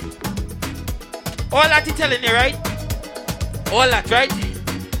that he telling you, right? All that, right?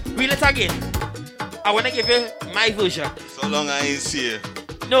 Read it again. I want to give you my version. So long I ain't see you.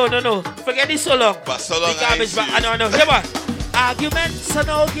 No. Forget this so long. But so long the garbage I ain't see you. I know. Here, man. Arguments, so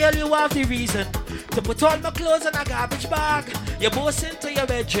now, girl, you have the reason to put all my clothes in a garbage bag. You're boasting to your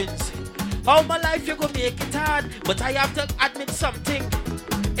veterans. All my life you gonna make it hard. But I have to admit something.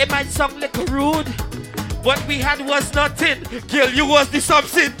 It might sound like rude. What we had was nothing. Girl, you was the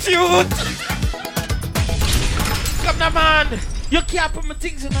substitute. Come now, man. You can't put my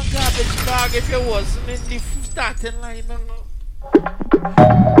things in a garbage bag if you wasn't in the starting line.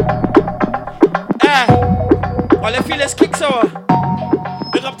 All I feel is kick sour.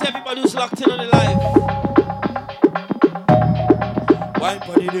 Big up to everybody who's locked in on the live. Wine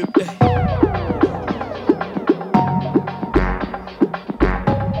body dip there.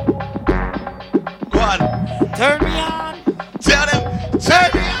 Go on. Turn me on. Tell them.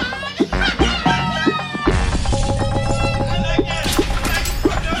 Turn me on.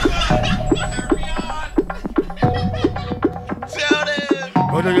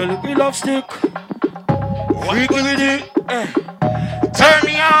 Oh no, you look me love stick. Freaky with it. Turn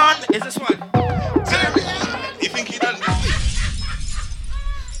me on. Is this one? Turn me on. You think he done?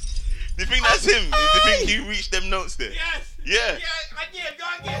 You think that's him? You think he reached them notes there? Yes. Yeah. Again, go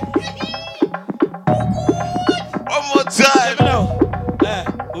again. One more time. Let me know.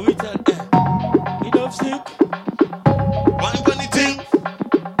 Who we tell? You love stick. One funny thing.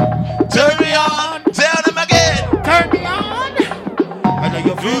 Turn me on. Tell them again. Turn me on. I know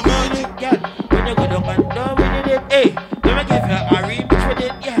you're feeling good, yeah. When you go down and down with it, hey. Let me give you a remix with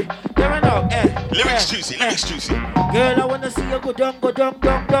it, yeah. Let me know, Lyrics Joocie. Girl, I wanna see you go down, Go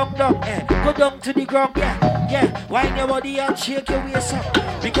down to the ground, yeah. Wind your body and shake your waist up.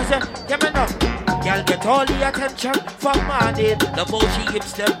 Because, let me know. Girl, get all the attention from morning. The more she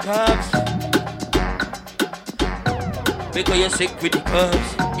hips them curves. because you're sick with the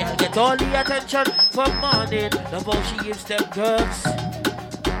curves. Y'all get all the attention from morning. Love how she gives them drugs.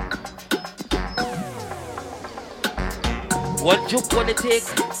 One juke gonna take,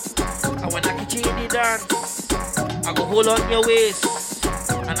 and when I can change the dance, I go hold on your waist,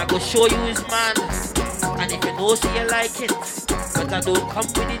 and I go show you his man. And if you know, say you like it, but I don't come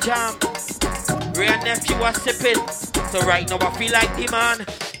with the jam. Ray and nephew are sipping, so right now I feel like the man.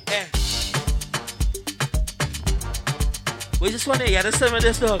 Yeah. We just want to hear the sound of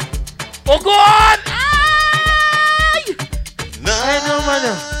this dog. Oh God! Aye!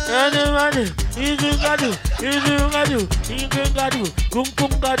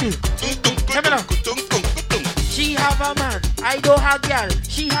 She have a man, I don't have girl.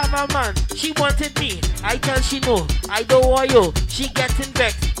 She have a man, she wanted me. I tell she no, I don't want you. She getting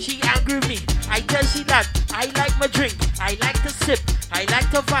vexed, she angry with me. I tell she that I like my drink, I like to sip, I like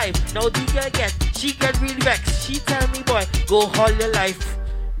to vibe. Now the girl she get real vexed. She tell me, boy, go all your life.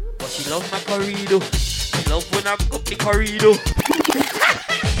 But she love my corrido. She love when I cook the corrido.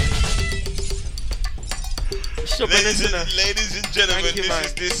 Ladies and gentlemen, Thank you, man.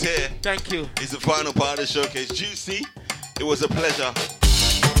 this here. Thank you. It's the final part of the showcase. Joocie, it was a pleasure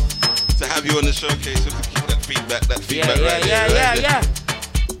to have you on the showcase. So to keep that feedback right there.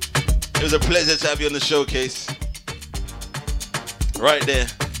 It was a pleasure to have you on the showcase. Right there.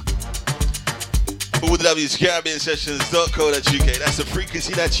 www.caribbeansessions.co.uk. That's the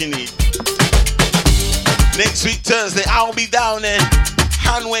frequency that you need. Next week, Thursday, I'll be down there.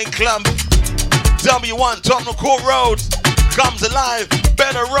 Hanway Club. W1, Tottenham Court Road. Comes alive.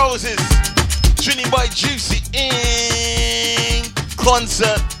 Better Roses. Triniboi Joocie in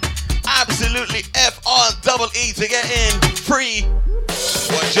concert. Absolutely FREE to get in. Free.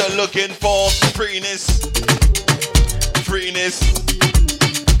 What you're looking for. Freeness. Freeness.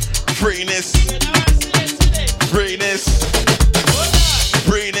 Freeness. Freeness.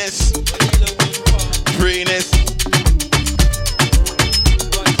 Freeness. Freeness.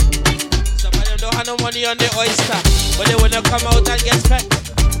 Some of them don't have no money on the oyster, but they wanna come out and get spent.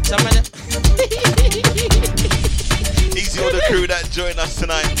 Some of them. Easy on the crew that joined us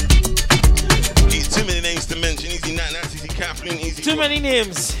tonight. Too many names to mention. Easy Nat, easy Kathleen, easy. Too many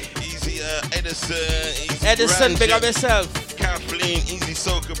names. Easy Edison, easy Edison, Branchett, big up yourself. Kathleen, easy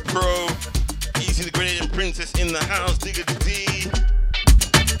Soca Pro, easy the Grenadian Princess in the house, Digger D,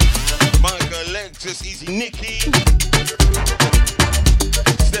 Micah Alexis, easy Nikki,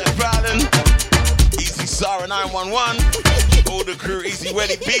 Steph Allen, easy Sarah 911, all the crew, easy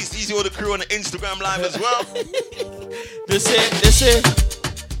Weddy Beast, easy all the crew on the Instagram live as well. This it.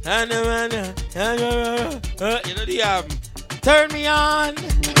 You know the turn me on.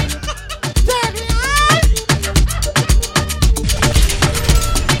 Turn me on.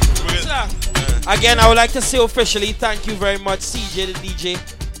 Again, I would like to say officially thank you very much, CJ the DJ.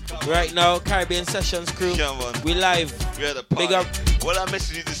 Right now, Caribbean Sessions crew. We live. We had a party. Big up. Well, I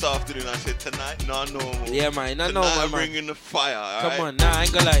messaged you this afternoon. I said tonight, no normal. Yeah, man, no normal. man. I'm bringing the fire. Come on, nah, I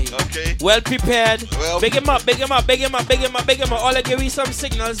ain't gonna lie. Okay. Well prepared. Big him up. All I give you some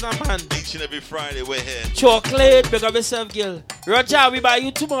signals, now, man. Each and every Friday, we're here. Chocolate, big up yourself, Gil. Roger, we buy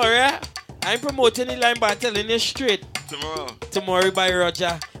you tomorrow, yeah? I'm promoting the line by telling you straight. Tomorrow we buy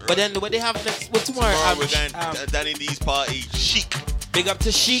Roger. But then what they have next? What tomorrow? We're going Danny D's party. Chic. Big up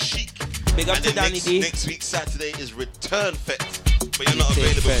to Chic. Big up to Danny D. Next week, Saturday, is Return Fete. But you're not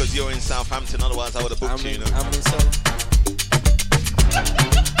available because you're in Southampton. Otherwise, I would have booked you, you know. I'm in Southampton.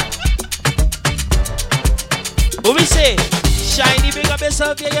 What we say? Shiny, big up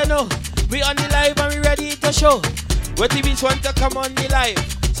yourself, yeah, you know. We on the live and we ready to show. What the beats want to come on the live.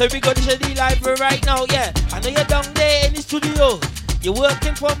 So we go to the live right now, yeah. I know you're down there in the studio. You're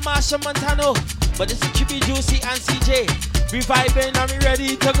working for Marsha Montano. But this is Trippy, Joocie and CJ. We vibing and we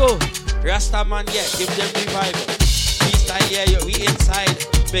ready to go. Rasta man, yeah, give them the vibe. Freestyle, yeah, we inside.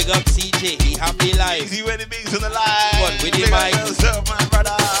 Big up CJ, he happy live. Easy when the beats on the live. One with the mic. Yourself, my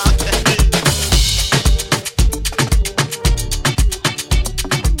brother.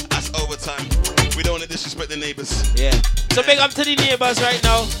 That's overtime. We don't want to disrespect the neighbors. Yeah. So big up to the neighbors right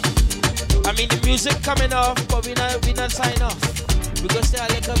now. I mean the music coming off, but we not sign off. We gonna stay a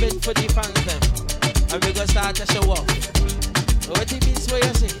little bit for the fans them. And we gonna start to show off. What it means what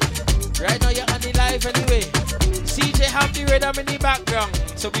you say? Right now you're on the live anyway. CJ have the rhythm in the background.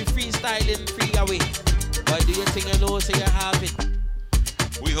 So we freestyling free away. But do you think you know so you have it?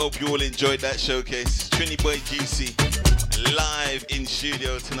 We hope you all enjoyed that showcase. Triniboi Joocie live in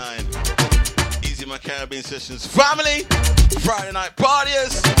studio tonight. Easy my Caribbean Sessions family. Friday night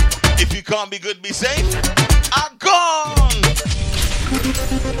partiers. If you can't be good, be safe. I'm gone.